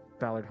family,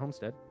 Ballard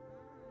Homestead.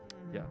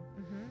 Yeah.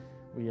 Mm-hmm.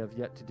 We have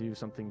yet to do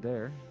something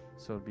there,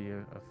 so it'd be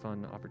a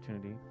fun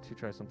opportunity to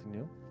try something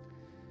new.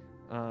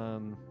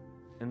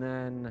 And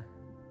then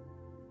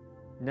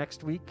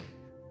next week,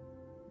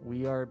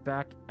 we are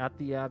back at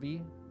the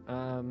Abbey.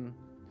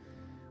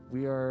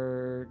 We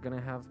are going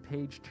to have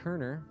Paige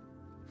Turner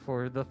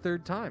for the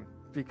third time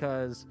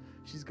because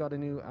she's got a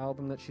new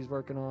album that she's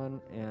working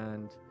on,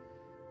 and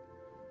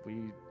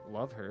we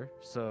love her,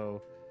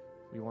 so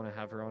we want to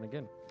have her on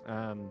again.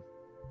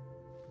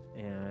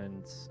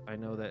 And I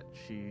know that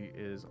she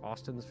is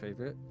Austin's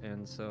favorite,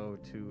 and so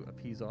to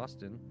appease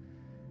Austin,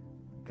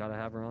 gotta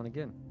have her on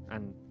again.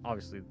 And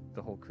obviously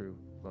the whole crew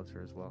loves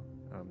her as well,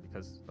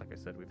 because like I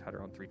said, we've had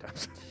her on 3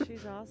 times.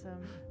 She's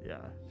awesome.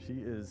 Yeah, she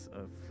is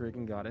a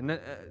friggin' god. And then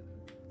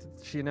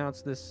she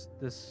announced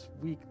this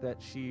week that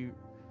she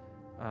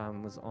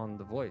was on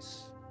The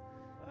Voice.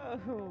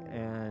 Oh.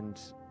 And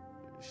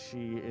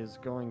she is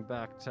going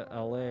back to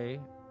LA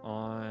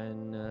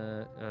on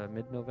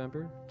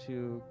mid-November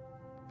to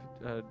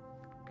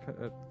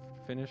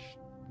finish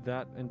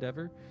that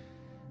endeavor.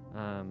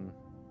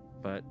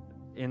 But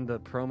in the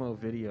promo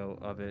video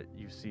of it,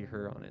 you see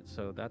her on it,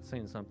 so that's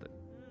saying something.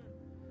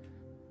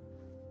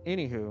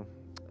 Anywho,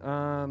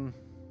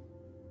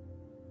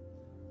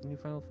 any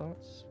final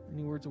thoughts?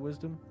 Any words of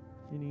wisdom?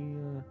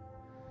 Any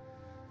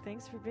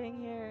Thanks for being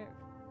here.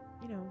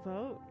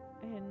 Vote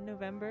in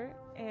November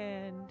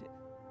and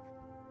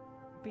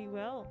be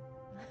well.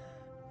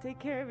 Take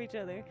care of each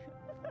other.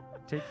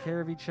 Take care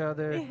of each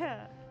other.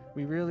 Yeah.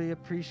 We really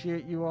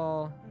appreciate you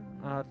all.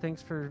 Mm-hmm.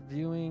 Thanks for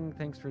viewing.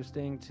 Thanks for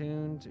staying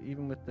tuned,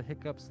 even with the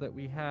hiccups that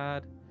we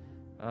had.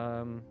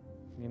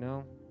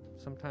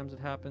 Sometimes it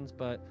happens,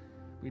 but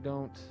we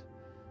don't.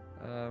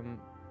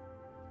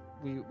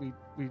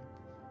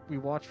 We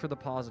watch for the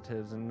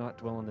positives and not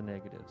dwell on the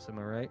negatives. Am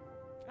I right?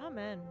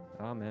 Amen.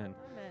 Amen.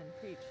 Amen.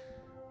 Preach.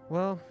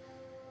 Well,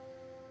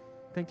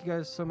 thank you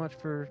guys so much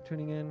for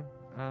tuning in.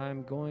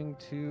 I'm going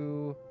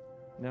to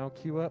now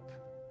queue up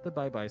the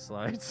bye-bye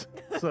slides.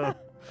 So,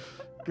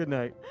 good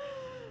night.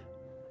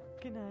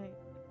 Good night.